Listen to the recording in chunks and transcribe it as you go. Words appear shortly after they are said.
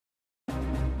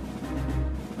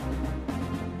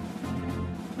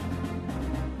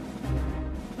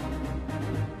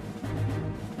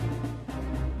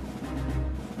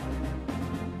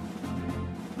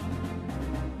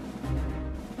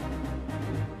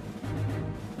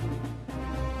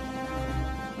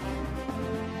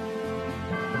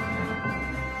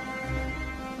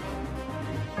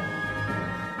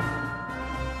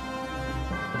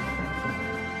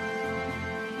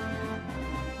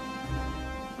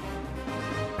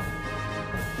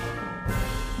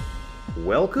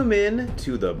Welcome in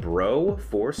to the Bro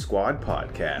 4 Squad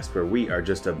podcast, where we are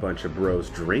just a bunch of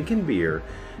bros drinking beer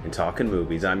and talking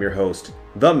movies. I'm your host,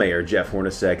 the Mayor, Jeff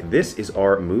Hornacek. This is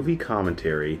our movie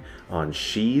commentary on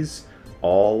She's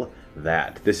All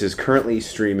That. This is currently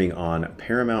streaming on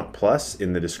Paramount Plus.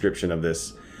 In the description of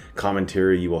this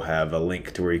commentary, you will have a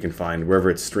link to where you can find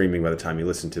wherever it's streaming by the time you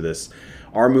listen to this.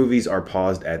 Our movies are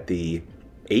paused at the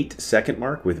 8-second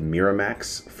mark with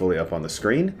Miramax fully up on the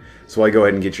screen. So while you go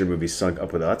ahead and get your movies sunk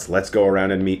up with us, let's go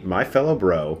around and meet my fellow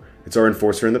bro. It's our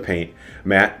enforcer in the paint,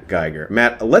 Matt Geiger.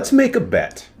 Matt, let's make a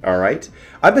bet, all right?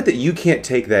 I bet that you can't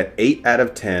take that 8 out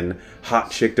of 10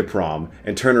 hot chick to prom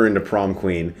and turn her into prom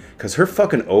queen because her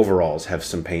fucking overalls have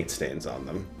some paint stains on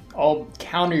them. I'll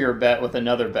counter your bet with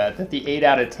another bet that the 8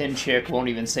 out of 10 chick won't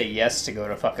even say yes to go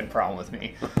to fucking prom with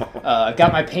me.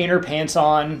 Got my painter pants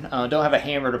on. Don't have a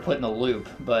hammer to put in the loop,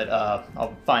 but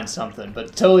I'll find something.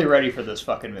 But totally ready for this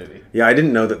fucking movie. Yeah, I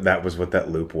didn't know that was what that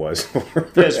loop was.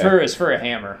 It's for a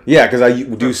hammer. Yeah, because I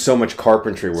do so much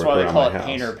carpentry work around my house. That's why they call it house.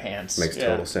 Painter pants. Makes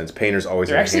total sense. Painters always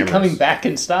They're have actually hammers. coming back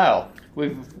in style.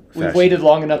 We've waited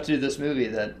long enough to do this movie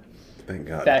that thank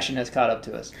God. Fashion has caught up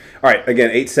to us. All right,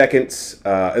 again, 8 seconds,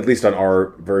 at least on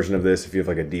our version of this. If you have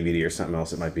like a DVD or something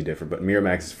else, it might be different. But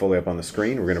Miramax is fully up on the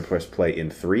screen. We're going to press play in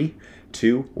 3,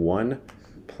 2, 1,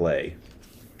 play.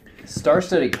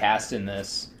 Star-studded cast in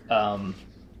this.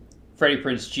 Freddie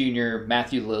Prinze Jr.,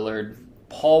 Matthew Lillard,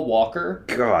 Paul Walker.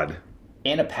 God.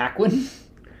 Anna Paquin.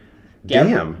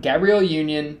 Damn. Gabrielle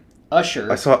Union. Usher.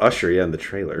 I saw Usher, in the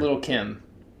trailer. Little Kim.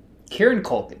 Kieran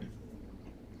Culkin.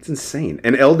 It's insane.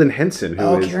 And Eldon Henson,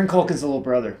 Kieran Culkin's the little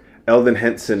brother. Eldon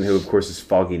Henson, who of course is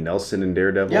Foggy Nelson in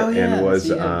Daredevil, and was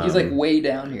he's like way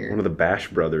down here. One of the Bash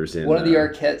brothers in one of the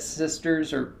Arquette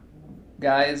sisters or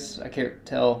guys. I can't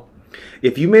tell.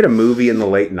 If you made a movie in the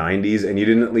late '90s and you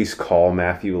didn't at least call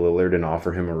Matthew Lillard and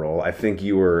offer him a role, I think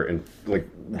you were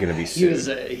gonna be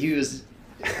sued.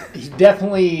 He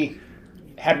definitely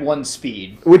had one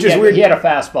speed. Which is weird. He had a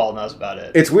fastball, and that was about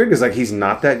it. It's weird because he's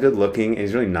not that good looking, and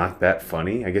he's really not that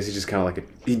funny. I guess he's just kind of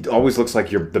he always looks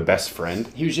like you're the best friend.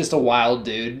 He was just a wild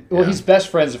dude. Well, he's best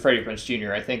friends with Freddie Prinze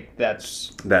Jr. I think that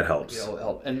helps.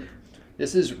 Help. And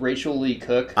this is Rachel Lee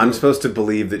Cook. I'm supposed to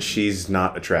believe that she's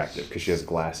not attractive because she has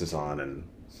glasses on and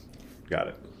got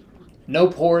it. No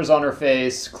pores on her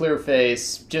face, clear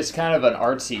face, just kind of an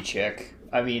artsy chick.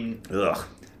 I mean, ugh.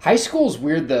 High school's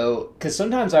weird, though, because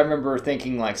sometimes I remember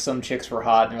thinking, like, some chicks were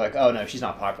hot, and they're like, oh, no, she's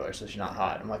not popular, so she's not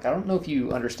hot. I'm like, I don't know if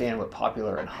you understand what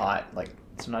popular and hot, like,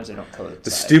 sometimes they don't coincide. The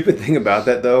stupid thing about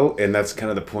that, though, and that's kind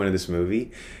of the point of this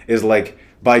movie, is, like,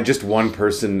 by just one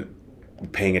person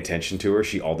paying attention to her,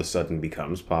 she all of a sudden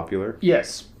becomes popular.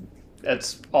 Yes.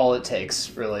 That's all it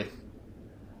takes, really.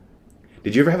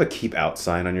 Did you ever have a keep out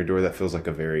sign on your door? That feels like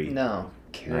a very... No.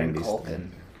 Kieran 90s Culkin.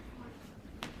 thing.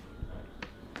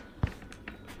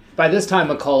 By this time,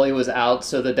 Macaulay was out,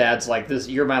 so the dad's like, "This,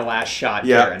 you're my last shot,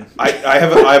 Karen." I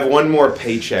have one more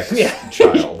paycheck,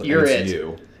 child. You're and it's it.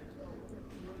 you.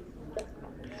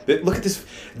 Look at this.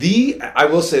 I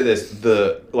will say this: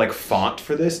 the font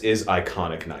for this is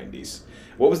iconic '90s.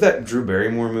 What was that Drew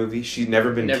Barrymore movie? She'd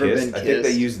Never Been Kissed. I think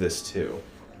they used this too.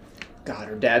 God,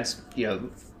 her dad's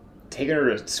taking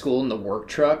her to school in the work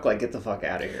truck. Like, get the fuck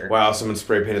out of here! Wow, someone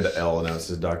spray painted the L and now it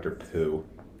says Dr. Pooh.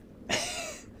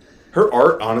 Her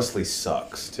art honestly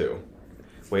sucks, too.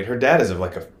 Wait, her dad is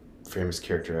a famous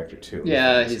character actor, too.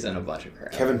 Yeah, he's in a bunch of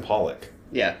crap. Kevin Pollak.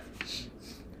 Yeah.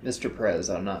 Mr. Perez,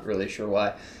 I'm not really sure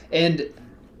why. And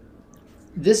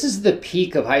this is the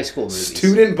peak of high school movies.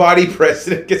 Student body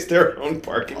president gets their own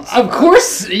parking spot. Of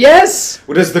course, yes!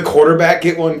 Well, does the quarterback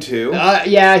get one, too?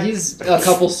 Yeah, he's a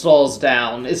couple stalls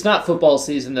down. It's not football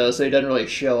season, though, so he doesn't really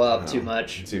show up too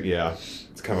much. Yeah,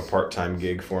 it's kind of a part-time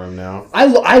gig for him now.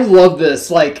 I love this,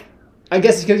 I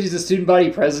guess because he's a student body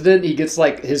president, he gets,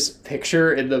 his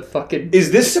picture in the fucking... Is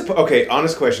this... Okay,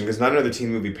 honest question, because not another teen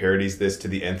movie parodies this to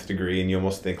the nth degree, and you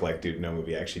almost think, dude, no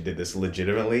movie actually did this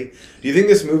legitimately. Do you think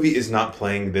this movie is not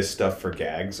playing this stuff for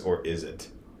gags, or is it?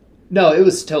 No, it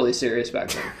was totally serious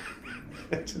back then.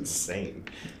 That's insane.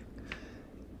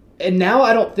 And now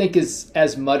I don't think is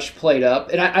as much played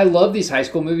up. And I love these high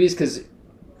school movies because...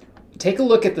 Take a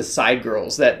look at the side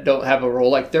girls that don't have a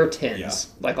role. They're tens,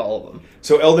 all of them.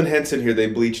 So Eldon Henson here, they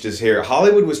bleached his hair.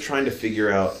 Hollywood was trying to figure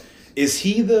out, is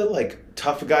he the,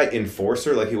 tough guy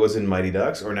enforcer like he was in Mighty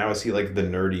Ducks? Or now is he, the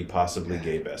nerdy, possibly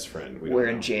gay best friend?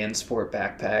 Wearing JanSport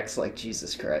backpacks,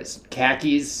 Jesus Christ.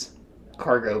 Khakis,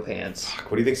 cargo pants. Fuck,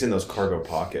 what do you think's in those cargo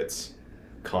pockets?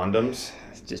 Condoms?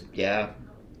 Just,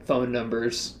 phone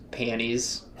numbers,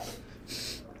 panties.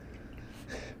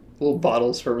 Little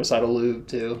bottles for recital lube,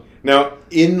 too. Now,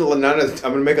 I'm going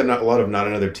to make a lot of not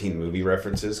another teen movie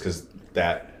references, because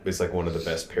that is like one of the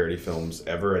best parody films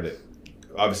ever, and it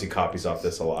obviously copies off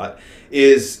this a lot,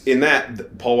 is in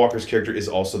that Paul Walker's character is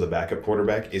also the backup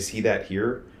quarterback. Is he that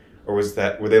here? Or were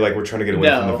they like, we're trying to get away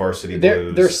from the Varsity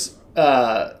Blues?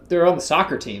 They're on the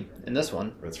soccer team in this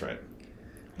one. That's right.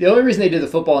 The only reason they did the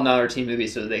football and our team movie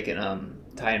is so they can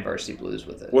tie in Varsity Blues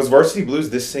with it. Was Varsity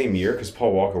Blues this same year? Because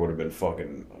Paul Walker would have been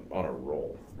fucking on a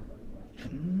roll.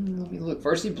 Let me look.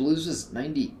 Varsity Blues was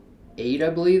 98, I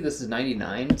believe. This is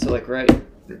 99. So, like, right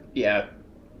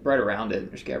around it.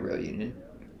 There's Gabrielle Union.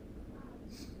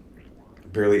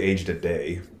 Barely aged a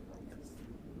day.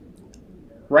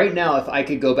 Right now, if I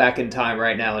could go back in time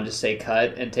right now and just say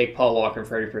cut and take Paul Walker and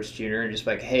Freddie Prinze Jr. and just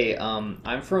be like, hey,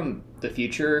 I'm from the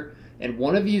future, and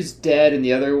one of you's dead, and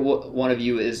the other one of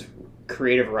you is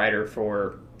creative writer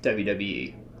for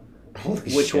WWE. Holy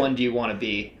Which shit. one do you want to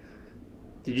be?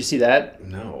 Did you see that?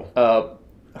 No.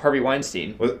 Harvey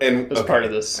Weinstein was okay, part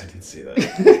of this. I did see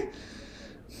that.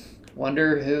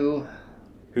 Wonder who...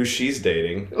 Who she's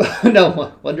dating.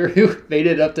 No, wonder who made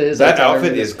it up to his... That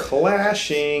outfit is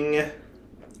clashing.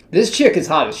 This chick is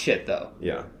hot as shit, though.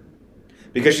 Yeah.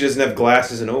 Because she doesn't have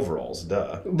glasses and overalls,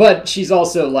 duh. But she's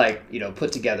also, like,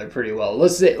 put together pretty well.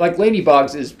 Let's say, like, Lady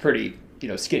Boggs is pretty,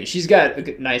 skinny. She's got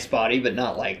a nice body, but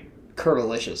not, like,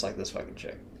 curvilicious like this fucking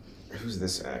chick. Who's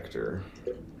this actor?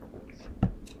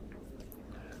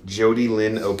 Jodie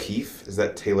Lynn O'Keefe? Is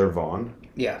that Taylor Vaughn?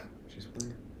 Yeah. She's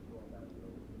playing.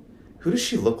 Who does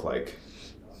she look like?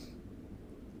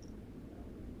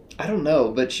 I don't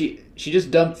know, but she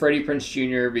just dumped Freddie Prinze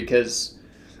Jr. because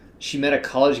she met a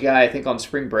college guy, I think, on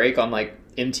spring break, on, like,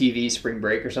 MTV Spring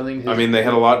Break or something. I mean, they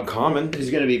had a lot in common.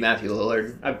 Who's going to be Matthew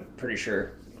Lillard, I'm pretty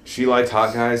sure. She liked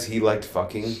hot guys. He liked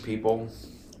fucking people.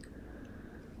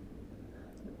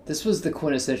 This was the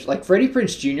quintessential... Like, Freddie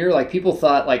Prinze Jr., like, people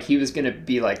thought, like, he was going to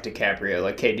be like DiCaprio.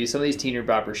 Like, hey, do some of these teener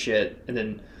bopper shit. And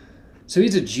then... So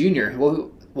he's a junior.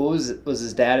 What was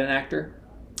his dad an actor?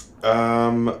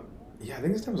 Yeah, I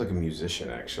think his dad was like a musician,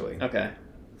 actually. Okay.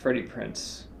 Freddie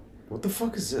Prinze. What the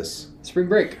fuck is this? Spring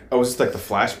Break. Oh, is this like the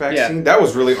flashback scene? That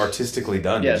was really artistically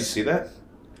done. Yes. Did you see that?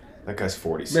 That guy's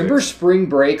 46. Remember Spring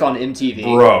Break on MTV?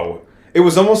 Bro. It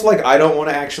was almost like I don't want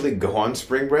to actually go on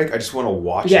spring break. I just want to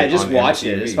watch it on just watch MTV.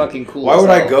 it. It's fucking cool. Why would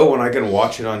I go when I can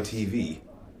watch it on TV?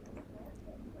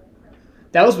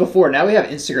 That was before. Now we have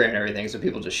Instagram and everything, so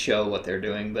people just show what they're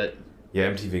doing, but...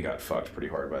 Yeah, MTV got fucked pretty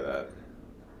hard by that.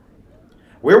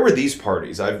 Where were these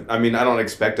parties? I mean, I don't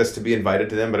expect us to be invited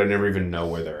to them, but I never even know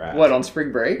where they're at. What, on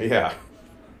spring break? Yeah.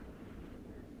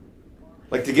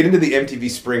 Like, to get into the MTV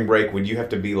spring break, would you have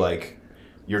to be like,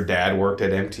 your dad worked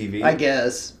at MTV? I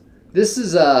guess. This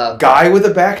is Guy with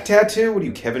a back tattoo? What are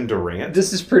you, Kevin Durant?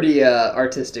 This is pretty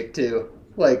artistic, too.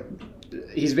 Like,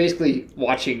 he's basically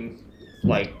watching,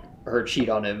 like, her cheat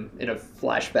on him in a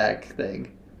flashback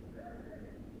thing.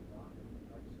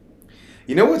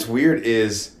 You know what's weird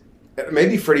is...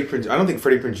 Maybe Freddie Prinze... I don't think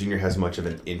Freddie Prinze Jr. has much of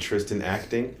an interest in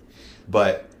acting,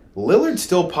 but Lillard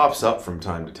still pops up from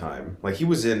time to time. Like, he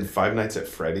was in Five Nights at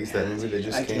Freddy's, that movie that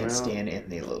just came out. I can't stand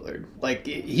Anthony Lillard. Like,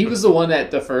 he was the one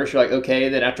that the first, you're like, okay,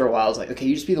 then after a while, it's like, okay,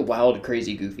 you just be the wild,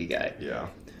 crazy, goofy guy. Yeah.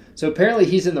 So apparently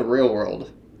he's in the real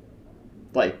world,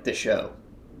 like the show,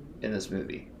 in this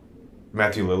movie.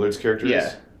 Matthew Lillard's character is?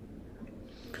 Yeah.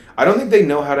 I don't think they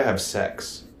know how to have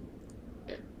sex.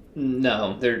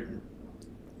 No,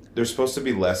 There's supposed to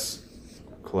be less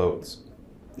clothes.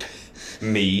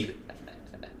 Me.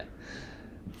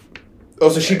 Oh,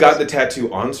 so she got the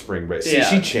tattoo on spring break. See,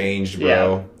 she changed, bro.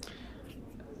 Yeah.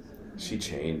 She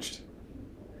changed.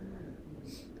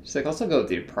 She's like, I'll still go with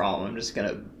you to prom. I'm just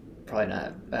gonna probably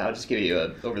not. I'll just give you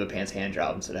a over the pants hand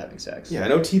job instead of having sex. Yeah, I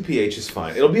know TPH is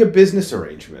fine. It'll be a business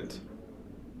arrangement.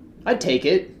 I'd take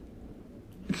it.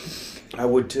 I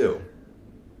would too.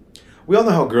 We all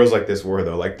know how girls like this were,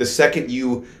 though. Like, the second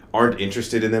you aren't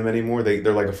interested in them anymore,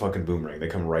 they're like a fucking boomerang. They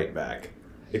come right back.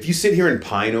 If you sit here and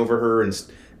pine over her and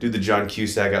do the John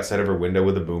Cusack outside of her window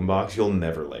with a boombox, you'll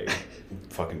never lay her.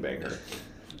 Fucking bang her.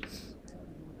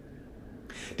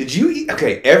 Did you eat...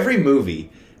 Okay, every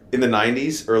movie in the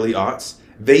 90s, early aughts,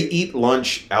 they eat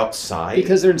lunch outside.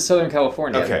 Because they're in Southern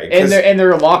California. Okay. And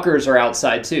their lockers are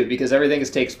outside, too, because everything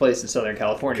takes place in Southern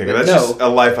California. Okay, that's just a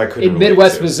life I couldn't in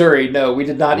Midwest Missouri, no, we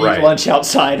did not eat lunch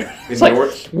outside. It's like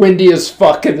windy as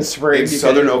fuck in the spring. In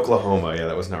Southern Oklahoma, yeah,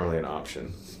 that was not really an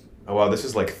option. Oh, wow, this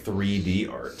is like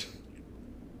 3D art.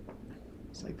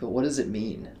 It's like, but what does it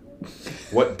mean?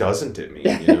 What doesn't it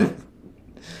mean, you know?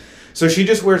 So she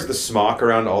just wears the smock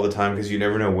around all the time because you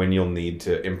never know when you'll need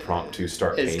to impromptu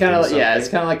start painting something. Yeah, it's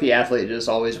kind of like the athlete just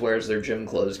always wears their gym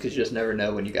clothes because you just never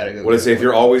know when you got to go. What I say, if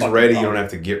you're always ready, you don't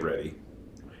have to get ready.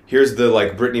 Here's the,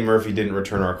 like, Brittany Murphy didn't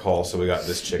return our call, so we got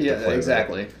this chick to play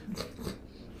exactly.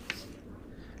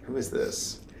 Who is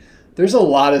this? There's a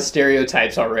lot of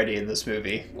stereotypes already in this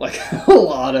movie. Like, a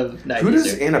lot of 90s. Who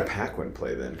does Anna Paquin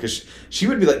play, then? Because she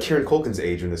would be, like, Kieran Culkin's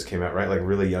age when this came out, right? Like,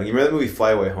 really young. You remember that movie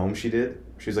Fly Away Home she did?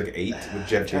 She was, like, 8 with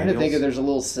Jeff I'm trying Daniels? to think if there's a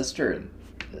little sister in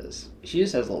this. She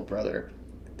just has a little brother.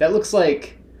 That looks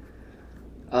like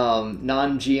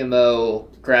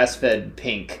non-GMO grass-fed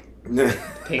Pink.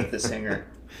 Pink the singer.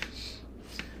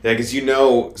 Yeah, because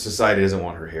society doesn't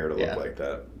want her hair to look like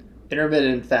that.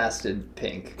 Intermittent fasted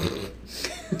Pink.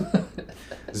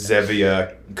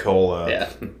 Zevia Cola. Yeah.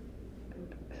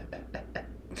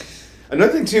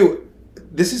 Another thing, too,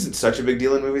 this isn't such a big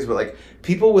deal in movies, but, like,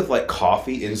 people with, like,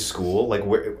 coffee in school, like,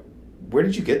 where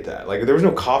did you get that? Like, there was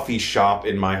no coffee shop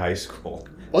in my high school.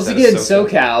 Once again,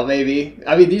 SoCal, maybe.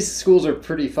 I mean, these schools are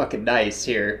pretty fucking nice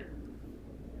here.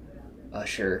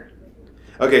 Usher.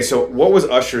 Okay, so what was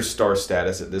Usher's star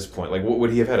status at this point? Like, would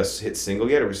he have had a hit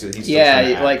single yet, or was he still trying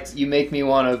to act? Like, You Make Me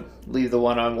Want to Leave the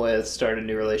One I'm With, Start a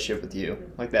New Relationship with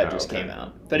You. Like, that just came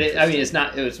out. But,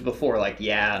 it was before, like,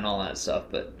 Yeah and all that stuff,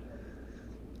 but...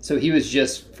 So he was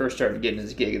just first started getting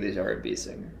his gig as R&B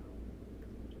singer.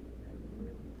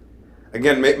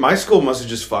 Again, my school must have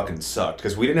just fucking sucked,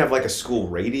 because we didn't have, like, a school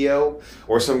radio,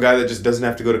 or some guy that just doesn't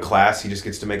have to go to class, he just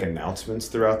gets to make announcements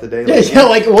throughout the day.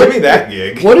 Like, what, give me that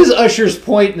gig. What is Usher's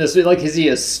point in this? Like, is he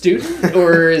a student,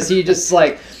 or is he just,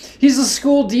 like, he's a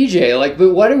school DJ? Like,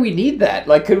 but why do we need that?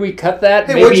 Like, could we cut that?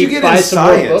 Hey, maybe what'd you get buy in some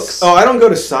science? more books? Oh, I don't go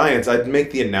to science, I'd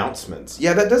make the announcements.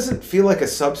 Yeah, that doesn't feel like a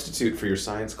substitute for your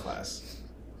science class.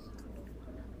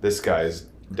 This guy's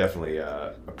definitely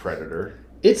a predator.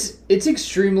 It's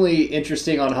extremely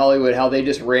interesting on Hollywood how they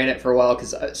just ran it for a while.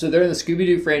 So they're in the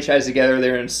Scooby-Doo franchise together.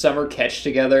 They're in Summer Catch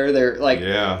together. They're like...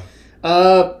 Yeah.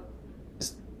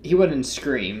 He wasn't in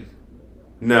Scream.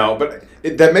 No, but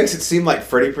that makes it seem like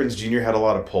Freddie Prinze Jr. had a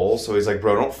lot of pull. So he's like,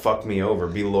 bro, don't fuck me over.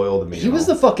 Be loyal to me. He was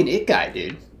the fucking it guy,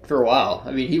 dude, for a while.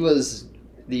 I mean, he was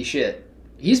the shit.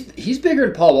 He's bigger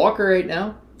than Paul Walker right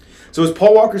now. So is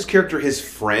Paul Walker's character his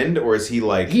friend, or is he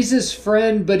like... He's his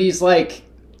friend, but he's like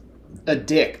a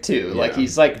dick, too. Yeah. Like,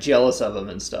 he's like jealous of him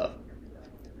and stuff.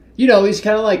 You know, he's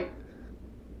kind of like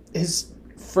his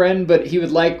friend, but he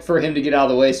would like for him to get out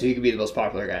of the way so he could be the most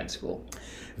popular guy in school.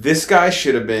 This guy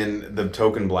should have been, the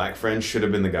token black friend, should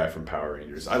have been the guy from Power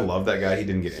Rangers. I love that guy. He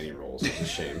didn't get any roles. It's a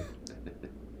shame.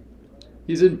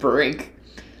 He's in Brink.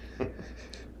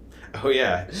 Oh,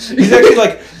 yeah. He's actually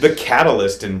like the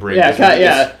catalyst in Brink.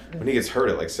 Yeah, When he gets hurt,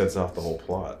 it like sets off the whole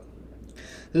plot.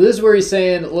 So this is where he's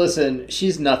saying, listen,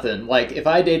 she's nothing. Like, if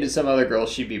I dated some other girl,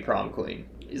 she'd be prom queen.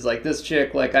 He's like, this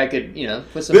chick, like, I could,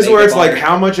 put some... This is where it's like,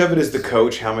 how much of it is the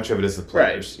coach, how much of it is the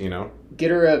players, Get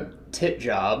her a tit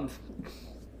job.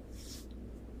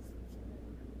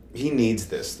 He needs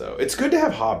this, though. It's good to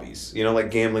have hobbies,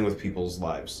 like gambling with people's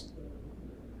lives.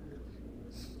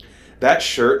 That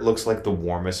shirt looks like the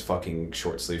warmest fucking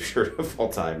short sleeve shirt of all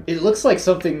time. It looks like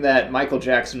something that Michael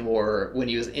Jackson wore when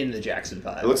he was in the Jackson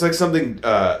 5. It looks like something,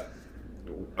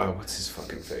 what's his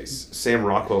fucking face? Sam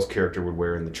Rockwell's character would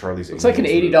wear in the Charlie's Angels. It's like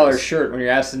an $80 shirt when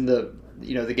you're asking the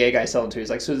gay guy selling to you.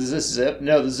 He's like, so does this zip?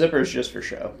 No, the zipper is just for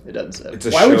show. It doesn't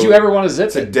zip. Why would you ever want to zip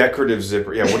it? It's a decorative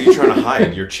zipper. Yeah, what are you trying to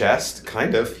hide? Your chest?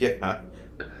 Kind of, yeah.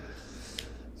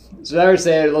 So I would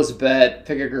say, let's bet,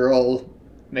 pick a girl,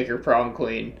 make her prom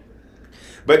queen.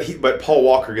 But Paul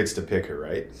Walker gets to pick her,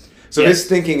 right? So his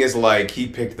thinking is like he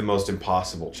picked the most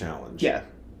impossible challenge. Yeah.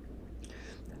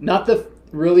 Not the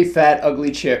really fat, ugly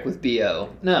chick with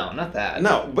BO. No, not that.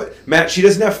 No, but Matt, she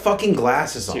doesn't have fucking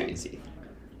glasses on. Too easy.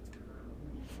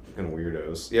 Fucking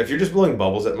weirdos. Yeah, if you're just blowing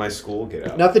bubbles at my school, get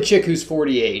out. Not the chick who's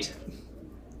 48.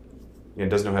 Yeah,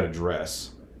 doesn't know how to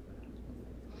dress.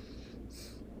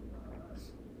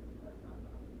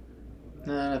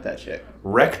 No, not that chick.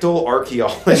 Rectal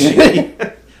archaeology.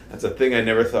 That's a thing I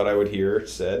never thought I would hear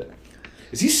said.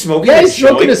 Is he smoking a joint? Yeah, he's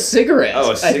smoking a cigarette.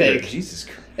 Oh, a cigarette. I think. Jesus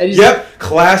Christ. Yep,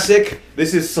 classic.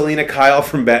 This is Selena Kyle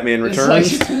from Batman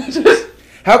Returns.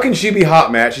 How can she be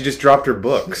hot, Matt? She just dropped her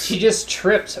books. She just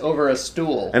tripped over a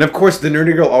stool. And of course, the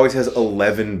nerdy girl always has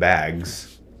 11 bags.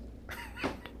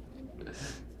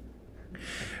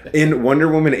 In Wonder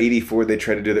Woman 84, they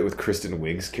tried to do that with Kristen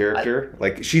Wiig's character.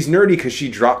 Like, she's nerdy because she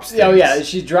drops things. Oh, yeah,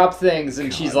 she dropped things,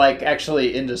 and she's, like,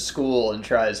 actually into school and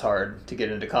tries hard to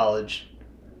get into college.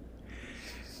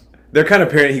 They're kind of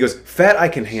parent. He goes, fat I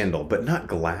can handle, but not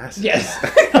glass. Yes.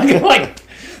 Like,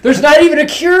 there's not even a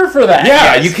cure for that.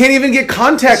 Yeah, you can't even get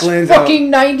contact lenses. Fucking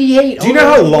 98. Do you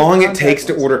know how long it takes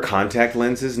to order contact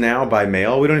lenses now by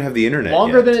mail? We don't have the internet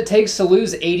Longer than it takes to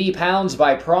lose 80 pounds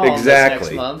by prom this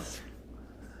next month.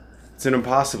 It's an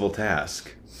impossible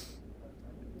task.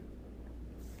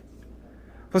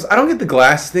 Plus, I don't get the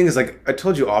glasses thing. Is like I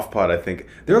told you off pod. I think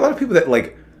there are a lot of people that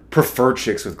like prefer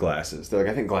chicks with glasses. They're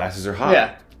like, I think glasses are hot.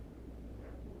 Yeah.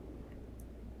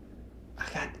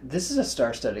 God, this is a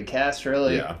star-studded cast,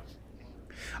 really. Yeah.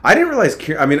 I didn't realize.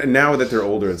 I mean, now that they're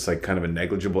older, it's like kind of a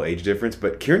negligible age difference.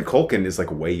 But Kieran Culkin is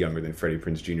like way younger than Freddie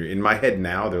Prinze Jr. In my head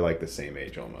now, they're like the same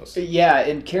age almost. Yeah,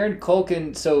 and Kieran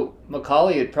Culkin. So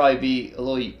Macaulay would probably be a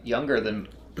little younger than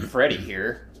Freddie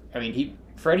here. I mean,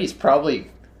 Freddie's probably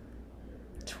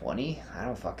 20. I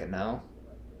don't fucking know.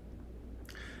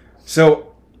 So,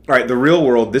 all right, The Real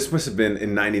World. This must have been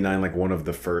in '99, like one of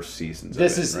the first seasons.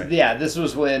 Right? Yeah. This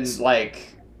was when like.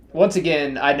 Once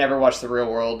again, I'd never watched The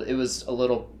Real World. It was a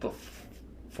little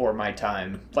before my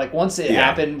time. Like, once it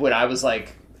happened when I was,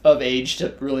 like, of age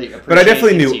to really appreciate But I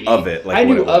definitely knew TV. of it. Like, I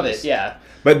knew of it, yeah.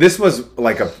 But this was,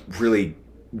 like, a really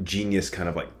genius kind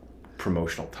of, like,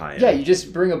 promotional tie-in. Yeah, you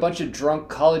just bring a bunch of drunk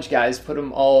college guys, put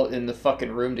them all in the fucking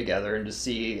room together, and just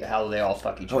see how they all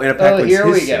fuck each other. Anna Paquin's here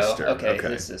his we go. sister. Okay,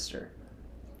 his sister.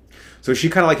 So is she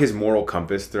kind of like his moral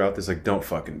compass throughout this? Like, don't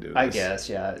fucking do this. I guess,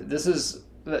 yeah. This is...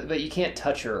 But you can't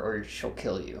touch her or she'll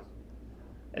kill you.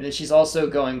 And then she's also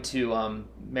going to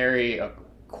marry a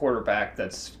quarterback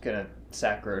that's going to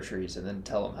sack groceries and then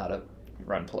tell him how to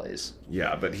run plays.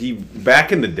 Yeah, but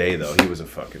back in the day, though, he was a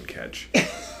fucking catch.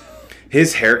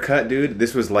 His haircut, dude,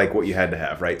 this was like what you had to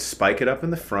have, right? Spike it up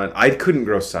in the front. I couldn't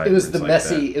grow sideburns. It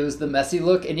was the messy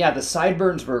look. And yeah, the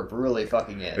sideburns were really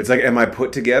fucking in. It's like, am I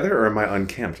put together or am I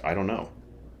unkempt? I don't know.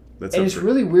 And it's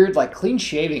really weird. Like, clean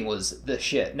shaving was the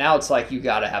shit. Now it's like you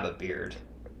gotta have a beard.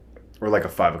 Or like a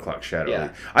 5 o'clock shadow.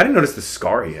 Yeah. I didn't notice the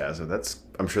scar he has.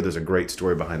 I'm sure there's a great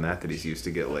story behind that he's used to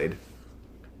get laid.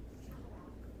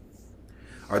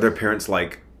 Are their parents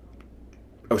like...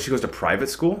 Oh, she goes to private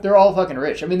school? They're all fucking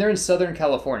rich. I mean, they're in Southern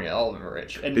California. All of them are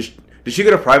rich. And did she go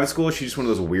to private school or is she just one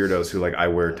of those weirdos who like, I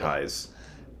wear ties?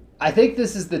 I think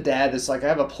this is the dad that's like, I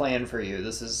have a plan for you.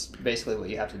 This is basically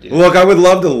what you have to do. Look, I would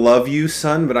love to love you,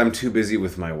 son, but I'm too busy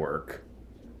with my work.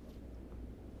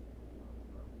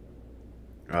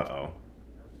 Uh-oh.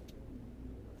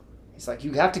 He's like,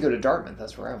 you have to go to Dartmouth.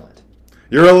 That's where I went.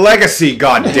 You're a legacy,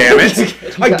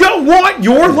 goddammit! I don't want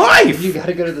your life! You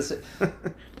gotta go to the...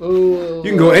 Ooh.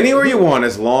 You can go anywhere you want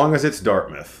as long as it's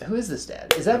Dartmouth. Who is this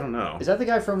dad? I don't know. Is that the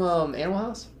guy from Animal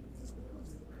House?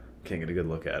 Can't get a good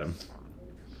look at him.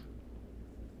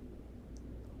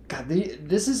 God,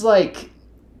 this is like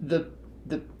the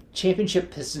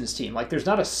championship Pistons team. Like, there's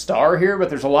not a star here, but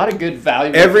there's a lot of good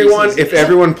value.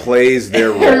 Everyone plays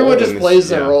their role. Everyone just plays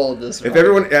their role in this. If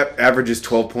everyone averages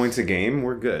 12 points a game,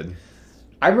 we're good.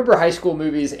 I remember high school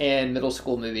movies and middle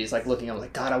school movies, like looking. I was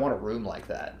like, God, I want a room like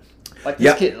that. Like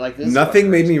this kid, like this.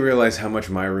 Nothing made me realize how much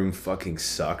my room fucking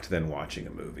sucked than watching a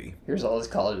movie. Here's all his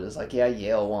colleges. Like, yeah,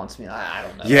 Yale wants me. I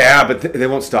don't know. Yeah, but they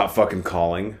won't stop fucking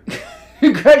calling.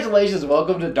 Congratulations,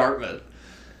 welcome to Dartmouth.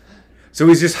 So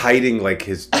he's just hiding like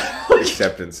his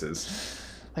acceptances.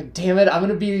 Like, damn it, I'm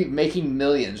gonna be making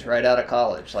millions right out of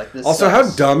college. Like this. Also, sucks.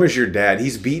 how dumb is your dad?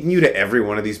 He's beaten you to every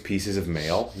one of these pieces of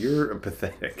mail. You're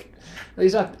pathetic.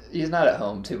 He's not at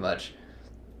home too much.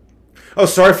 Oh,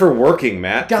 sorry for working,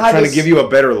 Matt. God, I'm trying to give you a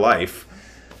better life.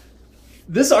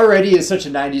 This already is such a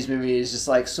 90s movie. It's just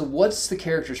like, so what's the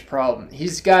character's problem?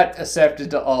 He's got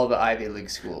accepted to all the Ivy League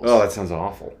schools. Oh, that sounds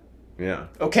awful. Yeah.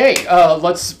 Okay,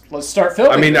 let's start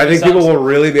filming. I mean, I think people will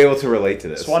really be able to relate to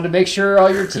this. Just wanted to make sure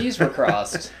all your T's were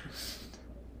crossed.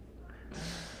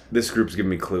 This group's giving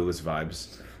me Clueless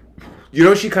vibes. You know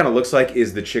what she kind of looks like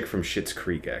is the chick from Schitt's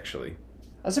Creek, actually.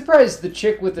 I'm surprised the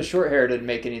chick with the short hair didn't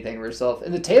make anything of herself.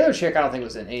 And the Taylor chick, I don't think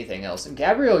was in anything else. And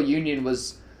Gabrielle Union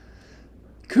was...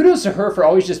 Kudos to her for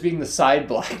always just being the side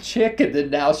black chick, and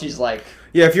then now she's like...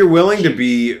 Yeah, if you're willing to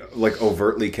be like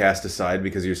overtly cast aside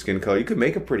because of your skin color, you could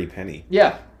make a pretty penny.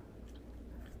 Yeah.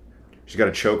 She's got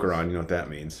a choker on, you know what that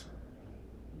means.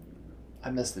 I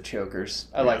miss the chokers.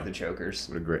 I like the chokers.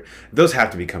 What a great... Those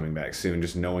have to be coming back soon,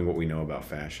 just knowing what we know about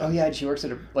fashion. Oh yeah, and she works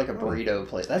at a burrito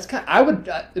place. That's kind I would...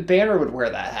 Banner would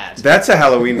wear that hat. That's a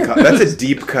Halloween... that's a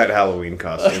deep cut Halloween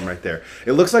costume right there.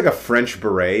 It looks like a French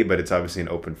beret, but it's obviously an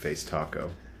open-faced taco.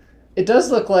 It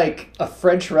does look like a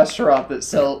French restaurant that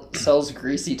sells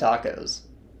greasy tacos.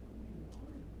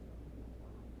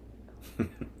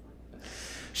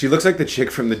 She looks like the chick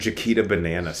from the Chiquita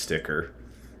banana sticker.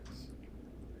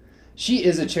 She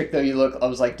is a chick, though. I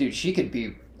was like, dude, she could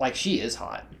be... Like, she is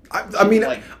hot. I mean,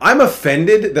 like, I'm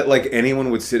offended that, like,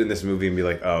 anyone would sit in this movie and be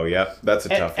like, oh, yeah, that's a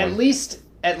tough one.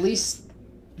 At least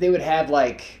they would have,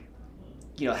 like...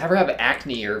 You know, have her have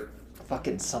acne or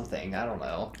fucking something. I don't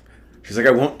know. She's like,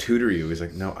 I won't tutor you. He's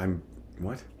like, no,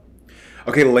 what?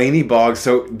 Okay, Lainey Boggs.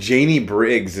 So Janie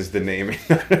Briggs is the name in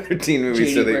another teen movie.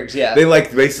 Janie So Briggs, yeah. they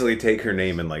like basically take her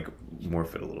name and like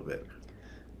morph it a little bit.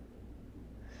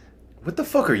 What the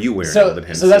fuck are you wearing, Eldon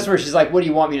Henson? So that's where she's like, "What do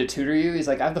you want me to tutor you?" He's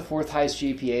like, "I have the 4th highest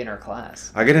GPA in our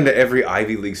class." I get into every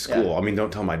Ivy League school. Yeah. I mean,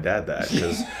 don't tell my dad that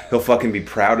because he'll fucking be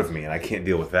proud of me, and I can't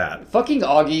deal with that. Fucking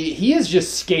Augie, he has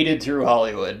just skated through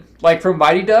Hollywood. Like from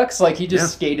Mighty Ducks, like he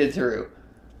just skated through.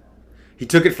 He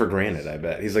took it for granted, I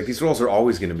bet. He's like, these roles are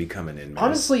always going to be coming in, man.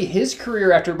 Honestly, his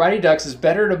career after Mighty Ducks is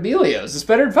better than Emilio's. It's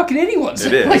better than fucking anyone's.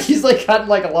 It is. Like he's like gotten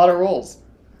like a lot of roles.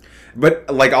 But,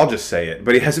 like, I'll just say it,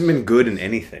 but he hasn't been good in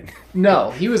anything.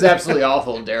 No, he was absolutely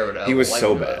awful in Daredevil. He was like,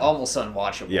 so bad. Almost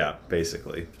unwatchable. Yeah,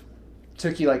 basically.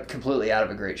 Took you like completely out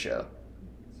of a great show.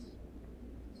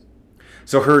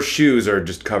 So her shoes are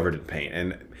just covered in paint,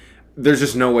 and there's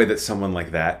just no way that someone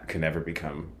like that can ever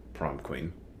become prom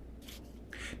queen.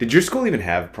 Did your school even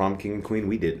have prom king and queen?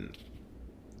 We didn't.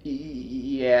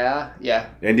 Yeah.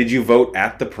 And did you vote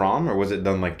at the prom, or was it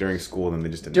done like during school and then they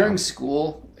just announced? During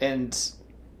school, and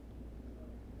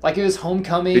like it was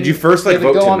homecoming. Did you first like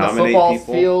vote to nominate the football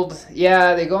people? Field.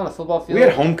 Yeah, they go on the football field. We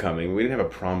had homecoming. We didn't have a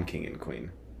prom king and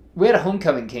queen. We had a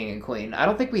homecoming king and queen. I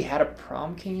don't think we had a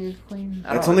prom king and queen.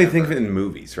 That's only a thing in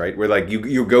movies, right? Where like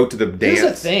you go to the dance. It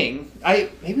was a thing.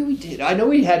 Maybe we did. I know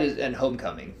we had it in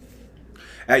homecoming.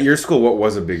 At your school, what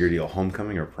was a bigger deal,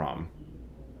 homecoming or prom?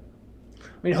 I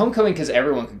mean, homecoming because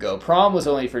everyone could go. Prom was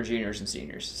only for juniors and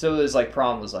seniors. So it was like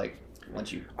prom was like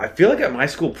once you. I feel like at my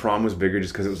school, prom was bigger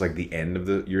just because it was like the end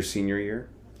of your senior year.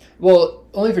 Well,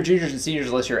 only for juniors and seniors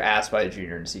unless you're asked by a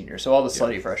junior and senior. So all the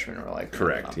slutty freshmen were like,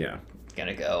 correct, yeah.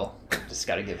 Gonna go. Just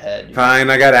gotta give head. Fine,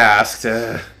 I got asked.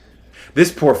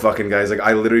 This poor fucking guy's like,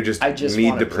 I literally just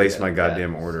need to place my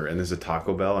goddamn order, and there's a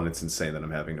Taco Bell, and it's insane that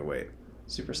I'm having to wait.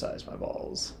 Supersize my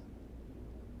balls.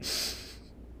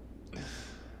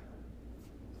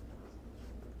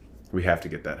 We have to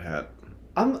get that hat.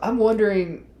 I'm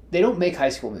wondering. They don't make high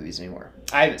school movies anymore.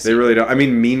 I haven't. They really don't. I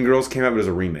mean, Mean Girls came out, but it was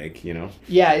a remake. You know.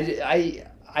 Yeah,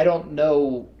 I don't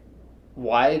know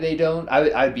why they don't.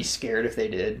 I'd be scared if they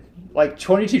did. Like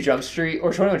 22 Jump Street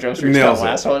or 21 Jump Street's kind of the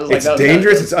last one. It's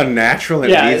dangerous. It's unnatural.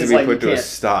 And it needs to be put to a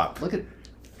stop. Look at.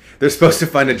 They're supposed to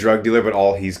find a drug dealer, but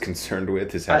all he's concerned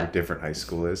with is how different high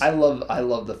school is. I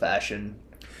love the fashion.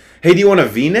 Hey, do you want a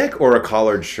V-neck or a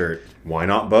collared shirt? Why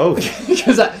not both?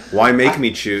 Why make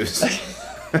me choose?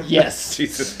 Yes.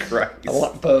 Jesus Christ. I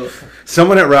want both.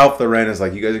 Someone at Ralph Lauren is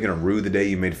like, you guys are going to rue the day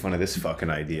you made fun of this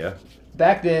fucking idea.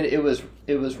 Back then, it was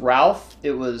Ralph,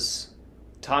 it was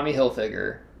Tommy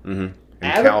Hilfiger. Mm-hmm.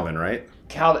 And Calvin, right?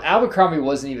 Abercrombie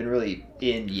wasn't even really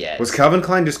in yet. Was Calvin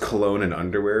Klein just cologne and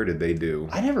underwear? Did they do?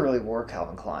 I never really wore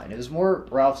Calvin Klein. It was more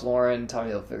Ralph Lauren,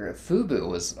 Tommy Hilfiger. Fubu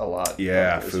was a lot.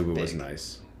 Yeah, Fubu was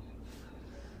nice.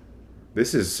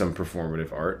 This is some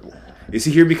performative art. Is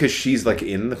he here because she's like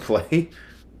in the play?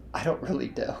 I don't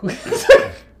really know.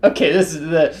 Okay, this is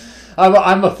the.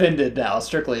 I'm offended now.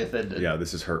 Strictly offended. Yeah,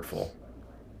 this is hurtful.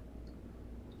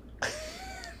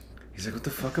 He's like, what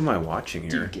the fuck am I watching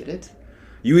here? Do you get it?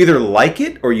 You either like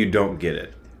it or you don't get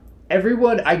it.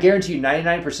 Everyone, I guarantee you,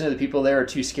 99% of the people there are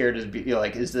too scared to be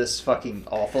like, is this fucking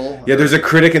awful? Yeah, there's a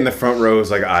critic in the front row who's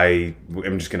like, I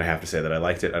am just going to have to say that I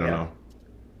liked it. I don't know.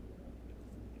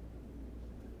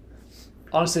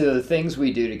 Honestly, the things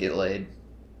we do to get laid.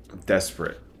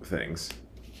 Desperate things.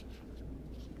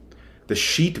 The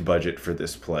sheet budget for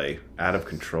this play, out of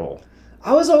control.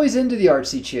 I was always into the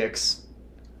artsy chicks.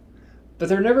 But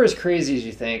they're never as crazy as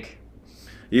you think.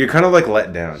 You're kind of like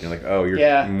let down. You're like, oh,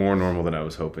 you're more normal than I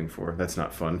was hoping for. That's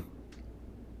not fun.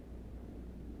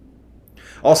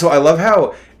 Also, I love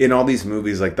how in all these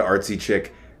movies, like the artsy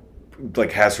chick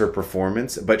like has her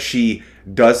performance, but she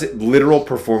does it literal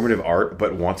performative art,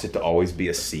 but wants it to always be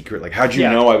a secret. Like, how'd you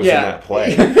know I was in that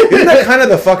play? Isn't that kind of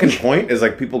the fucking point? Is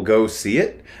like people go see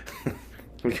it?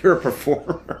 You're a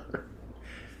performer.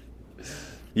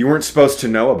 You weren't supposed to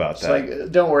know about that.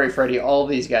 Like, don't worry, Freddie. All of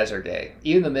these guys are gay.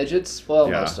 Even the midgets. Well,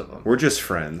 most of them. We're just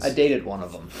friends. I dated one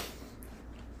of them.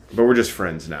 But we're just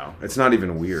friends now. It's not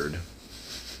even weird.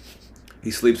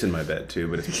 He sleeps in my bed too,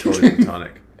 but it's totally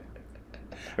platonic.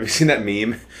 Have you seen that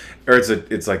meme? Or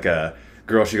it's like a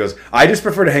girl. She goes, "I just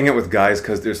prefer to hang out with guys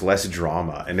because there's less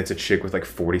drama," and it's a chick with like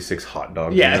 46 hot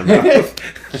dogs in her mouth.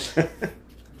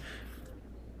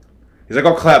 He's like,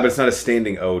 "I'll clap, but it's not a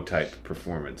standing O type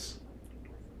performance."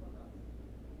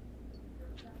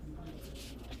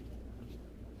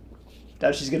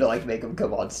 Now she's gonna like make him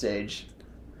come on stage.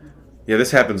 Yeah,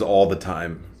 this happens all the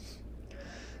time.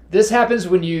 This happens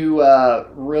when you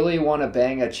really want to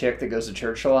bang a chick that goes to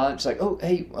church a lot. It's like, oh,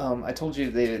 hey, I told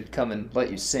you they'd come and let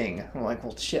you sing. I'm like,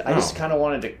 well, shit, I just kind of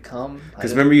wanted to come.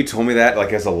 Because remember you told me that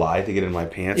like as a lie to get in my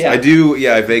pants? Yeah. I do,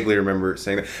 I vaguely remember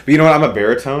saying that. But you know what? I'm a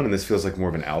baritone, and this feels like more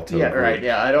of an alto. Yeah, group. right,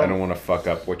 yeah. I don't want to fuck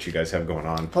up what you guys have going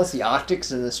on. Plus the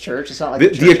optics in this church, it's not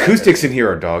like the acoustics in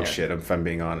here are dog shit, if I'm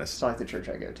being honest. It's not like the church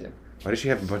I go to. Why does she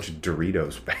have a bunch of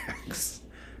Doritos bags?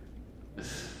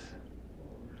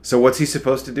 So what's he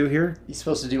supposed to do here? He's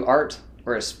supposed to do art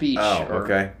or a speech. Oh,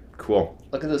 okay. Cool.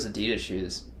 Look at those Adidas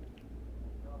shoes.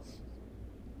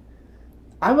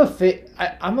 I'm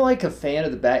like a fan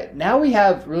of the bag. Now we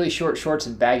have really short shorts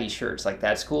and baggy shirts. Like,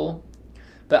 that's cool.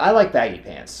 But I like baggy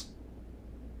pants.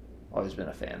 Always been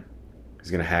a fan.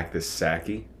 He's going to hack this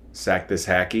sacky. Sack this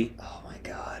hacky. Oh, my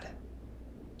God.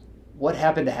 What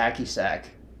happened to hacky sack?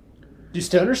 Do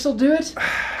stoners still do it?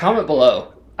 Comment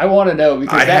below. I want to know,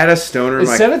 because I had a stoner in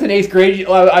 7th and 8th grade.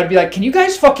 I'd be like, can you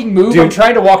guys fucking move? Dude, I'm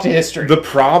trying to walk to history. The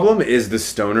problem is the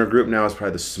stoner group now is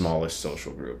probably the smallest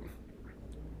social group.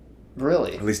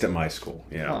 Really? At least at my school,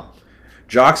 yeah. Huh.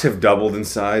 Jocks have doubled in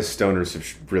size. Stoners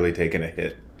have really taken a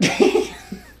hit.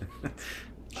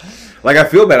 Like, I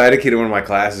feel bad. I educated one of my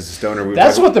classes a stoner.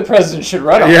 That's what the president should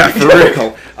run on. Yeah, for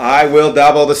real. I will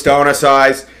double the stoner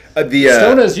size.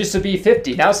 Stoners used to be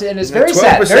 50. Now it's very 12%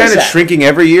 sad. 12% is shrinking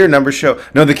every year. Numbers show.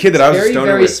 No, the kid that I was a stoner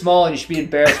very with, small, and you should be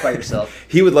embarrassed by yourself.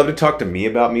 He would love to talk to me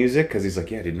about music because he's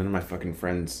like, yeah, dude, none of my fucking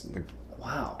friends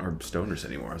are stoners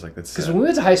anymore. I was like, that's because when we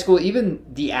went to high school, even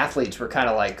the athletes were kind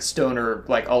of like stoner,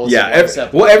 like all of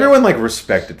everyone like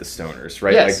respected the stoners,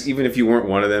 right? Yes. Like even if you weren't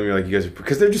one of them, you're like, you guys are,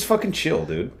 because they're just fucking chill,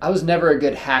 dude. I was never a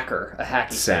good hacker, a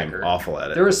hacky sacker. Awful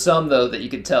at it. There was some though that you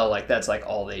could tell like that's like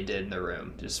all they did in the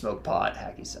room, just smoke pot,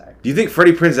 hacky sack. Do you think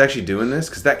Freddie Prinze is actually doing this?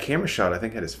 Because that camera shot, I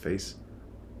think, had his face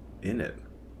in it.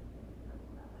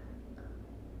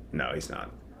 No, he's not.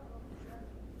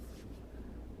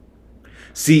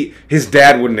 See, his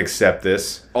dad wouldn't accept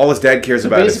this. All his dad cares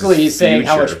about is his basically he's saying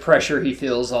how future. much pressure he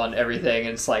feels on everything.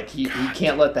 And it's like he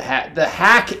can't let the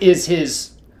hack is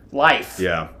his life.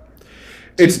 Yeah.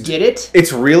 Do you get it?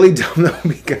 It's really dumb though,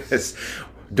 because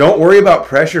don't worry about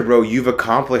pressure, bro. You've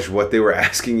accomplished what they were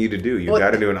asking you to do. You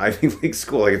got to do an Ivy League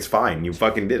school. Like, it's fine. You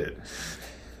fucking did it.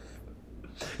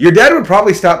 Your dad would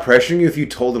probably stop pressuring you if you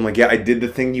told him, like, yeah, I did the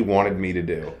thing you wanted me to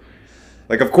do.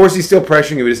 Like, of course he's still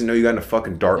pressuring you. He doesn't know you got into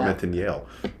fucking Dartmouth and Yale.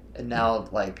 And now,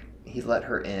 like, he let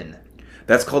her in.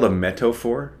 That's called a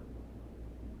metaphor.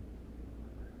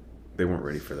 They weren't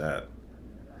ready for that.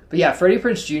 But yeah, Freddie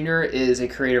Prinze Jr. is a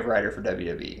creative writer for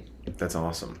WWE. That's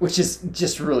awesome. Which is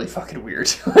just really fucking weird.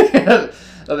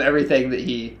 Of everything that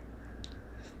he...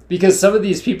 Because some of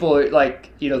these people, like,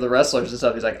 you know, the wrestlers and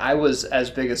stuff, he's like, I was as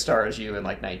big a star as you in,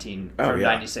 like,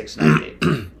 96,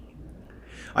 98.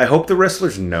 I hope the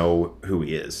wrestlers know who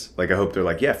he is. Like, I hope they're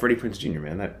like, yeah, Freddie Prinze Jr.,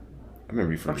 man. I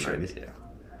remember you from the 90s. They do.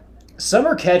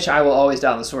 Summer Catch, I Will Always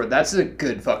Down the Sword. That's a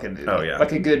good fucking movie. Oh, yeah.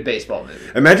 Like a good baseball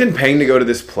movie. Imagine paying to go to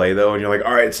this play, though, and you're like,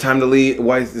 all right, it's time to leave.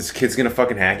 Why is this kid's going to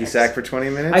fucking hacky sack for 20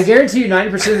 minutes? I guarantee you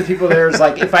 90% of the people there is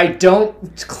like, if I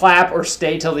don't clap or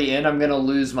stay till the end, I'm going to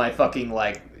lose my fucking,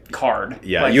 like, card.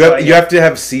 Yeah, like, you have to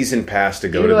have season pass to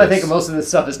go to this. Even though I think most of this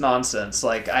stuff is nonsense.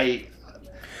 Like,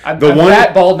 I'm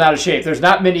fat, bald, and out of shape. There's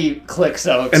not many clicks,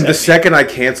 though. And the second I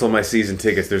cancel my season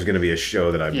tickets, there's going to be a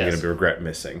show that I'm going to regret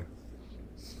missing.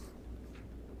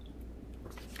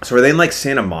 So are they in, like,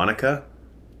 Santa Monica?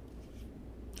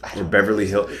 Or Beverly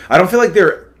Hills? I don't feel like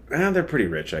they're pretty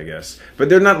rich, I guess. But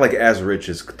they're not, like, as rich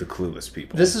as the Clueless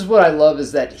people. This is what I love,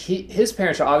 is that his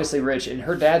parents are obviously rich, and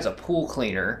her dad's a pool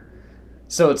cleaner.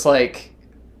 So it's like...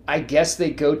 I guess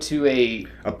they go to a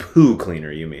poo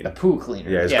cleaner, you mean? A poo cleaner.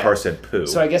 Yeah, his car said poo.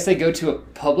 So I guess they go to a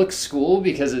public school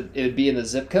because it would be in the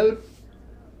zip code?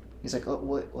 He's like,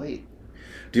 oh, wait.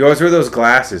 Do you always wear those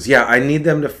glasses? Yeah, I need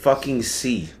them to fucking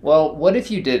see. Well, what if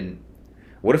you didn't?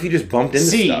 What if you just bumped into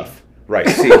stuff? Right,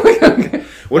 see.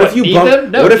 What if you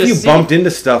bumped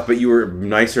into stuff, but you were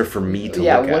nicer for me to look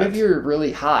at? Yeah, what if you were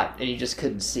really hot and you just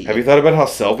couldn't see? Have you thought about how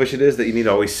selfish it is that you need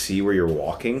to always see where you're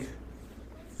walking?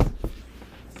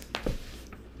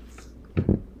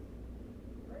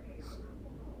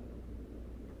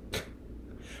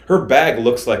 Her bag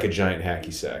looks like a giant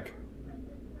hacky sack.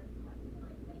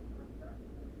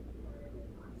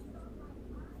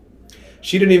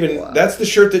 She didn't even... Wow. That's the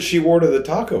shirt that she wore to the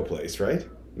taco place, right?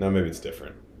 No, maybe it's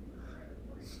different.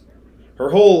 Her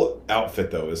whole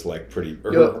outfit, though, is like pretty...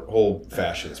 Her whole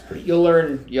fashion is pretty... You'll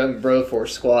learn, young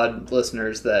Broforce Squad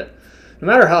listeners, that No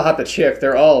matter how hot the chick,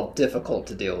 they're all difficult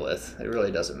to deal with. It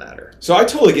really doesn't matter. So I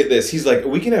totally get this. He's like,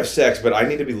 we can have sex, but I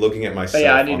need to be looking at myself. But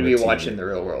yeah, I need to be TV. watching the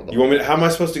real world. You want me? How am I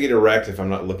supposed to get erect if I'm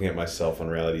not looking at myself on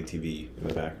reality TV in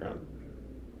the background?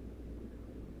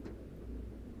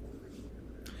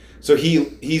 So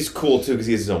he's cool too because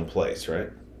he has his own place, right?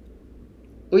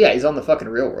 Well, yeah, he's on the fucking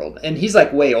real world, and he's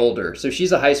like way older. So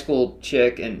she's a high school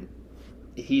chick, and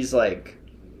he's like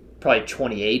probably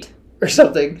 28 or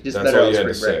something. Just That's better all on you had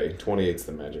to spring break. say. 28's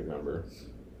the magic number.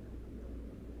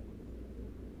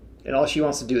 And all she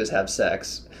wants to do is have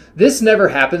sex. This never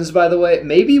happens, by the way.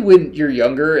 Maybe when you're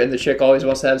younger and the chick always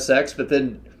wants to have sex, but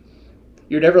then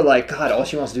you're never like, God, all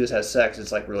she wants to do is have sex.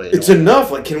 It's like really annoying. It's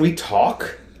enough. Like, can we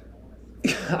talk?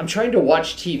 I'm trying to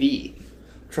watch TV.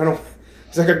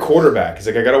 He's like a quarterback. He's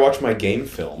like, I gotta watch my game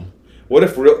film. What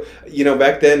if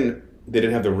back then they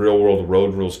didn't have the real world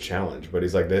road rules challenge, but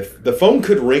he's like, the phone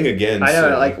could ring again. I know,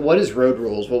 soon. like, what is road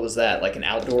rules? What was that? Like an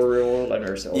outdoor real world? I've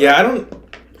never seen. Yeah,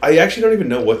 I actually don't even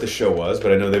know what the show was,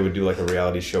 but I know they would do like a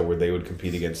reality show where they would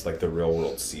compete against like the real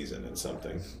world season and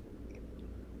something.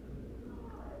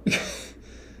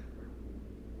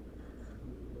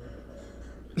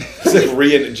 It's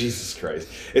like Jesus Christ.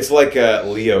 It's like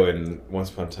Leo in Once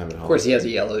Upon a Time in Hollywood. Of course, he has a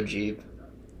yellow Jeep.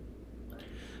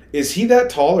 Is he that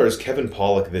tall, or is Kevin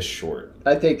Pollak this short?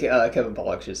 I think Kevin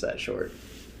Pollak's just that short.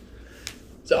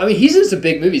 So, I mean, he's in some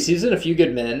big movies. He's in A Few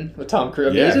Good Men with Tom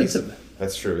Cruise. Yeah, some...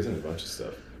 that's true. He's in a bunch of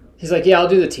stuff. He's like, yeah, I'll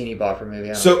do the teeny bopper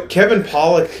movie. So Kevin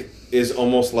Pollak is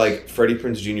almost like Freddie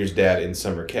Prinze Jr.'s dad in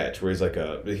Summer Catch, where he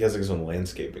has like his own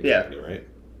landscaping company,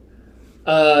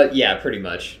 right? Yeah, pretty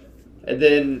much. And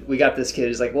then we got this kid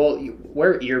who's like, well, you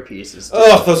wear earpieces.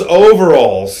 Oh, those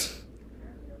overalls.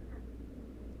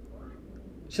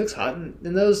 She looks hot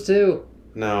in those, too.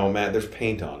 No, Matt, there's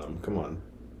paint on them. Come on.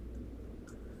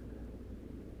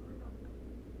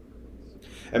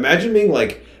 Imagine being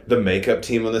like the makeup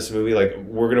team on this movie. Like,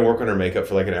 we're going to work on her makeup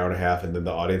for like an hour and a half, and then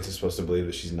the audience is supposed to believe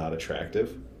that she's not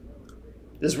attractive.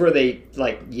 This is where they,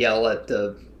 like, yell at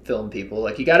the film people.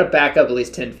 Like, you got to back up at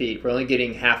least 10 feet. We're only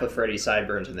getting half of Freddy's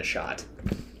sideburns in the shot.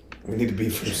 We need to be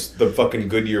from the fucking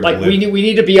Goodyear Like, blimp. we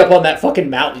need to be up on that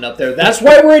fucking mountain up there. That's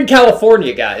why we're in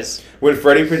California, guys. When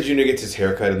Freddie Prinze Jr. gets his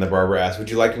haircut and the barber asks, would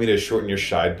you like me to shorten your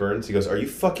sideburns? He goes, are you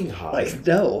fucking high? Like,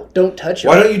 no, don't touch it.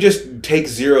 Why don't you just take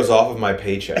zeros off of my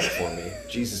paycheck for me?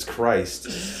 Jesus Christ.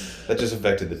 That just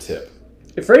affected the tip.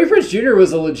 If Freddie Prinze Jr.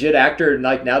 was a legit actor,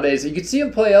 like, nowadays, you could see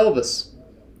him play Elvis.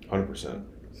 100%.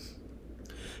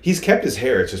 He's kept his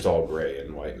hair, it's just all gray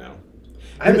and white now.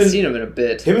 I haven't seen him in a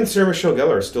bit. Him and Sarah Michelle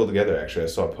Gellar are still together, actually. I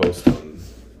saw a post on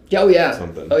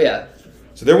something. Oh, yeah.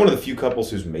 So they're one of the few couples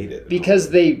who's made it.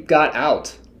 Because they got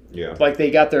out. Yeah. Like,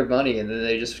 they got their money, and then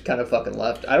they just kind of fucking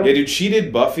left. Yeah, dude, she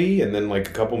did Buffy, and then, like,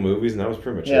 a couple movies, and that was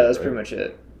pretty much it. Yeah, that's pretty much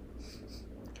it.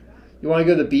 You want to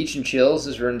go to the beach and chill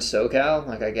since we're in SoCal?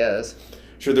 Like, I guess.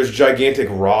 Sure, there's gigantic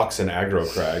rocks and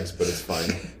aggro crags, but it's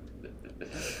fine.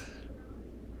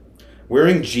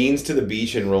 Wearing jeans to the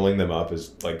beach and rolling them up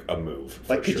is, like, a move.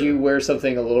 Like, could you wear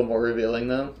something a little more revealing,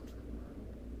 though?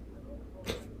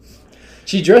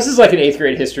 She dresses like an 8th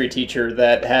grade history teacher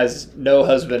that has no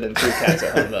husband and 3 cats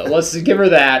at home, though. Let's give her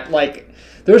that. Like,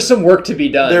 there's some work to be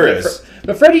done. There is.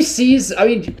 But Freddie sees, I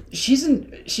mean, she's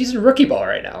in rookie ball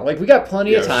right now. Like, we got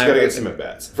plenty of time. She's got to get some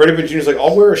at-bats. Freddie Prinze Jr.'s like,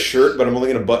 I'll wear a shirt, but I'm only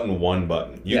going to button one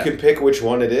button. You can pick which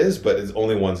one it is, but it's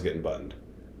only one's getting buttoned.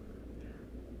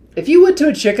 If you went to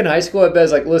a chick in high school, I bet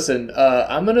it's like, listen,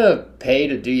 I'm going to pay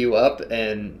to do you up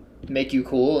and make you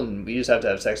cool, and you just have to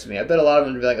have sex with me. I bet a lot of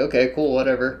them would be like, okay, cool,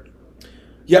 whatever.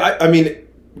 Yeah, I mean,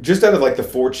 just out of like the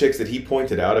 4 chicks that he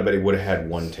pointed out, I bet he would have had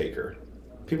one taker.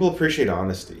 People appreciate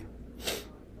honesty.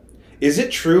 Is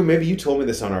it true, maybe you told me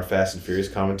this on our Fast and Furious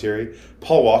commentary,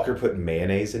 Paul Walker put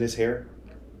mayonnaise in his hair?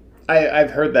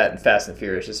 I've heard that in Fast and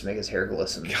Furious just to make his hair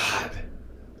glisten. God.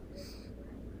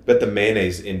 Bet the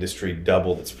mayonnaise industry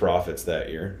doubled its profits that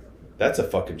year. That's a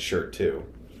fucking shirt, too.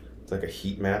 It's like a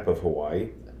heat map of Hawaii.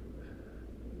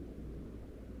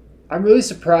 I'm really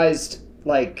surprised,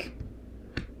 like,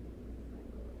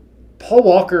 Paul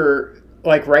Walker,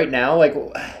 like, right now, like,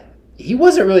 he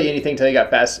wasn't really anything until he got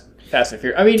Fast and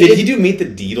Furious. I mean, did he do Meet the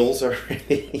Deedles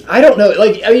already? I don't know.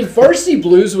 Like, I mean, Varsity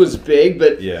Blues was big,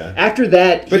 but after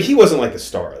that... But he wasn't like the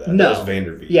star of that. No. That was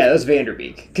Vanderbeek. Yeah, that was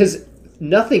Vanderbeek. Because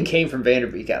nothing came from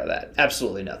Vanderbeek out of that.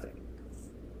 Absolutely nothing.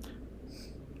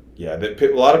 Yeah,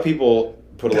 a lot of people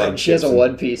put a lot of... She has a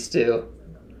one piece, too.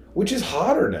 Which is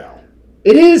hotter now.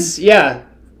 It is, yeah.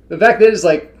 The fact that it's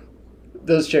like,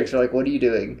 those chicks are like, what are you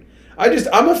doing?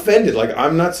 I'm offended. Like,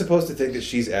 I'm not supposed to think that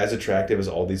she's as attractive as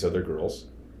all these other girls.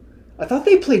 I thought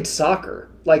they played soccer.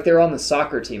 Like, they're on the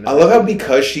soccer team. I love how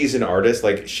because she's an artist,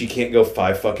 like, she can't go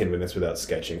 5 fucking minutes without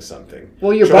sketching something.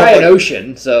 Well, you're by an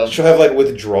ocean, so... She'll have, like,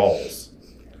 withdrawals.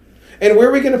 And where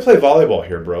are we going to play volleyball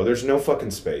here, bro? There's no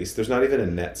fucking space. There's not even a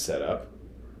net set up.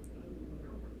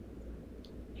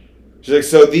 She's like,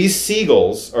 so these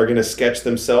seagulls are going to sketch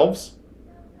themselves?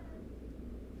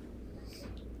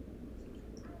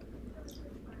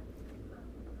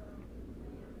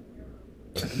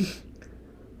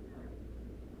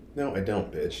 No, I don't,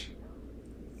 bitch.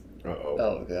 Uh-oh.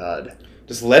 Oh, God.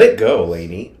 Just let it go,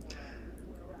 Lainey.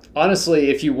 Honestly,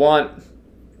 if you want,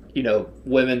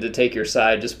 women to take your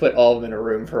side, just put all of them in a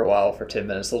room for a while for 10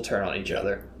 minutes. They'll turn on each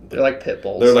other. They're like pit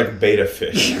bulls. They're like beta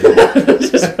fish.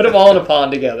 Just put them all in a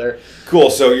pond together. Cool,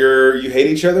 so you hate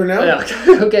each other now? Yeah.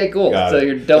 Okay, cool. Got so it.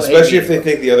 you don't Especially hate if they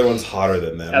think the other one's hotter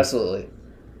than them. Absolutely.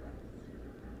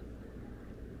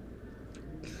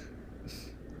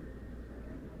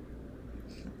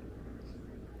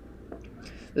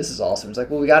 This is awesome. It's like,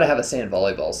 well, we got to have a sand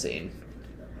volleyball scene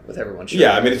with everyone showing.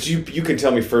 Yeah, I mean, it's you can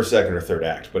tell me first, second, or third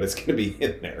act, but it's going to be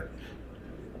in there.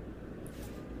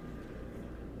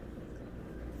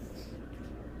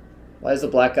 Why does the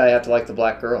black guy have to like the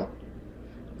black girl?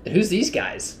 And who's these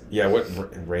guys? Yeah, what,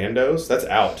 randos? That's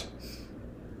out.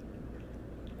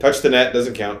 Touch the net,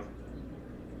 doesn't count.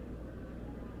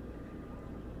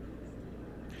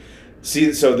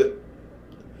 See, so the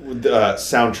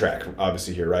soundtrack,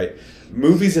 obviously here, right?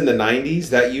 Movies in the 90s,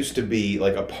 that used to be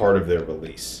like a part of their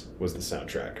release, was the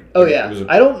soundtrack. Oh, yeah.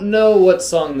 I don't know what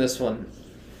song this one...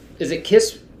 Is it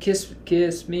Kiss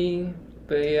Me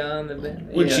Beyond the Bed?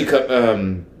 When she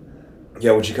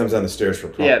when she comes down the stairs for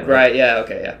prom. Yeah, right. Yeah,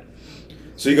 okay, yeah.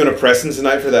 So you going to Preston's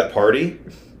tonight for that party?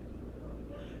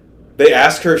 They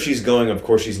ask her if she's going. Of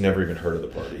course, she's never even heard of the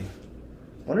party.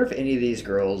 I wonder if any of these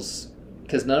girls...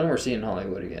 Because none of them were seen in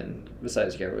Hollywood again,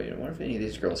 besides Gabrielle. I wonder if any of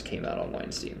these girls came out on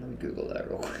Weinstein. Let me Google that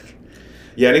real quick.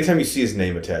 Yeah, anytime you see his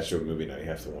name attached to a movie now, you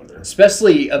have to wonder.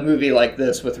 Especially a movie like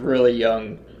this with really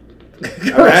young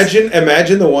girls.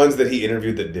 Imagine the ones that he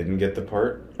interviewed that didn't get the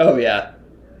part. Oh, yeah.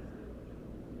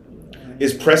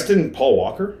 Is Preston Paul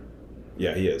Walker?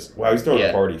 Yeah, he is. Wow, he's throwing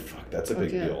a party. Fuck, that's a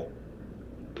big deal.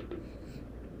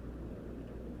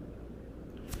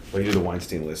 What do you do the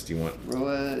Weinstein list? Do you want...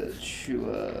 Roa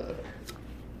Chua...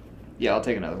 Yeah, I'll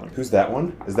take another one. Who's that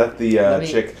one? Is that the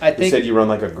chick who said you run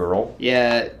like a girl?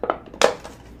 Yeah.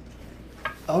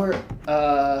 Or,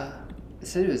 it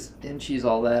said it was, and she's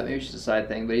all that. Maybe she's a side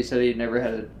thing, but he said he'd never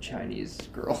had a Chinese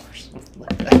girl or something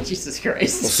like that. Jesus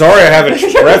Christ. Well, sorry I have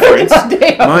a reference.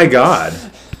 Damn. My God.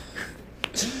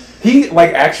 He,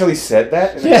 actually said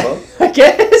that in the book? I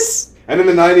guess. And in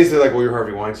the 90s, they're like, well, you're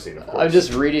Harvey Weinstein, of course. I'm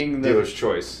just reading the... Dealer's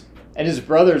choice. And his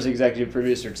brother's executive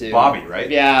producer, too. Bobby, right?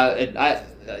 Yeah, and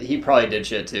he probably did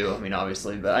shit, too. I mean,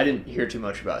 obviously, but I didn't hear too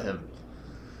much about him.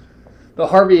 But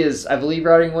Harvey is, I believe,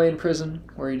 rotting away in prison,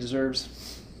 where he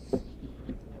deserves.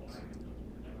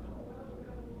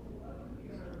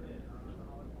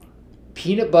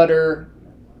 Peanut butter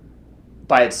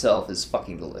by itself is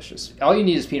fucking delicious. All you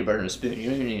need is peanut butter and a spoon. You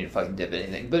don't even need to fucking dip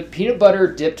anything. But peanut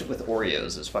butter dipped with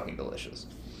Oreos is fucking delicious.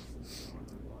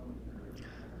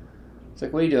 It's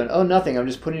like, what are you doing? Oh, nothing. I'm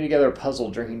just putting together a puzzle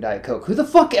drinking Diet Coke. Who the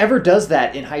fuck ever does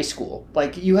that in high school?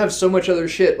 Like, you have so much other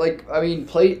shit. Like, I mean,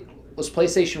 was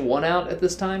PlayStation 1 out at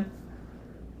this time?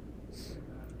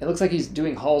 It looks like he's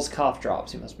doing Hall's cough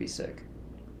drops. He must be sick.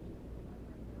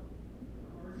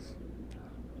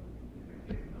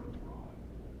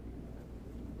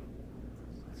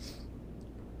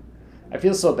 I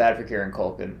feel so bad for Kieran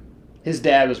Culkin. His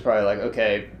dad was probably like,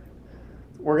 okay,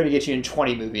 we're going to get you in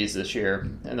 20 movies this year,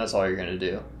 and that's all you're going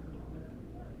to do.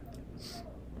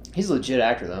 He's a legit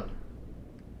actor, though.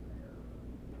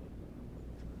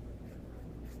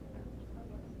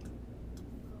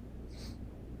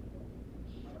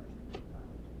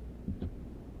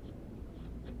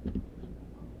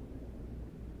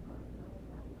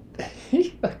 He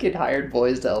fucking hired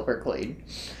boys to help her clean.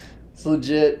 It's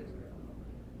legit.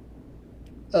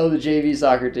 Oh, the JV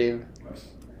soccer team.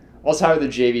 Let's hire the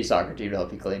JV soccer team to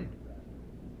help you clean.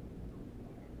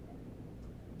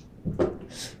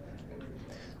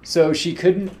 So she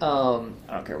couldn't, I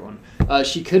don't care one.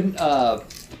 She couldn't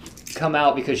come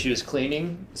out because she was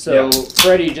cleaning. So yeah.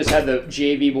 Freddie just had the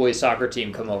JV boys soccer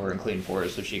team come over and clean for her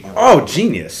so she can... Oh,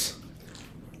 genius.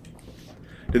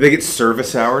 Did they get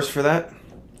service hours for that?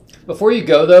 Before you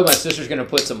go, though, my sister's going to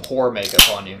put some whore makeup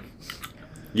on you.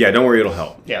 Yeah, don't worry, it'll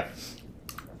help. Yeah.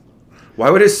 Why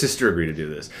would his sister agree to do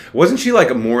this? Wasn't she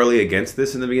morally against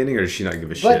this in the beginning, or does she not give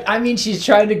a shit? But I mean, she's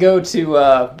trying to go to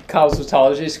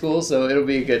cosmetology school, so it'll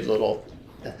be a good little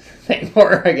thing for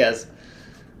her, I guess.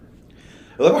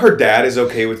 I love how her dad is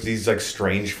okay with these like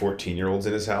strange 14-year-olds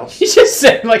in his house. He just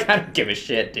said, like, I don't give a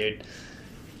shit, dude.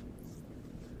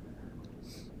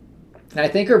 And I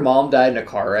think her mom died in a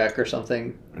car wreck or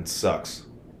something. It sucks.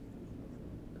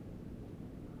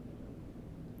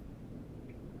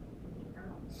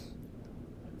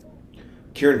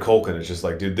 Kieran Culkin is just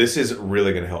like, dude, this is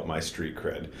really going to help my street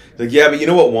cred. Like, yeah, but you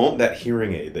know what won't? That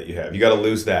hearing aid that you have. You got to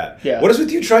lose that. Yeah. What is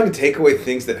with you trying to take away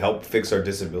things that help fix our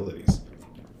disabilities?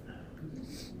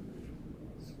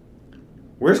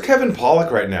 Where's Kevin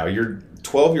Pollak right now? Your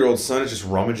 12-year-old son is just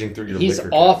rummaging through your He's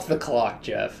liquor off cabinet. the clock,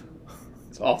 Jeff.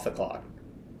 It's off the clock.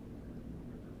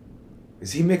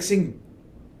 Is he mixing?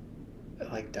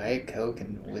 Like Diet Coke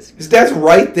and whiskey. His dad's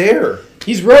right there.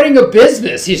 He's running a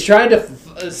business. He's trying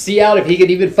to see out if he can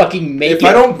even fucking make it. If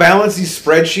I don't balance these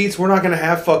spreadsheets, we're not going to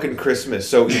have fucking Christmas.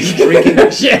 So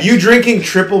you drinking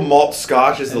triple malt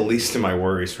scotch is the least of my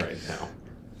worries right now.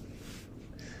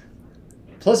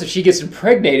 Plus, if she gets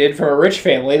impregnated from a rich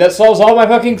family, that solves all my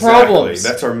fucking problems.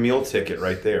 Exactly. That's our meal ticket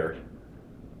right there.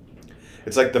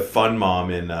 It's like the fun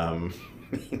mom in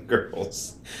Mean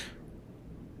Girls.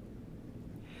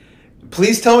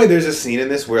 Please tell me there's a scene in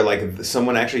this where like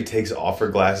someone actually takes off her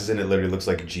glasses and it literally looks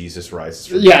like Jesus rises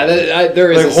from Yeah,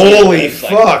 there is. Like, a scene holy that's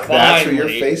fuck, like, that's what your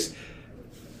finally. face...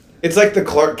 It's like the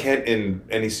Clark Kent in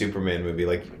any Superman movie.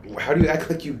 Like, how do you act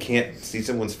like you can't see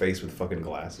someone's face with fucking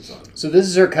glasses on? So this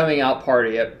is her coming out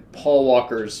party at Paul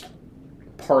Walker's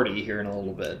party here in a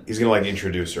little bit. He's gonna like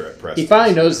introduce her at press. He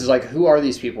finally notices, like, who are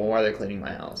these people and why are they cleaning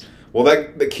my house? Well,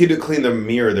 the kid who cleaned the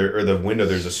mirror there, or the window,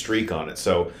 there's a streak on it.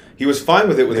 So he was fine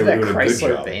with it when they were That doing a good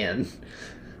Chrysler job. van.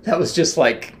 That was just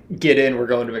like, get in, we're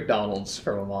going to McDonald's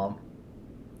from a mom.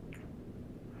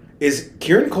 Is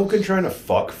Kieran Culkin trying to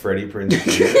fuck Freddie Prinze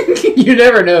Jr.? You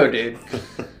never know, dude.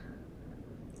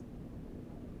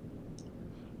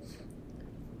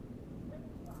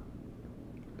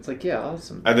 It's like, yeah,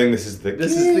 awesome. I think this is the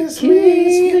This is the kiss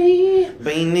me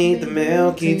beneath the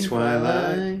milky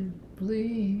twilight.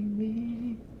 Believe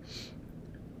me.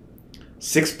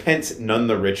 Sixpence None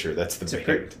the Richer. That's the It's a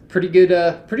band. pretty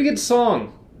good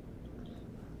song.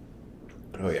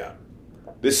 Oh yeah,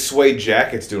 this suede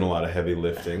jacket's doing a lot of heavy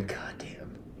lifting. God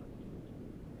damn.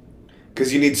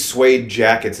 Because you need suede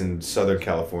jackets in Southern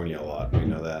California a lot. You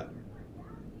know that.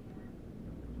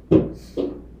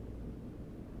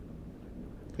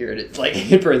 Here it is, like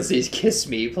in parentheses, "Kiss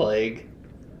Me" playing.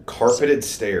 Carpeted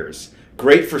stairs.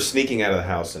 Great for sneaking out of the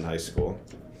house in high school.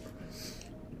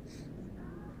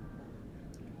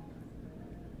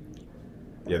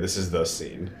 Yeah, this is the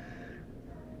scene.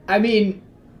 I mean,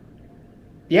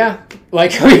 yeah,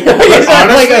 like But honestly,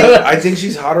 like, I think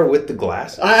she's hotter with the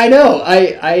glasses. I know.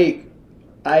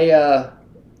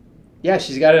 Yeah,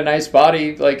 she's got a nice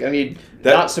body. Like, I mean,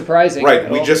 not surprising. Right,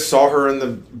 we just saw her on the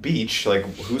beach. Like,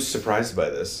 who's surprised by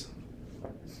this?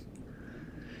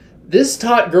 This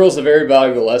taught girls a very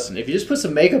valuable lesson. If you just put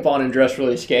some makeup on and dress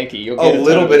really skanky, you'll get A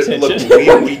little bit. Look,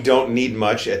 attention. we don't need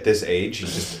much at this age. You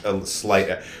just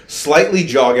slightly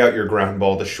jog out your ground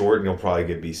ball to short, and you'll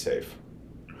probably be safe.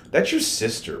 That's your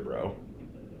sister, bro.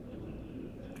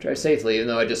 Drive safely, even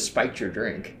though I just spiked your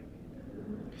drink.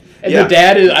 And Yeah. the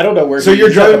dad is, I don't know where. So you're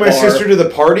he's at driving the my bar. sister to the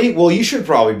party? Well, you should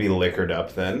probably be liquored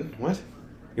up then. What?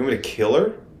 You want me to kill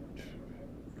her?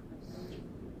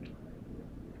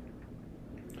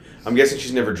 I'm guessing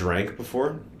she's never drank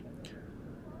before.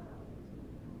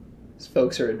 His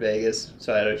folks are in Vegas,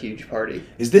 so I had a huge party.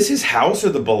 Is this his house or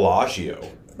the Bellagio?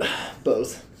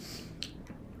 Both.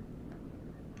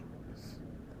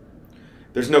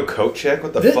 There's no coat check?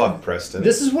 What the fuck, Preston?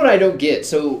 This is what I don't get.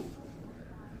 So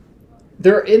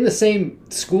they're in the same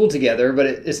school together, but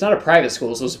it's not a private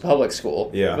school, so it's a public school.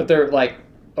 Yeah. But they're like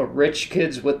a rich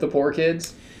kids with the poor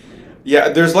kids. Yeah,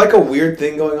 there's like a weird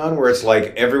thing going on where it's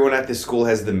like everyone at this school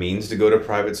has the means to go to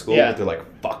private school, Yeah. but they're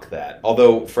like, fuck that.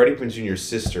 Although Freddie Prinze Jr.'s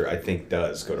sister, I think,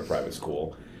 does go to private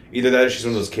school. Either that or she's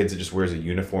one of those kids that just wears a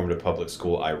uniform to public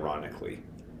school, ironically.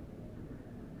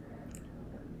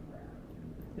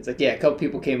 It's like, yeah, a couple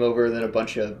people came over, and then a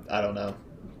bunch of, I don't know,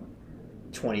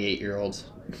 28-year-olds.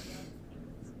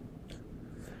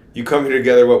 You come here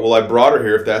together, what? Well, I brought her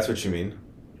here, if that's what you mean.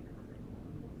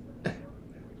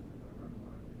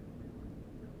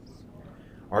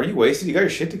 Are you wasted? You got your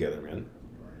shit together, man.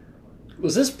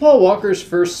 Was this Paul Walker's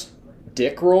first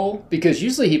dick role? Because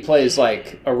usually he plays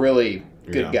like a really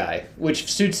good Yeah. guy,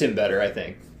 which suits him better, I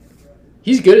think.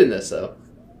 He's good in this, though.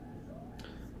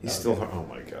 He's still... Oh,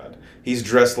 my God. He's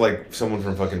dressed like someone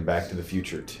from fucking Back to the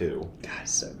Future, too. God,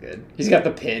 he's so good. He's got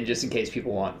the pin just in case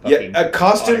people want Yeah, fucking a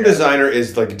costume autograph. designer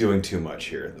is, like, doing too much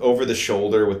here. Over the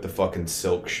shoulder with the fucking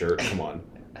silk shirt. Come on.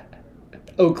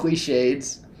 Oakley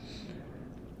shades.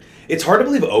 It's hard to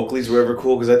believe Oakley's were ever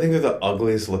cool because I think they're the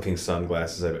ugliest looking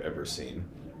sunglasses I've ever seen.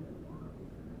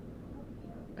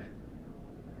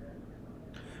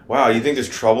 Wow, you think there's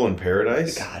trouble in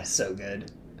paradise? God, it's so good.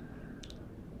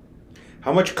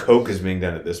 How much coke is being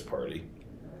done at this party?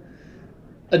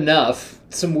 Enough.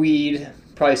 Some weed,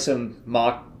 probably some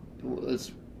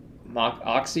moxie?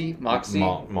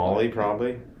 Molly,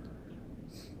 probably.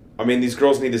 I mean, these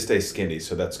girls need to stay skinny,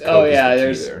 so that's coke. Oh yeah,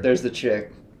 is the key there's the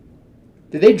chick.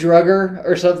 Did they drug her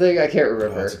or something? I can't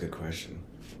remember. Oh, that's a good question.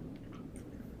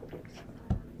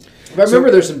 But I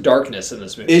remember there's some darkness in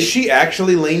this movie. Is she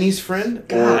actually Lainey's friend?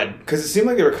 God. Because it seemed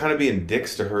like they were kind of being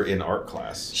dicks to her in art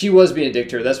class. She was being a dick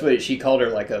to her. That's what she called her,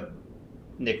 like a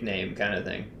nickname kind of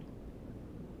thing.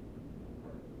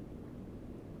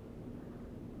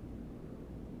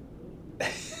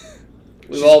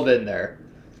 We've all been there.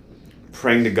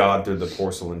 Praying to God through the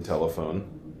porcelain telephone.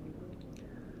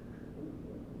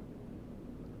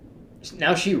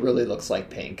 Now she really looks like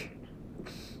Pink.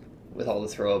 With all the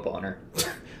throw up on her.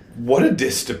 What a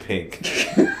diss to Pink.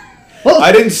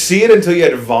 I didn't see it until you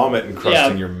had vomit and crust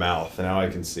in your mouth. And now I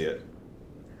can see it.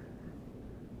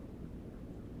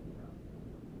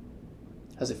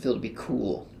 How's it feel to be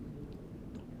cool?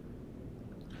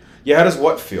 Yeah, how does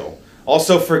what feel?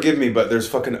 Also, forgive me, but there's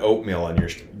fucking oatmeal on your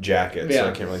jacket, so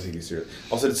I can't really take you serious.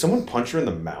 Also, did someone punch her in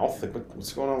the mouth? Like,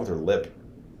 what's going on with her lip?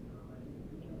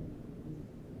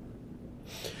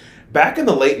 Back in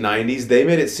the late 90s, they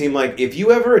made it seem like if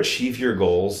you ever achieve your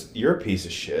goals, you're a piece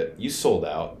of shit. You sold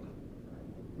out.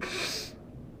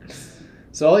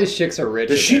 So all these chicks are rich.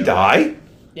 Does she die?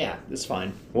 Yeah, it's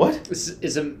fine. What? This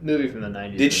is a movie from the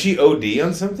 90s. Did she OD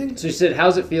on something? So she said,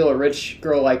 how's it feel a rich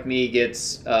girl like me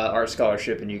gets art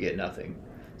scholarship and you get nothing?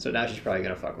 So now she's probably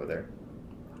going to fuck with her.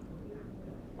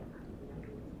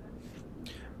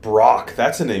 Brock.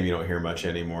 That's a name you don't hear much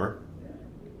anymore.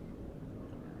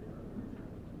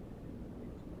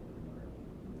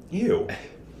 Ew.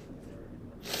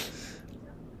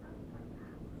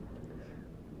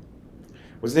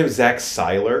 What's his name? Zach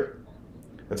Seiler?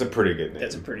 That's a pretty good name.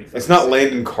 That's a pretty It's not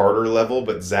Landon Carter level,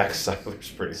 but Zach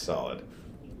Seiler's pretty solid.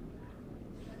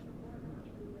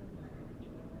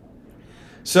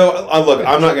 So, look,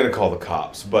 I'm not going to call the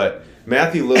cops, but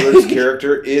Matthew Lillard's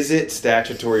character, is it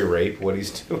statutory rape, what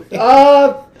he's doing?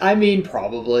 I mean,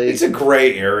 probably. It's a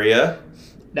gray area.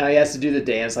 Now he has to do the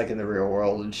dance like in the real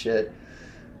world and shit.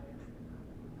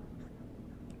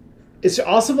 It's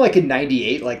awesome, like in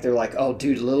 98, like they're like, oh,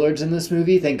 dude, Lillard's in this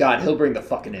movie? Thank God, he'll bring the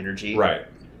fucking energy. Right.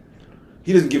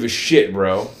 He doesn't give a shit,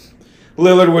 bro.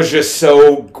 Lillard was just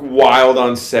so wild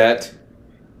on set.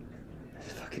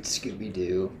 Fucking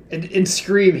Scooby-Doo. And in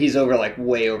Scream, he's over, like,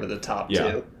 way over the top,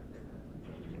 too.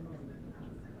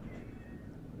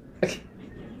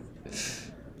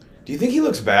 Do you think he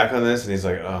looks back on this and he's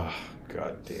like, oh,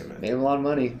 God damn it. Made him a lot of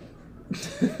money.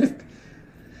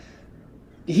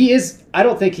 He is, I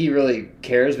don't think he really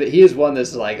cares, but he is one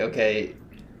that's like, okay,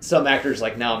 some actors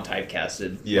like, now I'm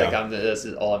typecasted. Yeah. Like, this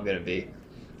is all I'm going to be.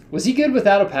 Was he good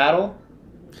without a paddle?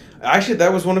 Actually,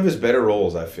 that was one of his better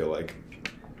roles, I feel like.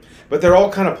 But they're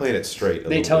all kind of playing it straight.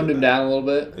 They toned him down a little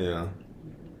bit? Yeah.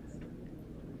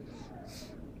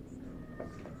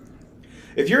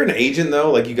 If you're an agent,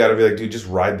 though, like, you got to be like, dude, just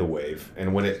ride the wave.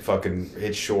 And when it fucking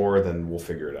hits shore, then we'll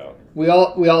figure it out. We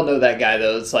all know that guy,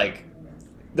 though. It's like,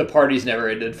 the party's never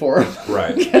ended for him.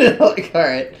 Right. Like, all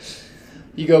right.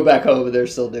 You go back home and they're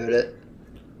still doing it.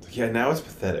 Yeah, now it's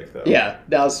pathetic, though. Yeah,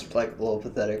 now it's, like, a little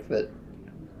pathetic, but...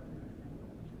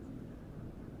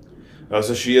 Oh,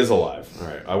 so she is alive. All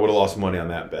right. I would have lost money on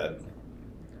that bet.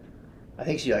 I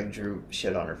think she, like, drew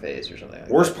shit on her face or something like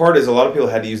that. Worst part is a lot of people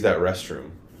had to use that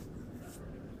restroom.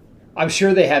 I'm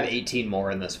sure they have 18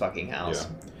 more in this fucking house.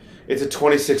 Yeah. It's a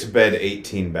 26-bed,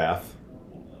 18-bath.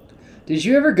 Did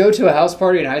you ever go to a house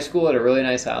party in high school at a really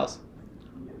nice house?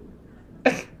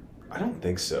 I don't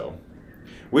think so.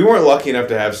 We weren't lucky enough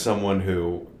to have someone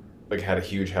who like had a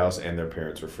huge house and their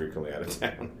parents were frequently out of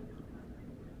town.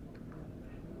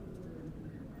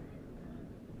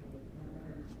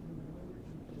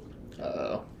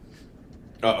 Uh-oh.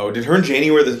 Uh-oh. Did her and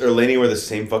Lainey wear the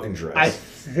same fucking dress? I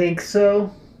think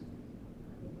so.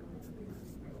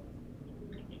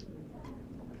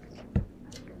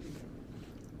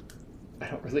 I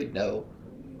don't really know.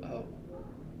 Oh.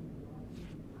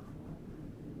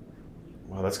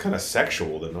 Wow, that's kind of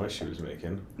sexual, the noise she was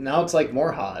making. Now it's like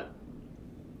more hot.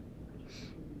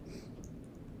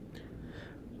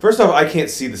 First off, I can't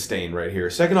see the stain right here.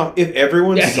 Second off, if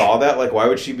everyone saw that, like, why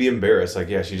would she be embarrassed? Like,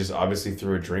 yeah, she just obviously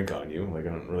threw a drink on you. Like, I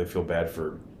don't really feel bad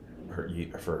for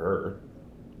her.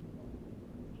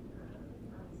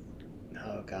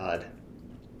 Oh, God.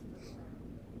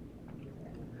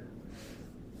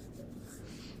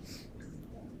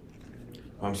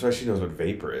 I'm sorry she knows what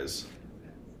vapor is.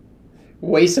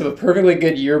 Waste of a perfectly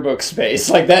good yearbook space.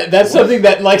 Like that's something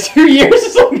that like 2 years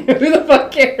is like, who the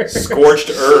fuck cares? Scorched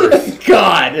earth.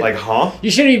 God. Like, huh? You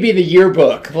shouldn't even be in the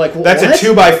yearbook. Like, that's what? a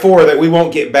 2x4 that we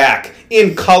won't get back.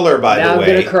 In color, by now the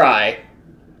way. I'm gonna cry.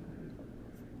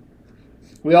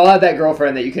 We all had that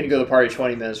girlfriend that you couldn't go to the party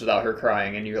 20 minutes without her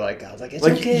crying, and you're like, I was like, it's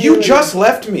okay. You just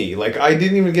left me. Like, I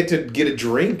didn't even get to get a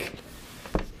drink.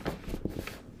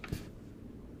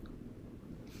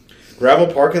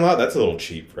 Gravel parking lot? That's a little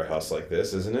cheap for a house like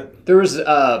this, isn't it? There was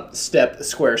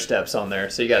square steps on there,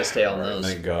 so you got to stay on those.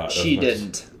 Thank God. She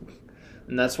didn't,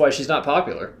 and that's why she's not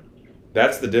popular.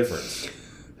 That's the difference.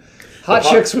 Hot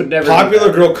chicks would never.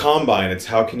 Popular girl combine. It's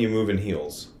how can you move in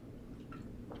heels.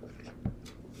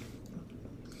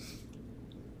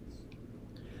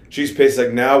 She's pissed.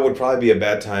 Like, now would probably be a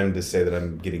bad time to say that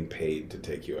I'm getting paid to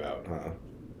take you out, huh?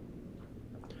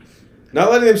 Not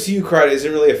letting them see you cry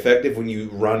isn't really effective when you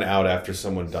run out after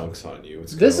someone dunks on you.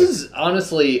 This is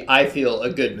honestly, I feel, a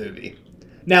good movie.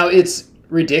 Now, it's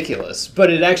ridiculous,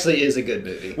 but it actually is a good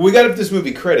movie. We got to give this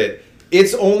movie credit.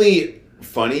 It's only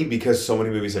funny because so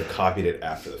many movies have copied it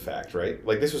after the fact, right?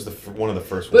 Like, this was one of the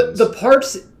first ones. But the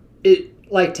parts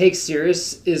it like takes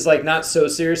serious is like not so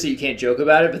serious that you can't joke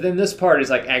about it, but then this part is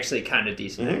like actually kind of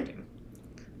decent acting.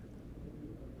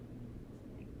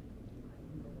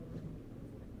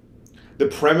 The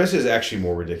premise is actually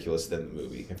more ridiculous than the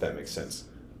movie, if that makes sense.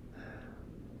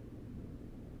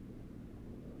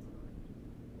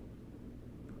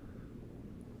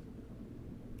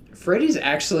 Freddy's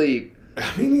actually...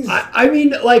 I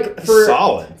mean, like,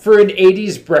 solid. For an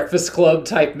 80s Breakfast Club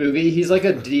type movie, he's like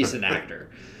a decent actor.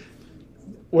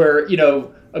 Where, you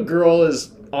know, a girl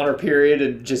is on her period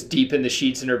and just deep in the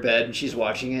sheets in her bed and she's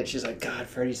watching it. She's like, God,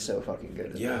 Freddy's so fucking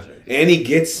good. Yeah. And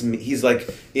he's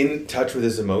like in touch with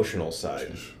his emotional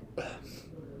side.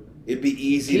 It'd be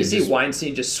easy to see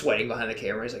Weinstein just sweating behind the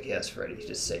camera. He's like, yes, Freddy,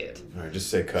 just say it. All right, just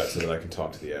say cut so that I can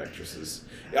talk to the actresses.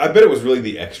 I bet it was really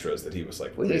the extras that he was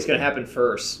like... What do you think's going to happen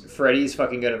first? Freddy's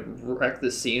fucking going to wreck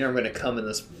the scene, or I'm going to come in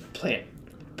this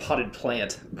potted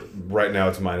plant? Right now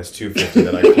it's minus 250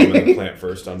 that I come in the plant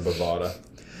first on Bovada.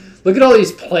 Look at all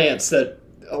these plants that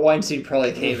Weinstein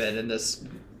probably came in this...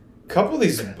 Couple of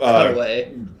these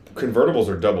cutaway. Convertibles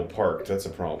are double parked. That's a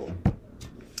problem.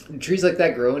 Trees like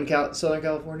that grow in Southern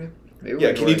California?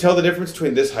 Yeah, can you tell the difference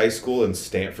between this high school and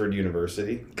Stanford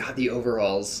University? God, the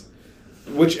overalls.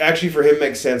 Which actually for him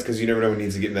makes sense because you never know when he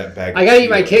needs to get in that bag. I gotta eat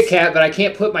my Kit Kat, but I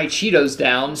can't put my Cheetos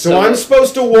down. So I'm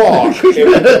supposed to walk with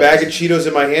a bag of Cheetos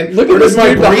in my hand. Look at this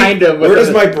dude behind him. Where does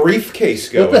my briefcase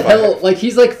go? What the hell? Like,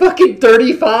 he's like fucking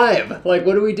 35. Like,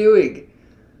 what are we doing?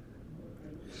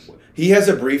 He has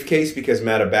a briefcase because,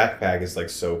 Matt, a backpack is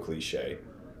like so cliche.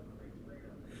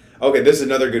 Okay, this is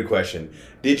another good question.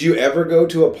 Did you ever go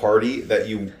to a party that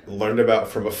you learned about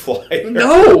from a flyer?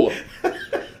 No!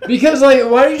 Because, like,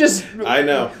 why don't you just... I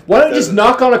know. Why don't you just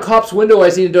knock on a cop's window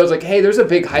as he does, like, hey, there's a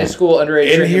big high school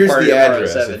underage drinking party at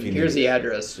 7. Here's the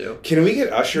address, too. Can we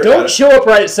get Usher Don't show up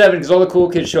right at 7, because all the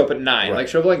cool kids show up at 9. Right. Like,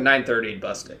 show up at, like, 9:30 and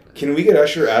bust it. Can we get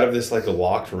Usher out of this, like, a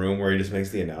locked room where he just makes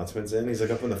the announcements in? He's,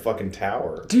 like, up in the fucking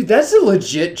tower. Dude, that's a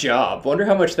legit job. Wonder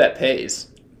how much that pays.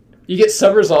 You get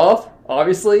summers off?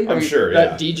 Obviously, I'm sure.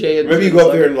 Yeah. DJ. Maybe you go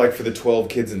up there and like for the 12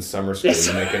 kids in summer school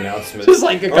and make announcements. Just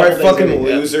like a couple all right, fucking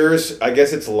losers. I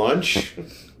guess it's lunch.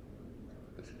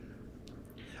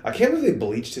 I can't believe they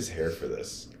bleached his hair for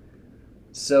this.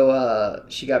 So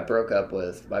she got broke up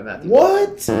with by Matthew.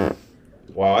 What?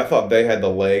 Wow, I thought they had the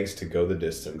legs to go the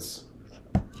distance.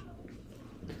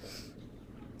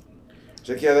 She's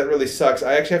like, yeah, that really sucks.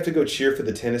 I actually have to go cheer for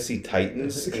the Tennessee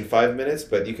Titans in 5 minutes,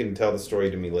 but you can tell the story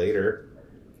to me later.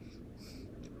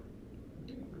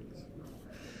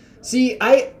 See,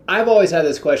 I've always had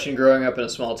this question growing up in a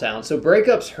small town. So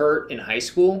breakups hurt in high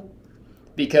school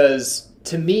because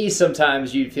to me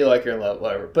sometimes you feel like you're in love,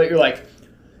 whatever. But you're like,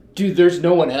 dude, there's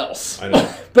no one else. I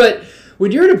know. But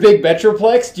when you're in a big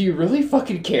metroplex, do you really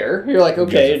fucking care? You're like,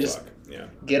 okay, just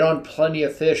get on Plenty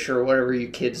of Fish or whatever you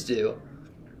kids do.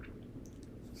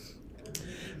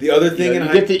 The other thing,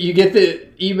 you get the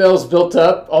emails built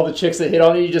up. All the chicks that hit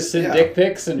on you just send dick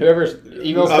pics, and whoever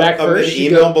emails back first,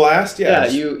 blast. Yeah,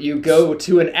 you go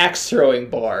to an axe throwing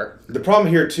bar. The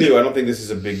problem here too, I don't think this is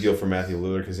a big deal for Matthew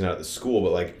Lillard because he's not at the school,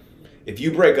 but like, if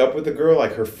you break up with a girl,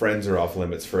 like her friends are off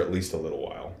limits for at least a little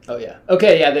while. Oh yeah,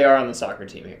 okay, yeah, they are on the soccer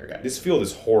team here, guys. This field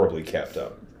is horribly kept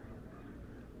up.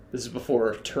 This is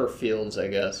before turf fields, I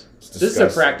guess. This is a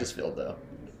practice field, though.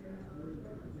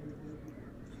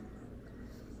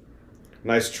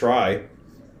 Nice try.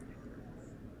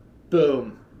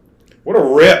 Boom. What a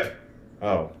rip.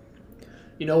 Oh.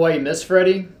 You know why you miss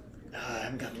Freddy? I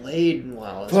haven't gotten laid in a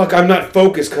while. Fuck, I'm not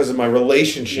focused because of my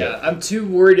relationship. Yeah, I'm too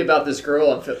worried about this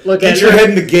girl. Look, get your head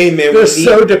in the game, man. They're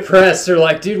so depressed. They're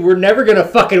like, dude, we're never gonna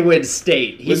fucking win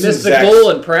state. He missed the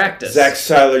goal in practice. Zach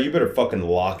Seiler, you better fucking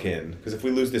lock in, because if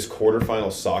we lose this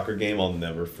quarterfinal soccer game, I'll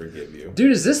never forgive you.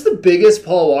 Dude, is this the biggest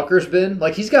Paul Walker's been?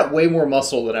 Like, he's got way more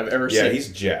muscle than I've ever seen. Yeah,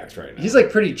 he's jacked right now. He's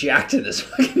like pretty jacked in this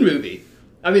fucking movie.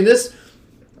 I mean,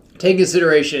 take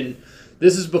consideration,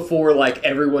 this is before like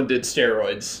everyone did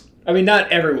steroids. I mean,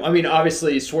 not everyone. I mean,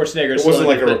 obviously, Schwarzenegger. It wasn't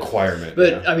like a requirement.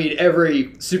 But, I mean, every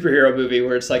superhero movie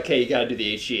where it's like, hey, you got to do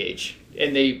the HGH.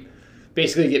 And they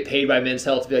basically get paid by Men's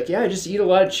Health to be like, yeah, I just eat a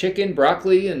lot of chicken,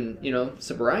 broccoli, and,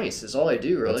 some rice is all I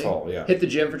do, really. That's all, yeah. Hit the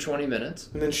gym for 20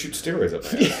 minutes. And then shoot steroids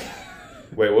up my ass.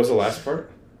 Wait, what was the last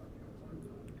part?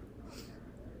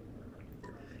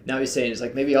 Now he's saying, it's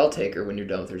like, maybe I'll take her when you're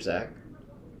done with her, Zach.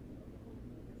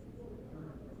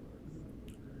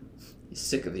 He's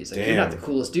sick of these. Like, you're not the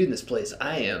coolest dude in this place.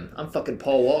 I am. I'm fucking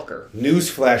Paul Walker.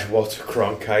 Newsflash, Walter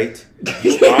Cronkite.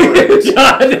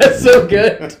 God, that's so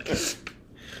good.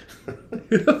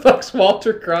 Who the fuck's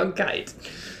Walter Cronkite?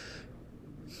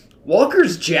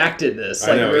 Walker's jacked in this.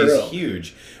 I know, he's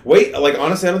huge. Wait, like,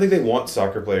 honestly, I don't think they want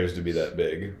soccer players to be that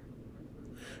big.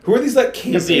 Who are these, like,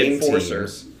 campaign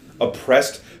teams?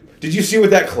 Oppressed. Did you see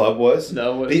what that club was?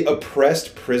 No. The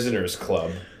Oppressed Prisoners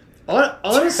Club.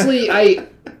 Honestly, I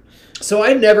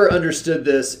never understood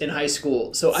this in high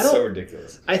school. So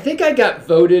ridiculous. I think I got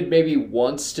voted maybe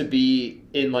once to be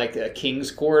in like a king's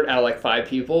court out of like 5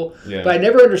 people. Yeah. But I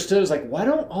never understood. It was like, why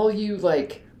don't all you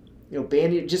like,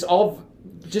 band just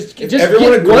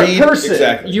everyone get agreed, one person,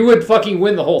 exactly. You would fucking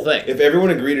win the whole thing. If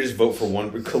everyone agreed to just vote for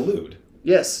one, we'd collude.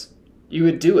 Yes, you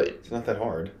would do it. It's not that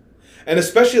hard. And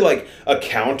especially like a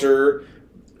counter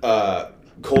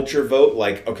culture vote,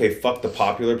 like, okay, fuck the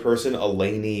popular person, a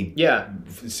laney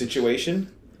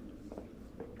situation.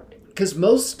 Because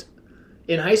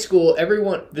in high school,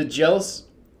 everyone, the jealous,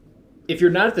 if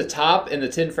you're not at the top and the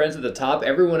 10 friends at the top,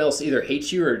 everyone else either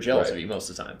hates you or jealous of you most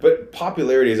of the time. But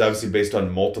popularity is obviously based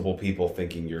on multiple people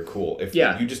thinking you're cool. If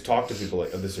you just talk to people like,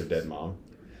 oh, this is her dead mom.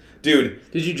 Dude.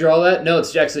 Did you draw that? No,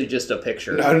 it's actually just a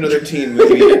picture. Not another teen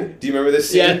movie. Do you remember this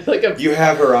scene? Yeah, like you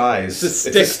have her eyes. It's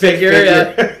a stick figure.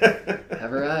 Yeah. Have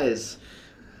her eyes.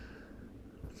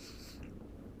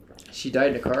 She died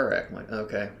in a car wreck. I'm like,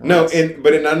 okay. Well,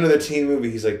 but in not another teen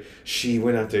movie, he's like, she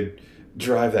went out to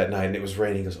drive that night and it was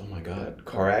raining. He goes, oh my God,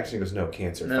 car accident? He goes, no,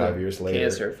 cancer. 5 years later.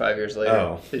 Cancer, 5 years later.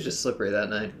 Oh. It was just slippery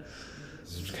that night.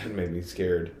 This kind of made me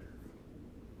scared.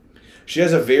 She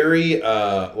has a very,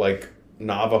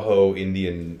 Navajo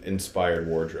Indian inspired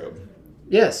wardrobe.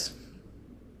 Yes.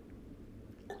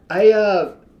 She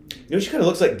kind of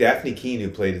looks like Daphne Keane, who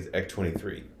played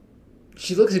X-23.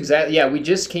 She looks exactly. Yeah, we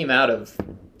just came out of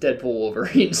Deadpool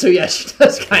Wolverine, so yeah, she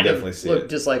does kind of look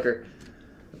just like her.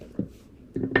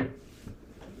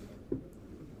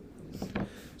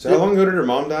 So how long ago did her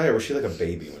mom die, or was she like a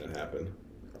baby when it happened?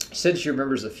 She said she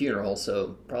remembers the funeral,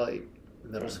 so probably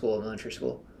middle school, elementary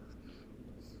school.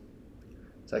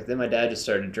 It's like then my dad just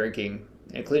started drinking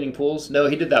and cleaning pools. No,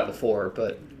 he did that before,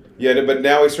 but... Yeah, but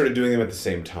now he started doing them at the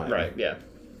same time. Right, yeah.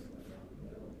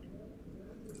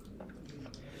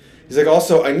 He's like,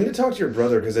 also, I need to talk to your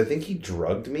brother because I think he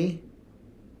drugged me.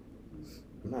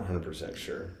 I'm not 100%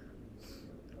 sure.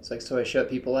 It's like, so I shut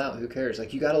people out. Who cares?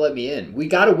 Like, you got to let me in. We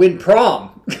got to win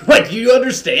prom. Like, you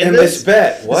understand and this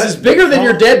bet. What? This is bigger than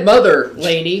your dead mother,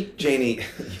 Laney. Janie.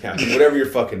 Yeah, whatever your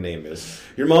fucking name is.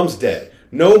 Your mom's dead.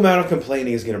 No amount of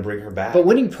complaining is going to bring her back. But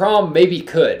winning prom maybe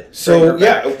could. So,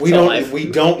 yeah, we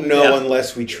don't know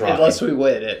unless we try. Unless we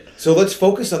win it. So let's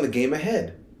focus on the game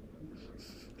ahead.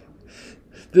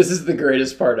 This is the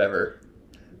greatest part ever.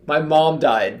 My mom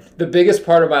died. The biggest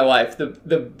part of my life. The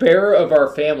bearer of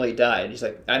our family died. He's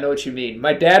like, I know what you mean.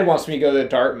 My dad wants me to go to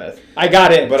Dartmouth. I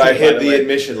got in. But I hid the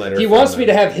admission letter. He wants me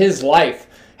to have his life.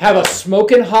 Have a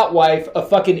smoking hot wife, a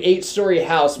fucking 8-story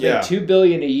house, make $2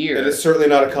 billion a year. And it's certainly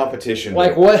not a competition.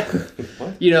 Like what?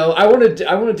 What? I want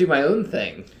to do my own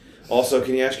thing. Also,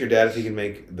 can you ask your dad if he can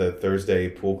make the Thursday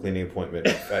pool cleaning appointment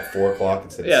at 4:00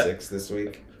 instead of 6 this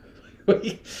week?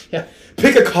 Yeah.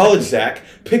 Pick a college, Zach.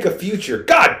 Pick a future.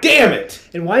 God damn it!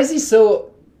 And why is he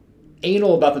so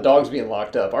anal about the dogs being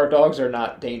locked up? Our dogs are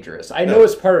not dangerous. I know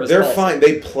it's part of his They're policy. fine.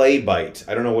 They play bite.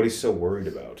 I don't know what he's so worried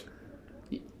about.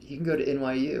 He can go to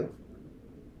NYU.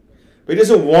 But he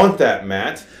doesn't want that,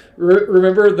 Matt.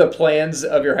 Remember the plans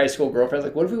of your high school girlfriend?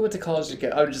 Like, what if we went to college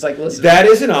together? I'm just like, listen. That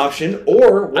is an option.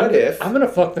 Or what if... I'm going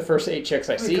to fuck the first 8 chicks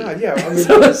I see. God, yeah. I mean,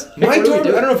 so my dorm,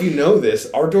 I don't know if you know this.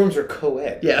 Our dorms are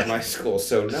co-ed at my school.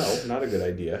 So, no, not a good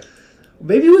idea.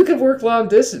 Maybe we could work long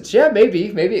distance. Yeah, maybe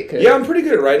it could. Yeah, I'm pretty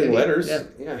good at writing letters.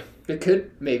 Yeah, it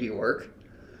could maybe work.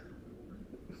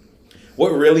 What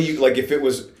really you like? If it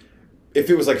was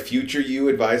like future you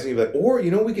advising me, like, or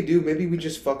what we could do? Maybe we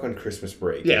just fuck on Christmas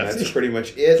break. Yeah, and that's pretty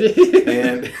much it.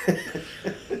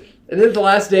 And then the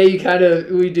last day,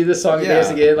 we do the song and dance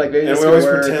again. Like maybe and we always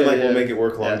pretend like we'll make it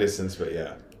work long distance, but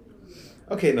yeah.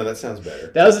 Okay, no, that sounds better.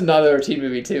 That was another teen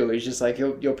movie too. He's just like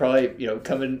you'll probably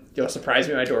come in, you'll surprise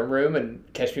me in my dorm room and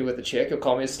catch me with a chick. You'll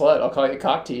call me a slut. I'll call you a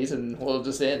cock tease, and we'll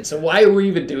just end. So why are we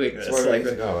even doing this?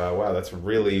 Oh wow, that's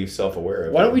really self-aware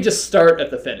of why don't we just start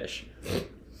at the finish?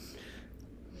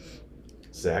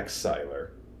 Zach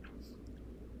Seiler.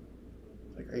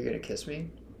 Like, are you gonna kiss me?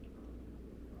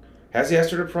 Has he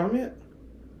asked her to prom yet?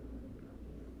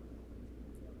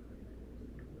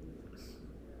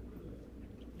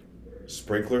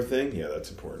 Sprinkler thing? Yeah,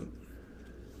 that's important.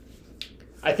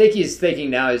 I think he's thinking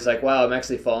now, he's like, wow, I'm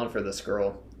actually falling for this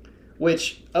girl.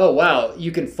 Which, oh wow,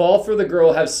 you can fall for the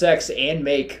girl, have sex, and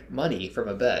make money from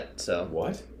a bet. So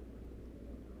what?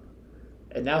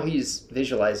 And now he's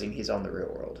visualizing he's on the real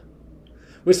world.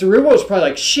 Which the real world's probably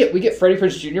like, shit, we get Freddie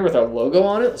Prinze Jr. with our logo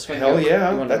on it? Hell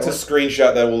yeah, that's a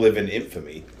screenshot that will live in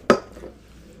infamy.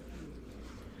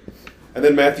 And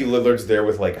then Matthew Lillard's there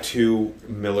with like 2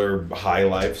 Miller High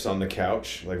Lifes on the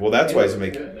couch. Like, well, that's why he's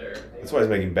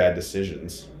making bad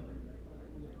decisions.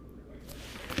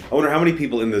 I wonder how many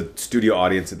people in the studio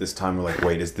audience at this time were like,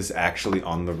 wait, is this actually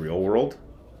on the real world?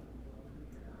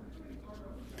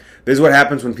 This is what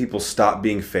happens when people stop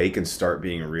being fake and start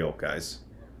being real, guys.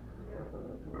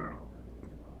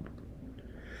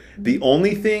 The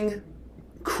only thing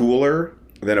cooler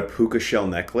than a puka shell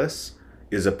necklace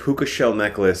is a puka shell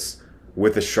necklace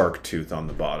with a shark tooth on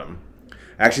the bottom.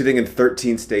 I actually think in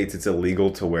 13 states it's illegal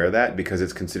to wear that because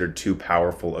it's considered too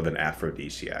powerful of an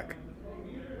aphrodisiac.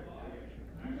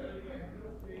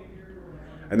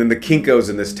 And then the Kinkos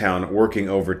in this town working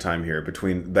overtime here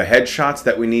between the headshots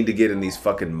that we need to get in these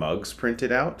fucking mugs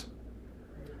printed out.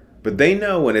 But they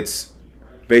know when it's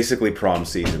basically prom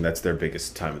season, that's their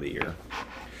biggest time of the year.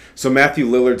 So Matthew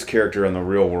Lillard's character on The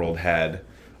Real World had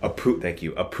a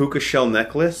puka shell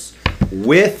necklace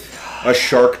with a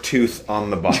shark tooth on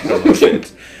the bottom of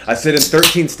it. I said in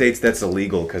 13 states that's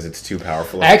illegal because it's too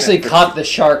powerful. I actually caught the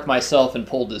shark myself and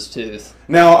pulled his tooth.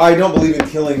 Now, I don't believe in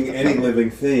killing any living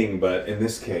thing, but in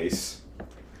this case...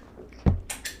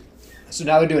 So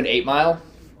now we do an 8 Mile?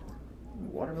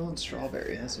 Watermelon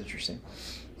strawberry, that's interesting.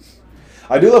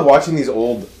 I do love watching these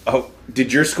old... Oh,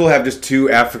 did your school have just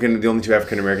the only two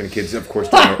African-American kids, of course,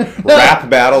 doing a rap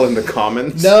battle in the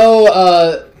Commons?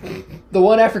 No, the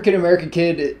one African-American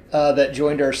kid that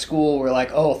joined our school, we're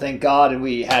like, oh, thank God, and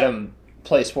we had him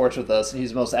play sports with us, and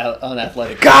he's the most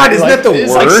unathletic. God, isn't that the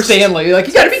worst? It's like Stanley. You're like,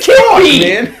 you gotta be kidding me!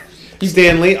 Man.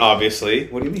 Stanley, obviously.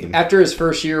 What do you mean? After his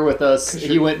first year with us,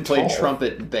 he went and played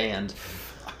trumpet in band.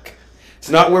 It's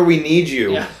not where we need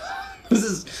you. Yeah.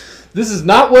 This is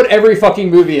not what every fucking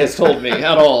movie has told me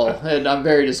at all, and I'm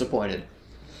very disappointed.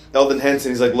 Eldon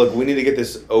Henson, he's like, look, we need to get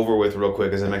this over with real quick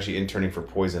because I'm actually interning for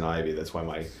Poison Ivy. That's why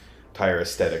my entire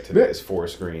aesthetic today is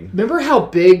forest green. Remember how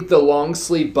big the long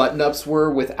sleeve button-ups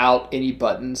were without any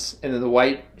buttons, and then the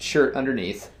white shirt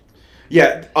underneath?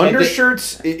 Yeah,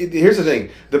 undershirts, here's the thing.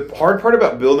 The hard part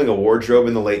about building a wardrobe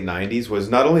in the late 90s was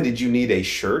not only did you need a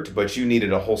shirt, but you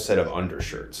needed a whole set of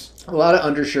undershirts. A lot of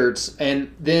undershirts,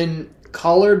 and then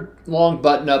collared long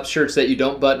button-up shirts that you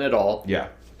don't button at all. Yeah.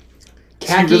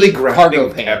 Khaki really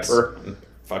cargo pants.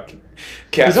 Fucking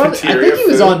cafeteria I think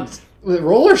he was on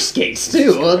roller skates,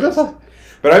 too. What the fuck?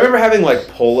 But I remember having like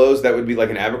polos that would be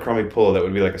like an Abercrombie polo that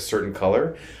would be like a certain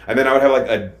color. And then I would have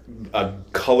like a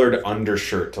colored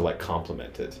undershirt to like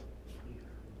complement it.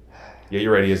 Yeah,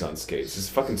 you're right, he is on skates. This is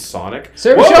fucking Sonic.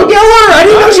 Sarah Michelle Gellar! I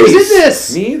didn't know she was in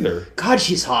this! Me either. God,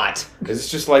 she's hot. Is this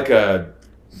just like a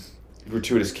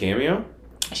gratuitous cameo?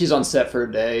 She's on set for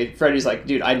a day. Freddie's like,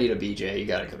 dude, I need a BJ. You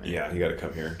gotta come in. Yeah, you gotta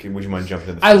come here. Would you mind jumping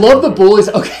in the I love the bullies.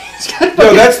 Okay.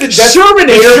 No, that's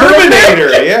Shermanator.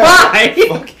 Shermanator,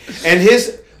 yeah. And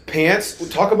his pants,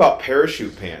 talk about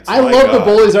parachute pants. I love the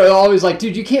bullies are always like,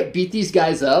 dude, you can't beat these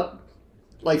guys up.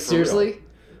 Like, seriously?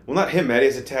 Well, not him, Matt. He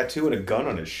has a tattoo and a gun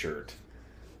on his shirt.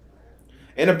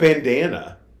 And a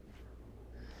bandana.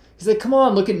 He's like, come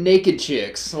on, look at naked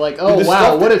chicks. Like, oh,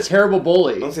 wow, what a terrible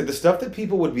bully. Honestly, the stuff that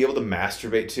people would be able to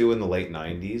masturbate to in the late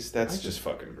 90s, that's just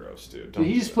fucking gross, dude. Did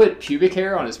he just put pubic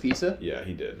hair on his pizza? Yeah,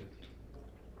 he did.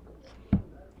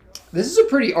 This is a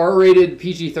pretty R-rated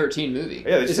PG-13 movie.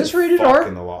 Yeah, is this rated R?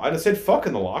 I just said fuck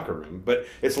in the locker room, but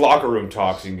it's locker room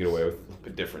talk, so you can get away with a little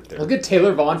bit different there. Look at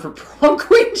Taylor Vaughn for prom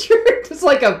queen shirt. It's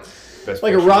like a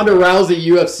Ronda Rousey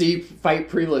UFC fight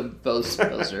prelim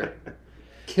poster.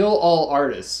 Kill all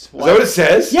artists. Is that what it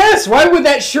says? Yes. Why would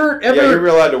that shirt ever? Yeah, you're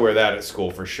allowed to wear that at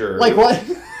school for sure. Like what?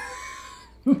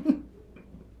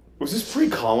 Was this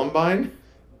pre-Columbine?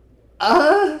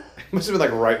 It must have been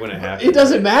like right when it happened. It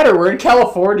doesn't matter. We're in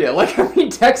California. Like, I mean,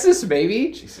 Texas,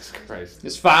 maybe. Jesus Christ.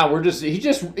 It's fine. He's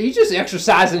just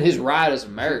exercising his right as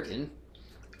American.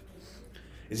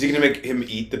 Is he gonna make him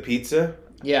eat the pizza?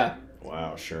 Yeah.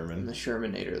 Wow, Sherman. The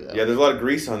Shermanator, though. Yeah, there's a lot of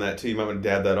grease on that too. You might want to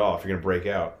dab that off. You're gonna break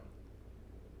out.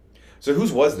 So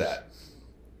whose was that?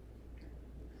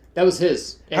 That was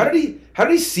his. How did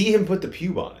he see him put the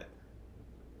pube on it?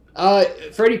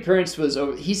 Freddie Prinze was.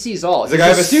 He sees all. He's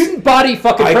like, a student body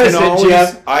fucking president,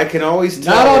 Jeff. I can always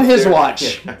tell. Not on his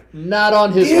watch. Yeah. Not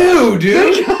on his watch. Ew,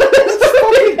 dude.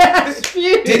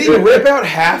 Did he rip out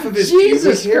half of his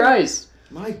Jesus pubic hair? Christ.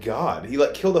 My God. He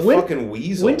killed a fucking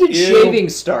weasel. When did shaving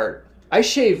start? I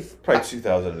shave. Probably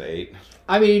 2008.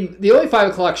 I mean, the only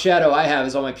 5 o'clock shadow I have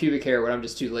is on my pubic hair when I'm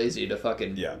just too lazy to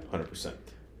fucking... Yeah, 100%.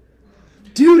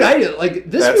 Dude,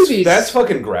 this movie. That's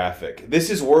fucking graphic. This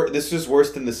is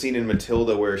worse than the scene in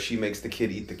Matilda where she makes the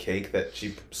kid eat the cake that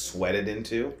she sweated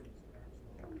into.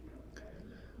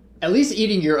 At least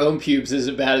eating your own pubes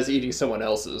isn't bad as eating someone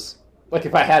else's. Like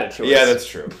if I had a choice. Yeah, that's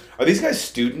true. Are these guys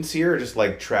students here or just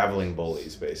like traveling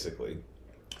bullies, basically?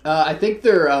 I think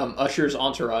they're Usher's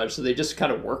entourage, so they just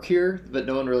kind of work here, but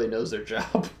no one really knows their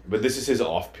job. But this is his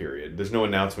off period. There's no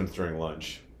announcements during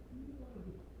lunch.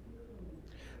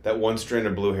 That one strand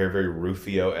of blue hair, very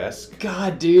Rufio-esque.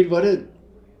 God, dude, what a...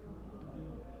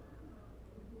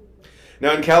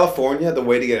 Now, in California, the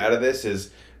way to get out of this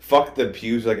is fuck the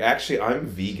pubes. Like, actually, I'm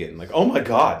vegan. Like, oh my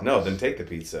God, no, then take the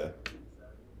pizza.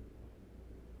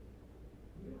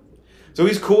 So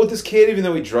he's cool with this kid, even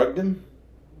though he drugged him?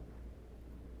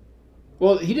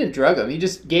 Well, he didn't drug him. He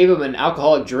just gave him an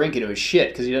alcoholic drink and it was shit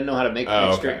because he didn't know how to make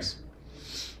drinks.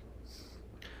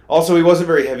 Also, he wasn't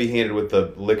very heavy-handed with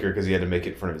the liquor because he had to make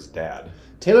it in front of his dad.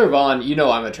 Taylor Vaughn, you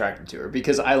know I'm attracted to her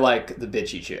because I like the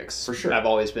bitchy chicks. For sure. I've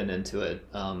always been into it.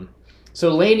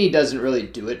 So Lainey doesn't really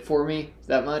do it for me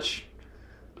that much.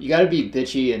 You got to be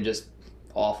bitchy and just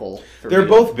awful. They're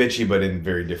both bitchy, but in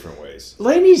very different ways.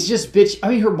 Lainey's just bitchy. I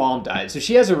mean, her mom died, so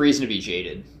she has a reason to be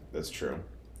jaded. That's true.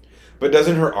 But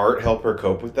doesn't her art help her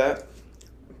cope with that?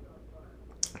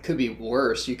 It could be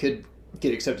worse. You could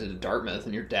get accepted to Dartmouth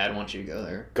and your dad wants you to go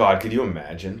there. God, could you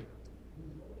imagine?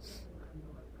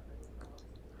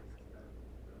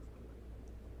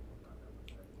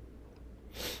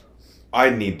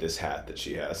 I need this hat that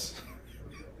she has.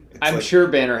 I'm sure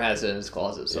Banner has it in his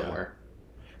closet somewhere.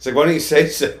 Yeah. It's like, why don't you say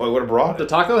so? I would have brought it. The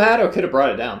taco hat? I could have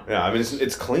brought it down. Yeah, I mean,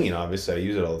 it's clean, obviously. I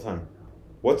use it all the time.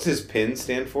 What's his pin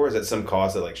stand for? Is that some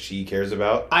cause that, like, she cares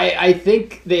about? I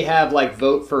think they have, like,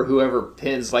 vote for whoever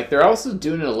pins. Like, they're also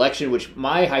doing an election, which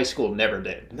my high school never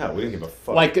did. No, we didn't give a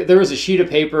fuck. Like, there was a sheet of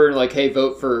paper, like, hey,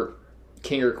 vote for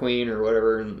king or queen or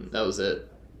whatever, and that was it.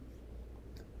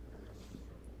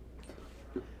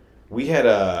 We had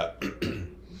a...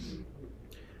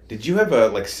 Did you have a,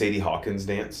 like, Sadie Hawkins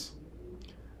dance?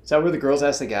 Is that where the girls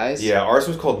ask the guys? Yeah, ours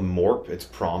was called Morp. It's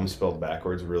prom spelled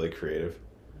backwards. Really creative.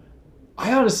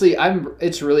 I honestly,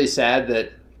 it's really sad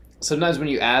that sometimes when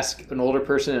you ask an older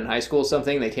person in high school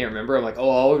something, they can't remember. I'm like, oh,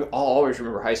 I'll always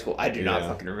remember high school. I do not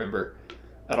fucking remember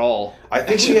at all. I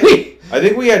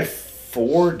think we had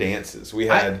 4 dances. We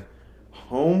had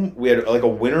we had like a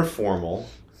winter formal.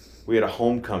 We had a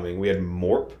homecoming. We had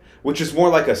Morp, which is more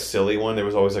like a silly one. There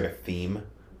was always like a theme.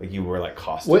 Like you were like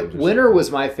costumes. Winter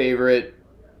was my favorite.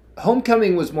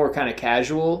 Homecoming was more kind of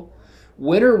casual.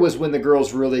 Winter was when the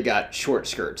girls really got short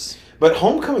skirts. But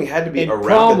homecoming had to be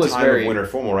around the time of winter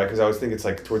formal, right? Because I always think it's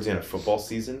like towards the end of football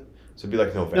season. So it'd be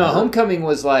like November. No, homecoming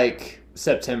was like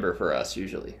September for us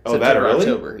usually. Oh, September, that early?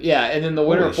 October. Yeah, and then the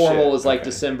winter formal was like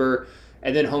December.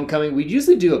 And then homecoming, we'd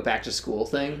usually do a back to school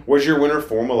thing. Was your winter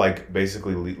formal like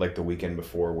basically like the weekend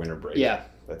before winter break? Yeah.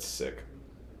 That's sick.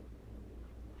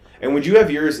 And would you have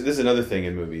yours? This is another thing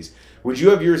in movies. Would you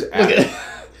have yours after?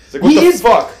 It's like, what the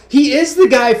fuck? He is the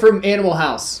guy from Animal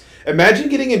House. Imagine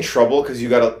getting in trouble because you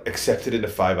got accepted into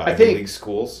 5 Ivy League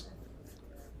schools.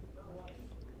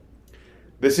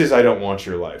 This is I Don't Want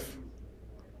Your Life.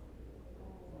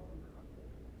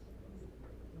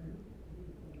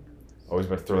 Always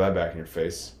about to throw that back in your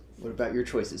face. What about your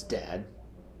choices, Dad?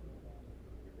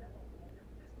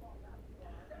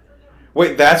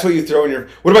 Wait, that's what you throw in your...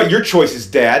 What about your choices,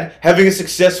 Dad? Having a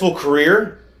successful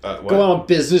career? Going on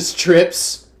business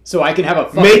trips so I can have a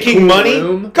fucking making cool money?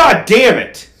 room? God damn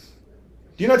it!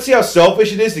 Do you not see how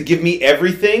selfish it is to give me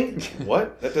everything?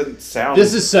 What? That doesn't sound...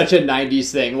 This is such a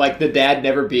 90s thing. Like, the dad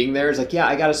never being there is like, yeah,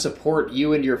 I gotta support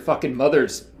you and your fucking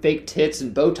mother's fake tits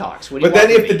and Botox. What do you But then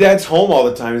want from if the me? dad's home all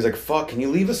the time, he's like, fuck, can you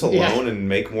leave us alone and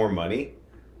make more money?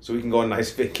 So we can go on a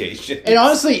nice vacation. And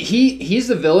honestly, he's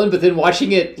the villain, but then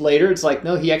watching it later, it's like,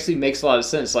 no, he actually makes a lot of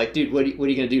sense. Like, dude, what are you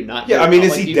going to do? Not Yeah, I mean,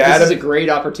 is he dad This is of... a great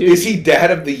opportunity. Is he dad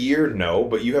of the year? No,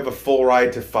 but you have a full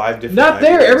ride to 5 different... Not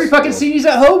there. Every fucking schools. scene he's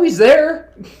at home, he's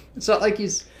there. It's not like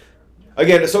he's...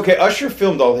 Again, it's okay. Usher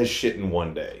filmed all his shit in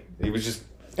one day. He was just...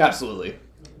 Absolutely.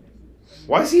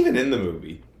 Why is he even in the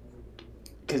movie?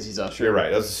 Because he's Usher. You're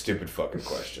right. That was a stupid fucking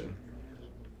question.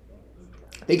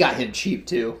 They got him cheap,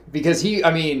 too. Because he was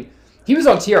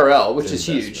on TRL, which is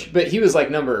investment. huge. But he was like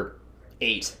number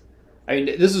 8. I mean,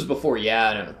 this was before,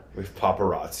 yeah. We have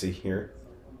paparazzi here.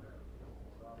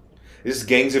 This is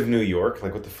Gangs of New York.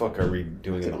 Like, what the fuck are we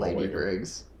doing in the Lady hallway?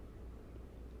 Briggs.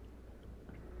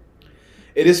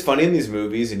 It is funny in these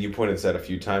movies, and you pointed this out a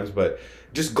few times, but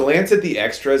just glance at the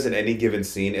extras in any given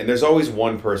scene, and there's always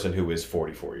one person who is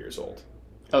 44 years old.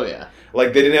 Oh, yeah.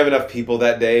 Like, they didn't have enough people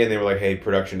that day, and they were like, hey,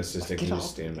 production assistant, can you Get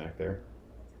just off. stand back there?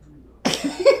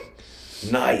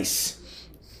 Nice.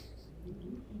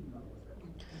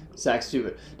 Zach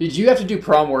Stupid. Did you have to do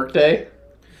prom work day?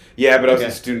 Yeah, but I was Okay.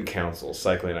 in student council.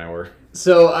 Cycling and I were.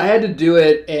 So I had to do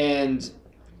it, and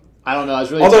I don't know, I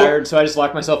was really tired, so I just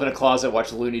locked myself in a closet,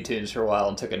 watched Looney Tunes for a while,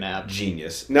 and took a nap.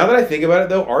 Genius. Now that I think about it,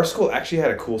 though, our school actually had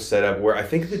a cool setup where I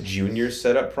think the juniors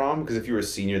set up prom, because if you were a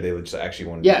senior, they just actually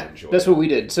wanted Yeah, to enjoy that's it. what we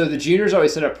did. So the juniors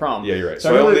always set up prom. Yeah, you're right. So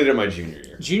So I I only remember did it my junior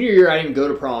year. junior year, I didn't go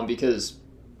to prom because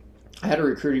I had a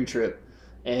recruiting trip,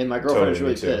 and my girlfriend was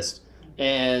Totally, really me too. pissed.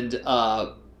 And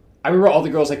I remember all the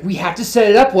girls like, we have to set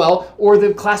it up well, or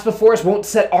the class before us won't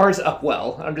set ours up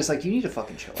well. I'm just like, you need to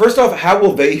fucking chill. First off, how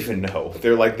will they even know?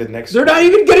 They're like the next... They're not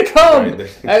even gonna come!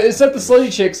 Right. Except the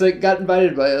slutty chicks that got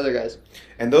invited by other guys.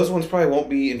 And those ones probably won't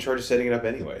be in charge of setting it up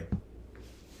anyway.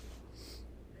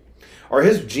 Are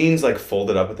his jeans, like,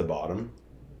 folded up at the bottom?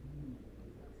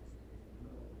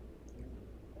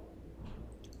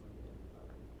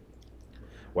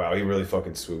 Wow, he really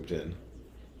fucking swooped in.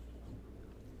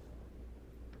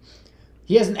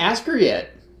 He hasn't asked her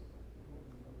yet.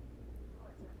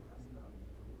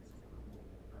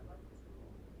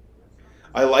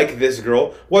 I like this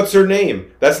girl. What's her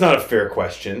name? That's not a fair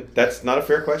question. That's not a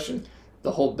fair question?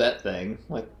 The whole bet thing.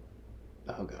 Like,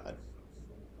 oh god.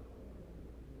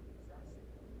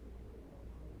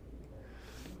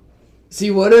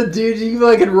 See, what a dude, you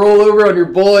fucking roll over on your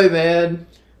boy, man.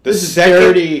 This is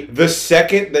dirty. The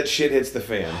second that shit hits the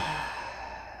fan.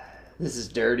 This is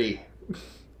dirty.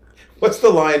 What's the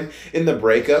line in the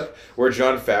breakup where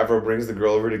Jon Favreau brings the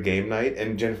girl over to game night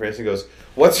and Jennifer Aniston goes,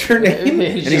 "What's her name?" And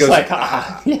And he's he just goes, like,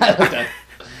 ah. Yeah, I like that.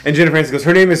 and Jennifer Aniston goes,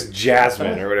 "Her name is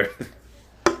Jasmine," or whatever.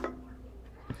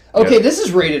 Okay, Yeah. this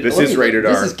is rated. This let is me- rated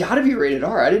This R. has got to be rated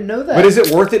R. I didn't know that. But is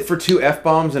it worth it for 2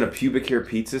 F-bombs and a pubic hair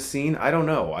pizza scene? I don't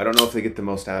know. I don't know if they get the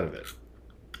most out of it.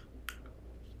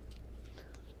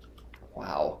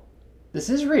 Wow. This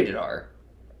is rated R.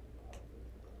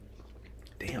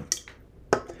 Damn.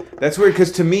 That's weird,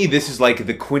 because to me, this is like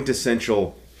the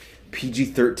quintessential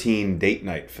PG-13 date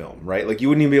night film, right? Like, you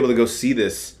wouldn't even be able to go see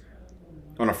this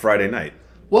on a Friday night.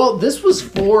 Well, this was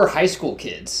for high school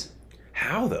kids.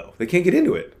 How, though? They can't get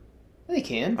into it. They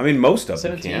can. I mean, most of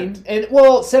 17. them can't. And,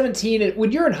 well, 17, and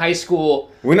when you're in high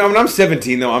school... When I'm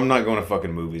 17, though, I'm not going to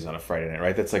fucking movies on a Friday night,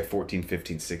 right? That's like 14,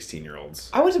 15, 16-year-olds.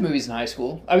 I went to movies in high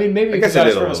school. I mean, maybe I because guess I I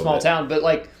was did a from a little small bit. town, but,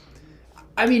 like...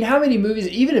 I mean, how many movies,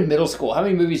 even in middle school, how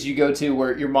many movies do you go to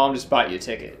where your mom just bought you a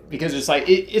ticket? Because it's like,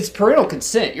 it's parental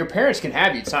consent. Your parents can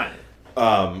have you sign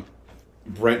it.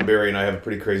 Brent Barry and I have a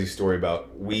pretty crazy story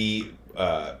about we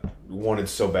wanted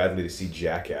so badly to see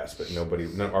Jackass, but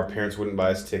our parents wouldn't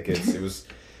buy us tickets. It was,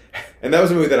 and that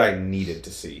was a movie that I needed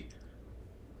to see.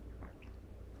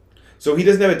 So he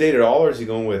doesn't have a date at all, or is he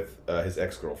going with his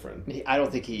ex-girlfriend? I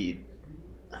don't think he...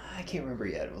 I can't remember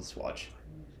yet. Let's watch.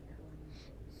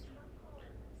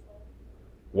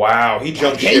 Wow, he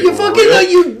jumped Yeah, ship you fucking...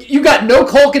 real- You got no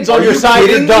Culkins on Are your you side.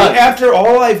 kidding You're me? done. After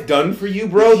all I've done for you,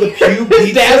 bro, the pube His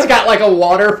pizza dad's got like a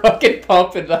water fucking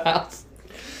pump in the house.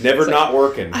 never like, not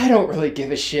working. I don't really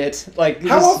give a shit. Like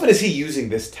How this- often is he using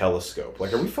this telescope?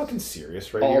 Like, are we fucking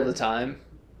serious right all here? the time.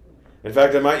 In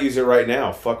fact, I might use it right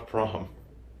now. Fuck prom.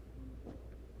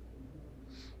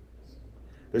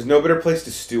 There's no better place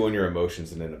to stew on your emotions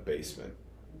than in a basement.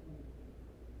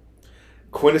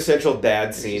 Quintessential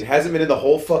dad scene. Hasn't been in the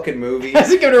whole fucking movie.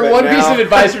 Hasn't given her but one piece now- of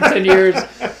advice for 10 years.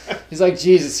 He's like,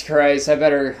 Jesus Christ, I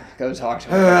better go talk to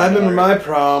her. I remember my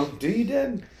prom. Do you,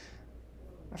 Dad?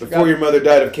 Before forgot. your mother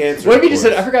died of cancer. What if of you just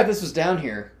said, course. I forgot this was down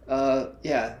here.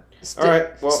 Yeah. All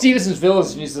right. Well, Stevenson's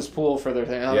Village needs this pool for their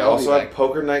thing. Yeah. Also, have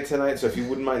poker night tonight. So if you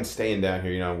wouldn't mind staying down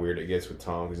here, you know how weird it gets with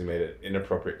Tom because he made an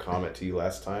inappropriate comment to you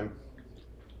last time.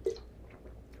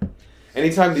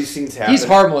 Anytime these scenes happen, he's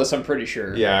harmless. I'm pretty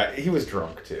sure. Yeah, he was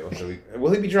drunk too. So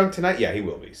will he be drunk tonight? Yeah, he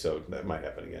will be. So that might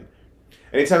happen again.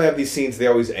 Anytime they have these scenes, they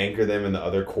always anchor them in the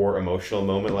other core emotional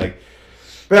moment, like.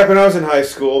 Back when I was in high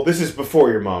school, this is before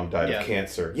your mom died of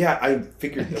cancer. Yeah, I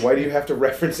figured, why do you have to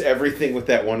reference everything with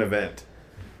that one event?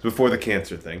 It's before the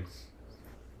cancer thing.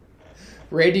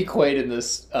 Randy Quaid in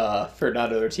this, for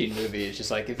not another teen movie, is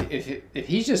just like, if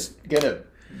he's just gonna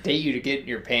date you to get in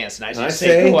your pants, and I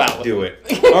say go out with do him.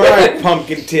 it. All right,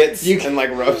 pumpkin tits, and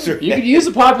like rubs her You could use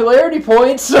the popularity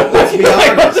points. So let's be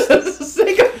honest.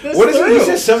 What is it? He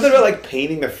He said something about like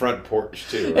painting the front porch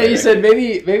too. Right? And he said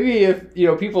maybe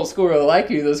if people at school really like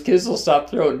you, those kids will stop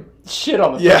throwing shit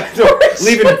on the front porch.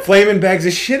 Leaving flaming bags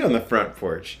of shit on the front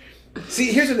porch.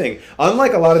 See, here's the thing.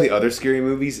 Unlike a lot of the other scary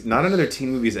movies, Not Another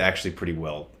Teen Movie is actually pretty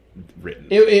well written.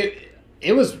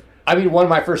 It was. I mean, one of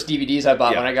my first DVDs I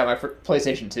bought when I got my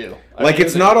PlayStation 2.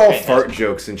 It's not all fart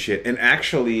jokes and shit. And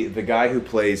actually, the guy who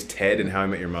plays Ted in How I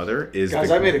Met Your Mother is... Guys,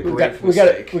 I made a grave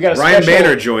mistake. We got a Ryan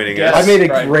Banner joining us. I made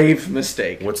a grave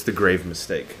mistake. What's the grave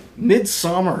mistake?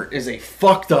 Midsommar is a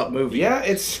fucked up movie. Yeah,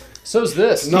 it's... So's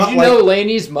this. Did you know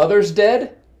Lainey's mother's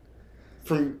dead?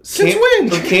 Since when?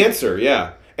 From cancer,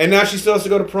 yeah. And now she still has to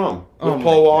go to prom with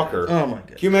Paul Walker. Oh my god!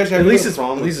 Can you imagine having to go to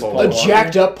prom with Paul Walker? A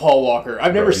jacked up Paul Walker.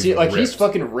 I've never seen like he's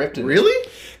fucking ripped. Really?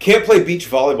 Can't play beach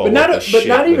volleyball. But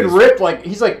not even ripped. Like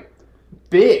he's like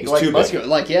big. He's like too muscular.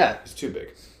 big. Like yeah. He's too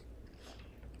big.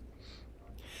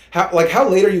 How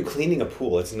late are you cleaning a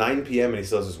pool? It's 9 p.m. and he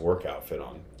still has his work outfit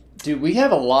on. Dude, we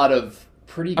have a lot of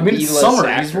pretty. I mean, it's summer.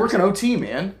 Actors. He's working OT,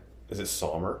 man. Is it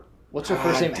Sommer? What's her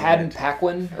first name? Haddon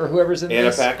Paquin or whoever's in Anna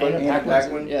this? Paquin? Anna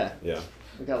Paquin. Yeah. Yeah.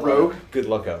 We got Rogue. Good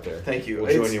luck out there. Thank you.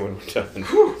 We'll join you when we're done.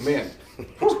 Whew, man.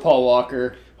 It's Paul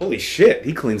Walker. Holy shit,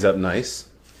 he cleans up nice.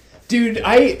 Dude,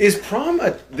 Is prom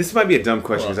a... This might be a dumb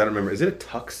question because I don't remember. Is it a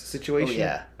tux situation? Oh,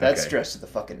 yeah. That's dressed to the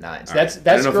fucking nines. Right.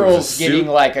 That's girls getting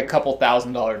like a couple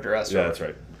 $1,000 dress. Yeah, that's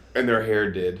right. And their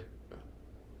hair did.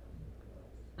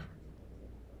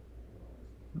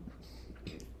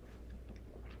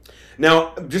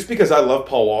 Now, just because I love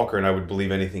Paul Walker and I would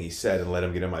believe anything he said and let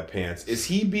him get in my pants, is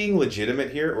he being legitimate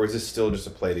here, or is this still just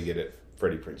a play to get at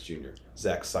Freddie Prinze Jr.,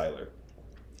 Zach Seiler?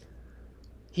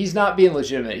 He's not being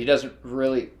legitimate. He doesn't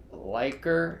really like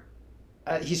her.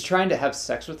 He's trying to have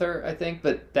sex with her, I think,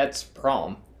 but that's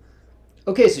prom.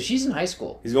 Okay, so she's in high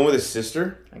school. He's going with his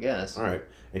sister? I guess. All right.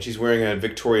 And she's wearing a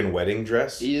Victorian wedding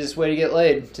dress? Easiest way to get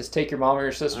laid. Just take your mom or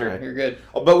your sister. Right. You're good.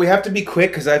 Oh, but we have to be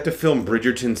quick because I have to film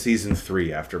Bridgerton Season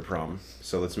 3 after prom.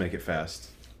 So let's make it fast.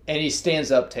 And he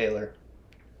stands up Taylor.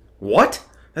 What?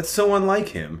 That's so unlike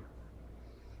him.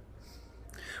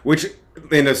 Which,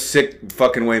 in a sick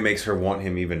fucking way, makes her want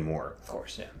him even more. Of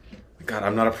course, yeah. God,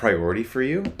 I'm not a priority for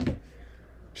you?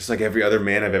 Just like every other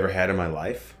man I've ever had in my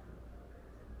life?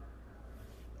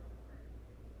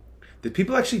 Did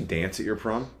people actually dance at your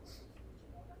prom?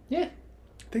 Yeah.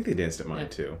 I think they danced at mine,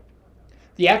 too.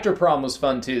 The after prom was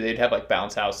fun, too. They'd have, like,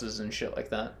 bounce houses and shit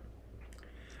like that.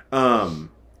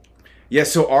 Yeah,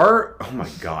 so oh my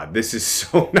God, this is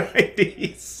so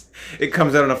 90s. It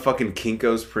comes out on a fucking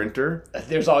Kinko's printer.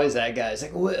 There's always that guy. It's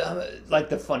like, like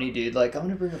the funny dude. Like, I'm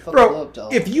going to bring a fucking Bro, doll.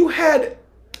 If you had,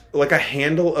 like, a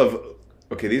handle of...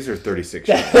 Okay, these are 36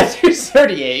 That's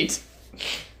 38.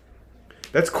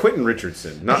 That's Quentin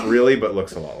Richardson. Not really, but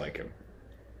looks a lot like him.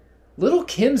 Little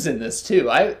Kim's in this, too.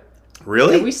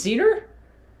 Really? Have we seen her?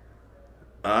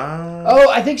 Oh,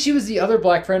 I think she was the other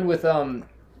black friend with,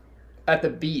 at the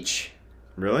beach.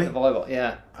 Really? The volleyball,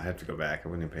 yeah. I have to go back. I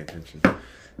wouldn't even pay attention.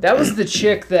 That was the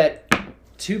chick that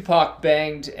Tupac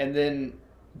banged and then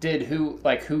did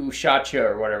Who Shot Ya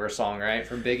or whatever song, right?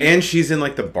 From Biggie. And she's in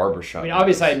like the barbershop. I mean,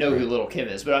 obviously I know who Little Kim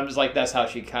is, but I'm just like, that's how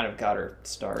she kind of got her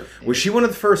start. Was she one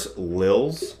of the first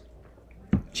Lils?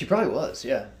 She probably was,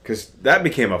 yeah. Because that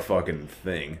became a fucking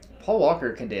thing. Paul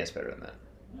Walker can dance better than that.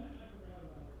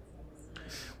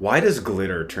 Why does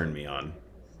glitter turn me on?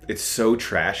 It's so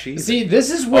trashy. See, this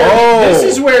is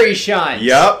where he shines.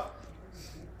 Yep.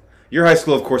 Your high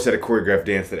school, of course, had a choreographed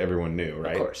dance that everyone knew,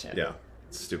 right? Of course, yeah. Yeah.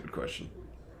 It's a stupid question.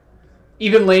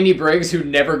 Even Lainey Briggs, who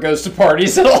never goes to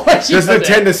parties at all. Doesn't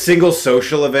attend a single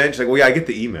social event. She's like, well, yeah, I get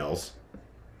the emails.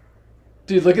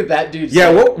 Dude, look at that dude.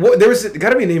 Yeah, what there was got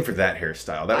to be a name for that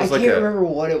hairstyle. That was I can't remember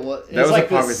what it was. That was like a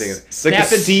popular thing. It's like a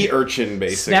sea urchin,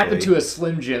 basically. Snap into a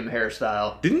Slim Jim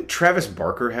hairstyle. Didn't Travis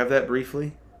Barker have that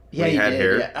briefly? Yeah, he had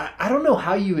hair. Yeah. I don't know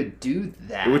how you would do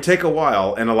that. It would take a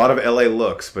while and a lot of LA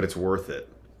looks, but it's worth it.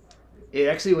 It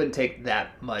actually wouldn't take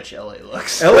that much LA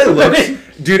looks. LA looks,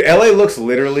 dude. LA looks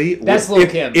literally. That's Lil'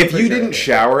 Kim. If you didn't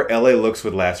shower, LA looks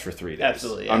would last for 3 days.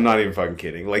 Absolutely, yeah. I'm not even fucking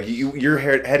kidding. Like your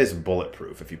head is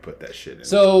bulletproof if you put that shit in.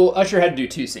 So Usher had to do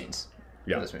 2 scenes.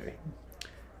 Yeah. In this movie.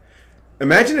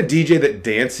 Imagine a DJ that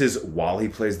dances while he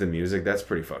plays the music. That's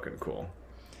pretty fucking cool.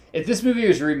 If this movie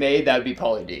was remade, that would be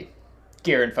Pauly D.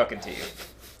 Guaranteed fucking to you.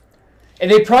 And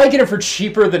they'd probably get it for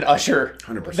cheaper than Usher.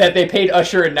 100%. That they paid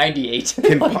Usher in '98.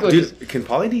 Can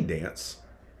Pauly D dance?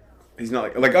 He's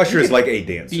not like Usher is like a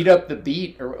dancer. Beat up the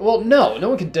beat, or no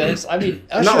one can dance. I mean,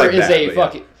 Usher like is that, a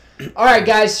fucking. Yeah. All right,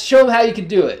 guys, show them how you can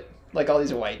do it. Like all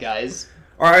these white guys.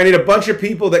 All right, I need a bunch of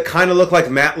people that kind of look like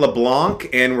Matt LeBlanc,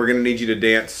 and we're gonna need you to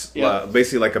dance.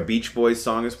 Basically, like a Beach Boys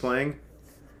song is playing.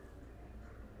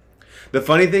 The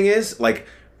funny thing is, like,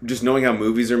 just knowing how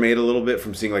movies are made a little bit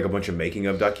from seeing like a bunch of making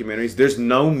of documentaries, there's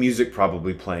no music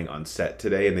probably playing on set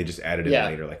today, and they just added it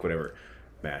later, like whatever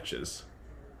matches.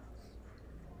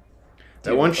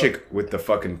 That one chick with the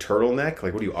fucking turtleneck,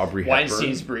 like what are you, Aubrey Hepburn?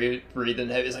 Weinstein's breathing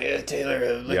heavy. He's like, hey,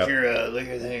 Taylor, lick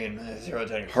your thing and throw it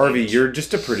down your Harvey, page. you're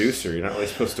just a producer. You're not really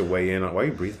supposed to weigh in on why are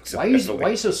you breathing so heavily? Why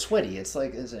are you so sweaty? It's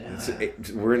like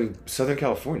we're in Southern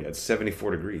California. It's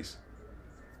 74 degrees.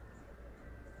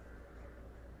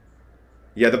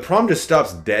 Yeah, the prom just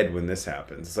stops dead when this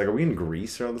happens. It's like, are we in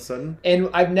Greece all of a sudden? And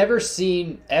I've never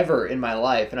seen ever in my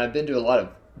life, and I've been to a lot of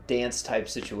dance type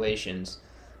situations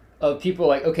of people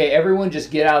like, okay, everyone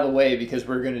just get out of the way because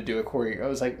we're going to do a choreo. I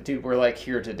was like, dude, we're like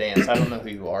here to dance. I don't know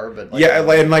who you are, but like, yeah,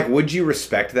 and like, would you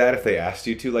respect that if they asked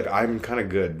you to? Like, I'm kind of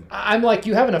good. I'm like,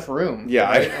 you have enough room. Yeah,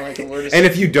 right? And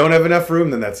if you don't have enough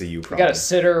room, then that's a you problem. We got a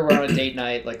sitter. We're on a date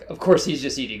night. Like, of course, he's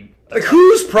just eating. Like,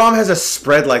 whose prom has a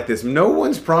spread like this? No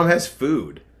one's prom has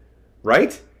food,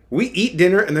 right? We eat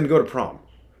dinner and then go to prom.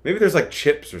 Maybe there's like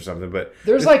chips or something, but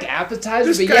there's like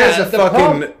appetizers. This but guy's yeah, a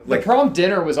fucking the prom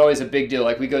dinner was always a big deal.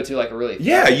 Like we go to like a really place.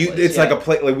 It's yeah. like a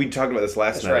place. Like we talked about this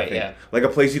last night. Right, I think. yeah. Like a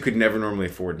place you could never normally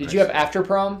afford. Did you have after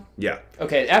prom? Yeah.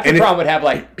 Okay, after prom would have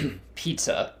like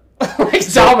pizza,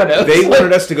 like Domino's. They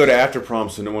wanted us to go to after prom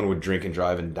so no one would drink and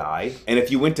drive and die. And if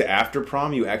you went to after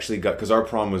prom, you actually got, because our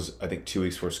prom was I think 2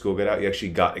 weeks before school got out. You actually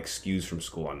got excused from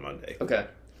school on Monday. Okay.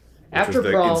 After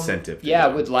prom, incentive.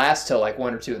 It would last till like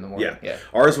 1 or 2 in the morning. Yeah.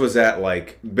 Ours was at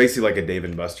like basically like a Dave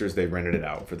and Buster's. They rented it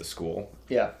out for the school.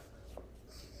 Yeah.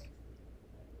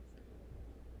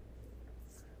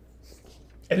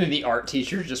 And then the art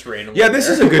teacher just randomly. Yeah, this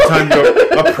is a good time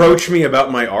to approach me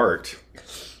about my art.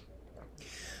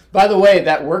 By the way,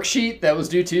 that worksheet that was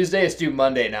due Tuesday is due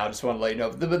Monday now. I just want to let you know.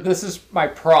 But this is my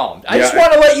prom. I just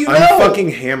want to let you know. I'm fucking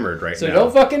hammered right now. So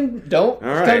don't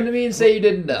come to me and say you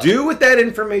didn't know. Do with that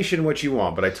information what you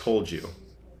want, but I told you.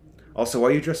 Also, why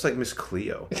are you dressed like Miss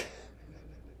Cleo?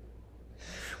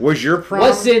 Was your prom...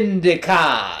 What's in the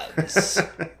cards?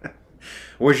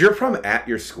 Was your prom at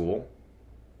your school?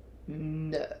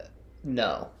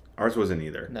 No. Ours wasn't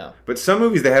either. No. But some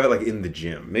movies, they have it like in the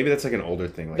gym. Maybe that's like an older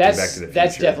thing. Like Back to the Future.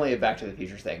 That's definitely a Back to the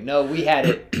Future thing. No, we had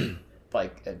it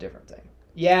like a different thing.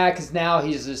 Yeah, because now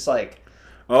he's just like...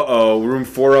 room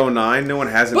 409? No one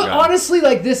hasn't But honestly,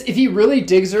 like this, if he really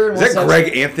digs her... Is that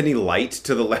Greg Anthony Light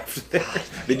to the left there?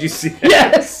 Did you see that?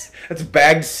 Yes! That's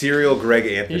bagged cereal Greg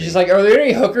Anthony. He's just like, are there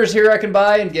any hookers here I can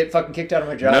buy and get fucking kicked out of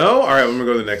my job? No? All right, I'm going to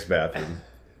go to the next bathroom.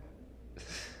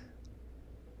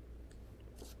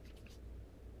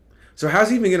 So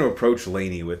how's he even going to approach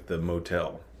Lainey with the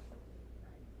motel?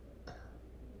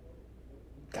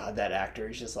 God, that actor,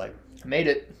 he's just like, I made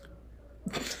it.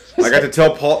 I got to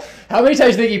tell Paul... How many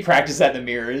times do you think he practiced that in the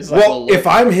mirror? Like, well, if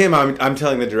I'm him, I'm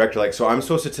telling the director, like, so I'm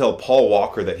supposed to tell Paul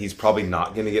Walker that he's probably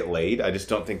not going to get laid. I just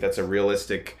don't think that's a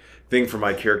realistic thing for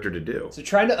my character to do. So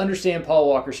trying to understand Paul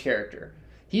Walker's character.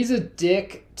 He's a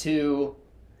dick to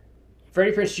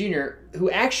Freddie Prinze Jr.,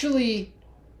 who actually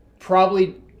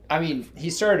probably... I mean, he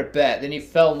started a bet, then he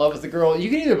fell in love with the girl. You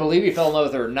can either believe he fell in love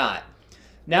with her or not.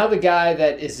 Now the guy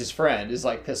that is his friend is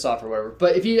like pissed off or whatever.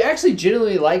 But if he actually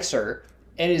genuinely likes her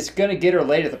and is going to get her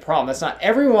laid at the prom, that's not...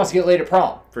 Everyone wants to get laid at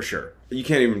prom. For sure. You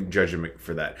can't even judge him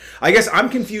for that. I guess I'm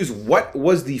confused. What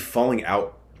was the falling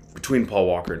out between Paul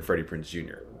Walker and Freddie Prinze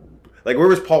Jr.? Like, where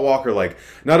was Paul Walker like,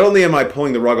 not only am I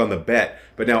pulling the rug on the bet,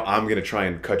 but now I'm going to try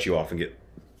and cut you off and get...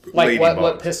 Like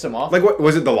what pissed him off? Like what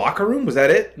was it? The locker room? Was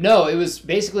that it? No, it was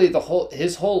basically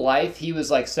his whole life. He was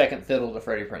like second fiddle to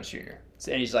Freddie Prinze Jr.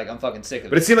 And he's like, I'm fucking sick of it.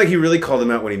 But it seemed like he really called him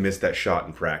out when he missed that shot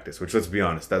in practice. Which, let's be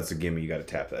honest, that's a gimme. You got to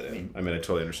tap that in. I mean, I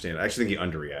totally understand. I actually think he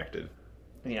underreacted.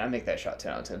 I mean, I make that shot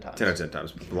 10 out of 10 times. 10 out of 10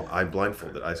 times. I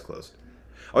blindfolded, eyes closed.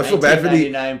 I always feel bad for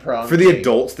 1999 prom the king.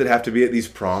 adults that have to be at these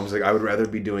proms. Like, I would rather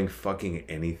be doing fucking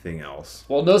anything else.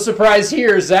 Well, no surprise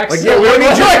here. Zach's Like, yeah, we don't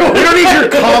need your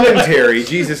commentary.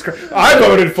 Jesus Christ. I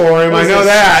voted for him. I know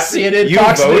that. CNN, You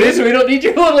Fox voted? News. We don't need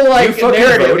your little, like, You fucking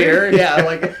narrative voted? here. Yeah,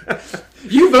 like...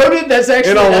 You voted? That's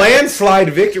actually... In a landslide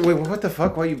victory. Wait, what the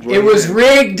fuck? Why you... It was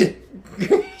rigged.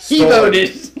 He Stolen.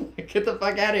 voted. Get the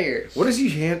fuck out of here. What does he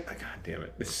hand... God damn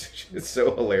it. This is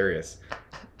so hilarious.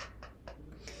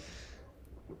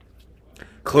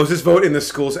 Closest vote in the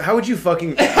schools. How would you fucking...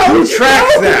 Who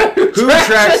tracks that? Who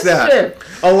tracks that? Shit?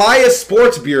 Elias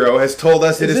Sports Bureau has told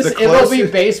us it is this the closest...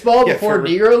 MLB baseball Yeah, before for-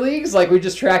 Negro Leagues? Like, we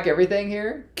just track everything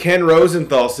here? Ken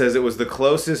Rosenthal says it was the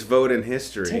closest vote in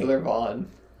history. Taylor Vaughn.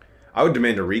 I would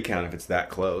demand a recount if it's that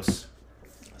close.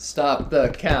 Stop the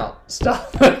count.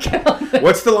 Stop the count.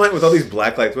 What's the line with all these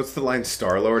black lights? What's the line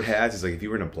Star-Lord has? It's like, if you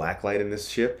were in a black light in this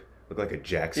ship, look like a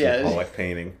Jackson Pollock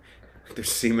painting.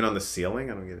 There's semen on the ceiling?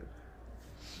 I don't get it.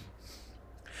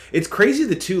 It's crazy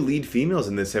the two lead females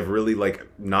in this have really, like,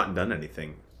 not done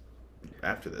anything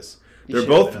after this. They're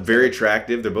both very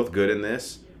attractive. They're both good in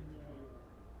this.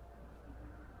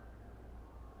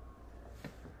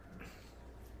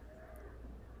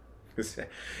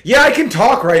 Yeah, I can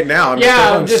talk right now.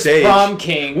 I'm just prom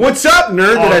king. What's up,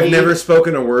 nerd that I've never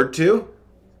spoken a word to?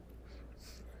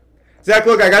 Zach,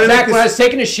 look, I got to Zach, when I was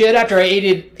taking a shit after I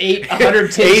ate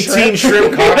 810 18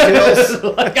 shrimp cocktails.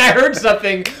 Like, I heard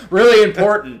something really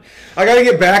important. I got to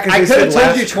get back. I could have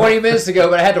told you 20 minutes ago,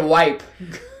 but I had to wipe.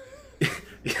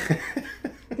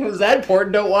 Was that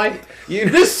important? Don't wipe.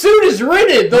 This suit is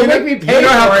rented. They'll make me pay for it. You know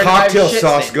how if I have cocktail shit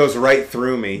sauce stains. goes right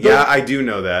through me. Yeah, I do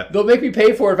know that. They'll make me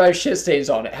pay for it if I have shit stains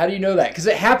on it. How do you know that? Because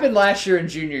it happened last year in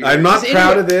junior year. I'm not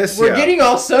proud of this. We're getting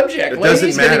off subject. It doesn't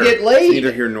Lady's matter. going to get It's laid.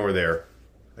 neither here nor there.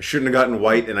 I shouldn't have gotten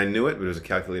white, and I knew it, but it was a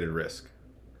calculated risk.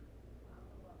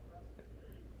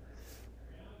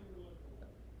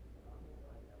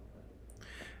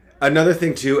 Another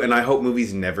thing, too, and I hope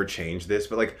movies never change this,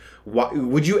 but, like,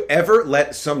 would you ever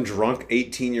let some drunk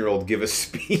 18-year-old give a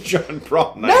speech on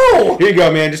prom night? No! Here you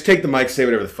go, man. Just take the mic, say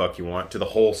whatever the fuck you want to the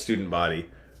whole student body.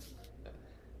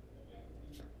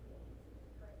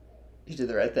 You did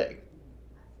the right thing.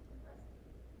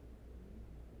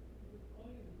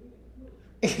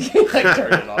 Like,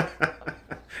 turn it off.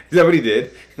 Is that what he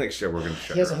did? He's like, sure, we're going to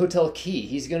shut He has a her up. hotel key.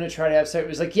 He's going to try to have sex.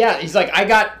 He's like, yeah. He's like, I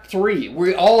got 3.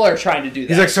 We all are trying to do that.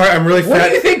 He's like, sorry, I'm really fat. What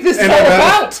do you think this is and all I'm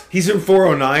about? He's in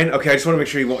 409. Okay, I just want to make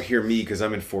sure he won't hear me because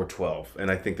I'm in 412. And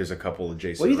I think there's a couple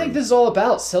adjacent What do you think this is all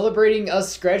about? Celebrating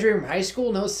us graduating from high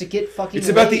school? No, it's to get fucking It's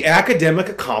about laid. the academic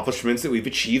accomplishments that we've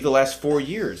achieved the last 4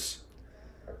 years.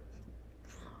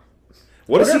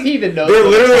 What Wonder is if he even knows They're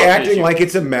what literally the acting issue- like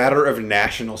it's a matter of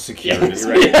national security Yes,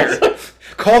 right yes. here.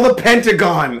 Call the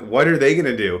Pentagon. What are they going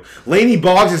to do? Laney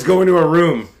Boggs is going to a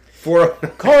room for...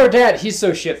 Call her dad. He's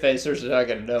so shit-faced, there's not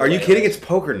going to know. Are you kidding? It's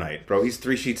poker night, bro. He's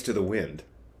 3 sheets to the wind.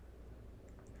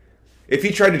 If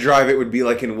he tried to drive, it would be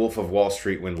like in Wolf of Wall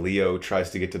Street when Leo tries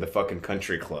to get to the fucking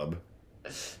country club.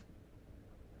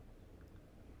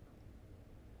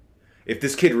 If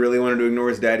this kid really wanted to ignore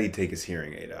his dad, he'd take his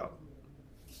hearing aid out.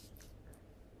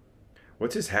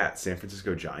 What's his hat? San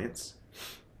Francisco Giants?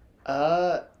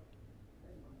 I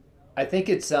think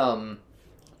it's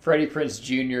Freddie Prinze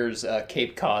Jr.'s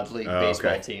Cape Cod League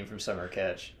baseball team from Summer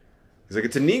Catch. He's like,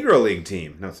 it's a Negro League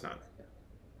team. No, it's not.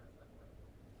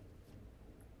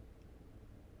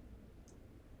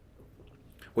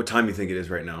 What time do you think it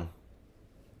is right now?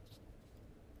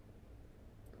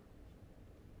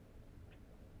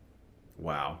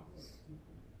 Wow.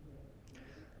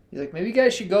 He's like, maybe you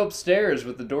guys should go upstairs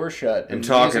with the door shut And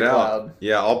talk it music out. loud.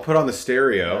 Yeah, I'll put on the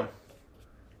stereo.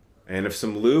 And if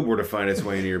some lube were to find its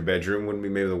way into your bedroom, wouldn't be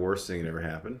maybe the worst thing that ever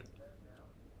happened.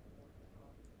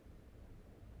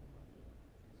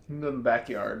 In the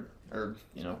backyard. Or,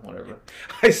 whatever.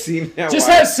 I see now. Just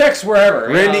why have sex wherever.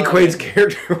 Randy Quaid's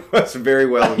character was very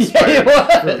well inspired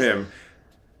Yeah, from him.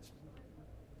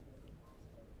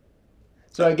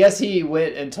 So I guess he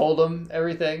went and told him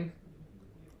everything.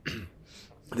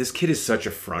 This kid is such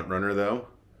a front runner, though.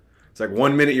 It's like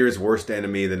 1 minute you're his worst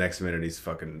enemy, the next minute he's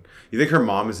fucking... You think her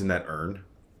mom is in that urn?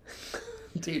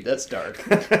 Dude, that's dark.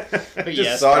 I just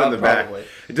yes, saw it in the probably. back.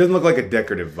 It doesn't look like a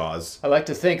decorative vase. I like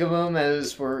to think of him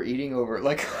as we're eating over,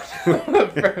 like,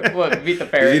 what, meet the He's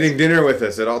parents. eating dinner with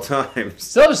us at all times.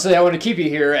 Selfishly, I want to keep you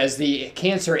here as the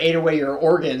cancer ate away your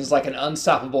organs like an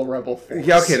unstoppable rebel force.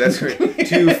 Yeah, okay, that's great.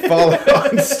 To follow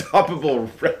unstoppable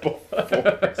rebel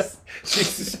force.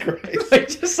 Jesus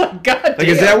Christ. Just like, goddamn. Like,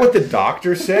 is that what the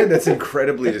doctor said? That's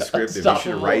incredibly descriptive.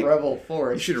 Unstoppable rebel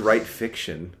force. You should write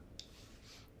fiction.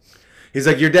 He's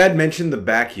like, your dad mentioned the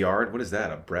backyard. What is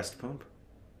that, a breast pump?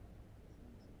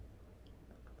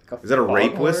 Is that a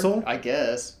rape whistle? I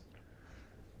guess.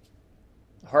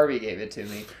 Harvey gave it to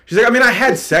me. She's like, I mean, I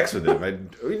had sex with him.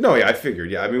 I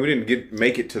figured. Yeah, I mean, we didn't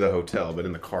make it to the hotel, but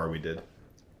in the car we did.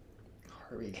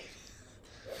 Harvey.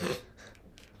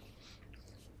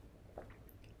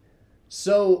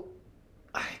 So,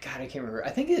 God, I can't remember. I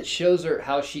think it shows her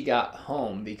how she got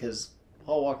home because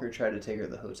Paul Walker tried to take her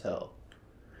to the hotel.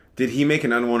 Did he make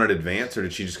an unwanted advance, or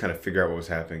did she just kind of figure out what was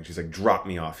happening? She's like, drop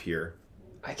me off here.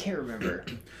 I can't remember.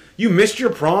 You missed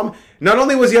your prom? Not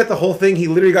only was he at the whole thing, he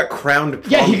literally got crowned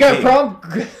prom Yeah, he got king. prom...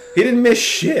 He didn't miss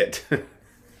shit.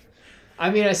 I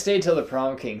mean, I stayed till the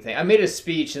prom king thing. I made a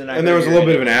speech, and then And there was a little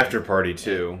bit of an after party,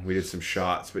 too. We did some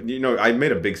shots. But, I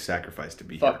made a big sacrifice to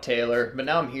be here. Fuck Taylor. But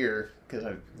now I'm here, because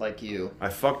I like you. I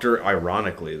fucked her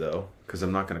ironically, though, because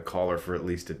I'm not going to call her for at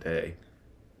least a day.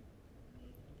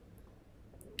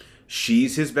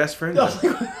 She's his best friend? I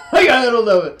don't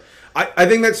know. I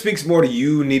think that speaks more to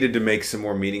you needed to make some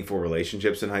more meaningful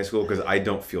relationships in high school, because I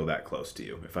don't feel that close to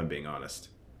you, if I'm being honest.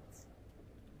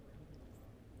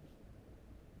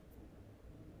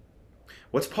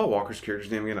 What's Paul Walker's character's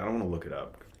name again? I don't want to look it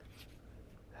up.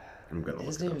 I'm going to look it up.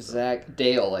 His name's Zach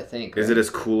Dale, I think. Is it as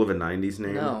cool of a 90s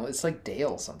name? No, it's like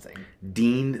Dale something.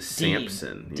 Dean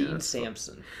Sampson. Dean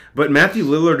Sampson. But Matthew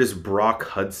Lillard is Brock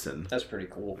Hudson. That's pretty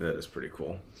cool. That is pretty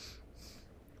cool.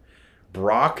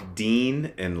 Brock,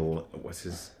 Dean, and what's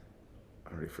his...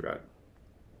 I already forgot.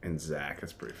 And Zach.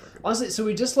 That's pretty fucking... Honestly, so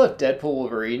we just left Deadpool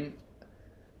Wolverine.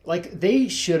 Like, they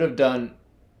should have done...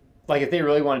 Like, if they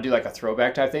really want to do, like, a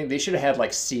throwback type thing, they should have had,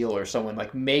 like, Seal or someone,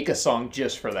 like, make a song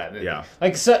just for that movie. Yeah.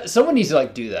 Like, someone needs to,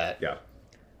 like, do that. Yeah.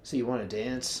 So you want to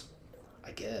dance?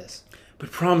 I guess.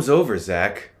 But prom's over,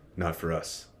 Zach. Not for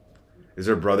us. Is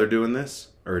her brother doing this?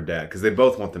 Or her dad? Because they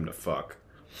both want them to fuck.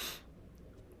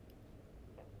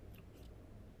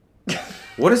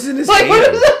 What is in his hand?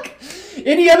 Look,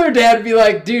 any other dad would be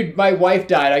like, dude, my wife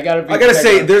died. I gotta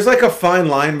say, there's like a fine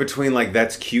line between like,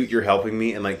 that's cute, you're helping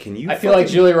me, and like, can you... I feel like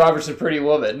Julia Roberts is a pretty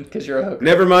woman, because you're a hooker.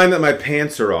 Never mind that my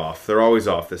pants are off. They're always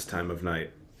off this time of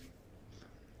night.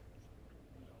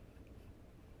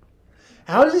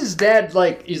 How does his dad,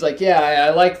 like, he's like,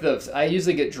 yeah, I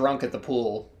usually get drunk at the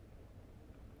pool.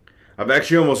 I've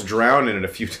actually almost drowned in it a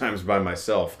few times by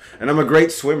myself. And I'm a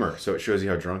great swimmer, so it shows you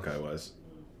how drunk I was.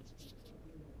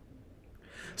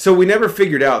 So we never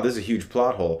figured out, this is a huge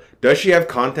plot hole, does she have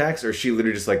contacts, or is she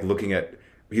literally just like looking at,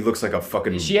 he looks like a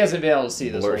fucking... She hasn't been able to see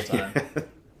this whole time.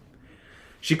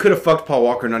 She could have fucked Paul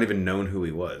Walker and not even known who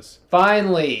he was.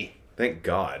 Finally! Thank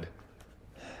God.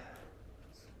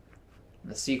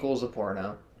 The sequel's a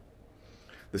porno.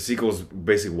 The sequel's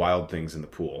basically Wild Things in the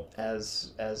pool.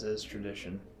 As is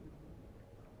tradition.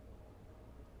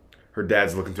 Her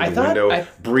dad's looking through the window,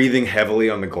 breathing heavily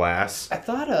on the glass. I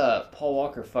thought Paul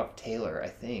Walker fucked Taylor, I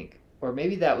think. Or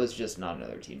maybe that was just not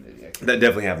another teen movie. That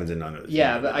definitely happens in not another teen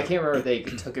movie. movie. But I can't remember if they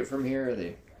took it from here or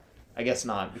they... I guess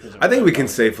not. Because I think we can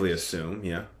safely assume,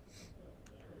 yeah.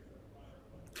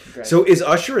 So is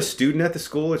Usher a student at the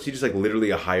school, or is he just like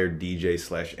literally a hired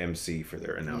DJ/MC for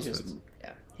their announcements?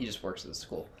 He just works at the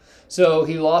school. So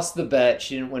he lost the bet.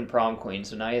 She didn't win prom queen,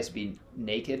 so now he has to be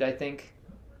naked, I think,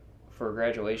 for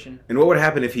graduation. And what would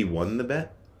happen if he won the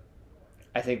bet?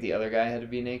 I think the other guy had to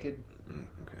be naked.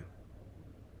 Okay.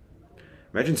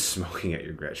 Imagine smoking at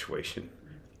your graduation.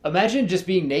 Imagine just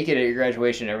being naked at your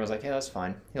graduation. Everyone's like, "Yeah, that's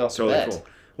fine." He lost the bet. Cool.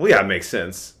 Well, yeah, it makes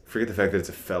sense. Forget the fact that it's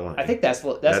a felony. I think that's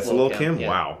Lil' Kim. Yeah.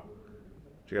 Wow,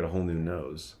 she got a whole new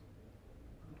nose.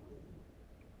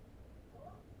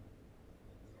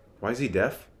 Why is he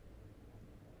deaf?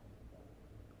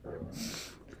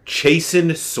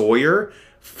 Chasen Sawyer?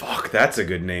 Fuck, that's a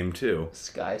good name too.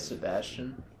 Sky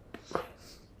Sebastian.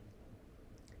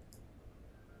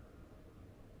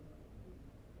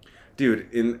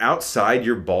 Dude, outside,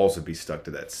 your balls would be stuck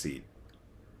to that seat.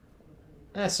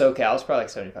 SoCal, it's probably like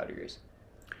 75 degrees.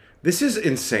 This is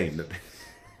insane.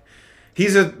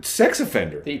 He's a sex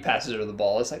offender. He passes her the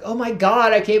ball. It's like, oh my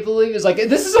god, I can't believe it's like,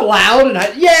 this is allowed.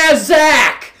 And yeah,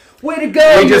 Zach, way to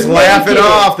go. We just laugh it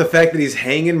off, the fact that he's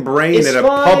hanging brain at a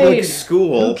public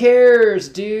school. Who cares,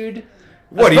 dude?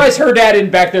 I'm surprised her dad in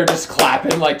back there just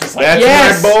clapping, that's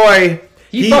yes! My boy.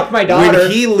 He fucked my daughter.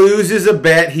 When he loses a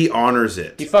bet, he honors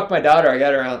it. He fucked my daughter. I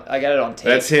got it on tape.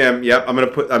 That's him. Yep.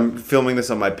 I'm filming this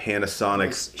on my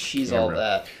Panasonic. She's camera. All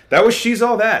that. That was She's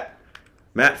All That.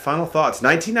 Matt, final thoughts.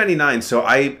 1999. So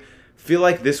I feel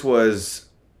like this was.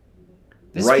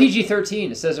 This is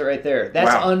PG-13. It says it right there.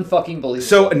 That's unfucking believable.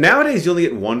 So nowadays you only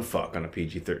get one fuck on a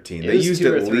PG-13. They used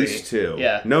at least two.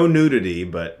 Yeah. No nudity,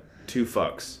 but 2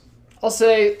 fucks. I'll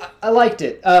say I liked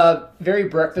it. Very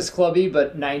Breakfast Clubby,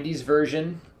 but 90s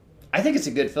version. I think it's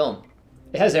a good film.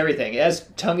 It has everything. It has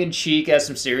tongue-in-cheek, it has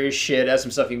some serious shit, it has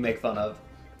some stuff you can make fun of.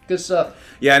 Good stuff.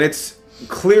 Yeah, and it's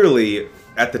clearly,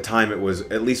 at the time, it was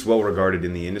at least well-regarded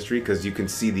in the industry, because you can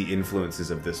see the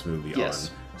influences of this movie on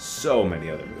so many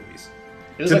other movies.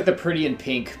 It was like the Pretty in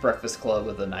Pink Breakfast Club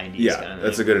of the 90s. Yeah, kind of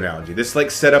that's a good analogy. This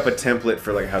like set up a template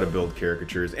for like how to build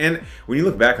caricatures. And when you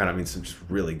look back on it, I mean, some just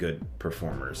really good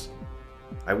performers.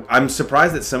 I'm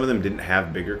surprised that some of them didn't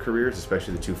have bigger careers,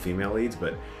 especially the two female leads,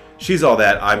 but She's All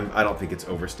That, I don't think it's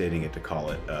overstating it to call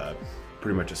it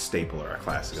pretty much a staple or a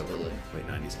classic of the late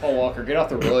 90s. Paul Walker, get off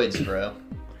the roids, bro.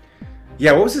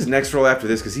 Yeah, what was his next role after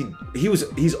this? Because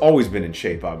he's always been in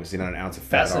shape, obviously, not an ounce of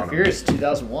fat Fast on and him. Furious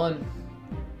 2001.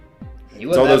 He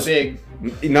wasn't that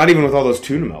big. Not even with all those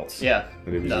tuna melts. Yeah.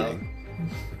 That he was No. eating.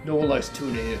 No one likes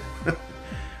tuna here.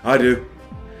 I do.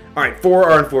 All right, for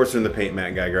our enforcer in the paint,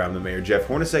 Matt Geiger, I'm the mayor, Jeff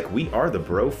Hornacek. We are the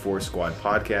Bro 4 Squad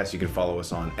podcast. You can follow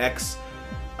us on X,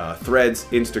 Threads,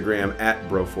 Instagram at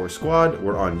Bro 4 Squad.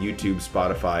 We're on YouTube,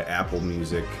 Spotify, Apple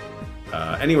Music,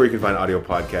 anywhere you can find audio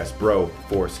podcasts. Bro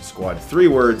Force Squad, 3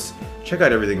 words. Check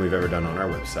out everything we've ever done on our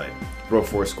website,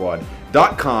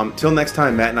 bro4squad.com. Till next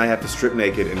time, Matt and I have to strip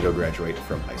naked and go graduate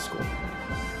from high school.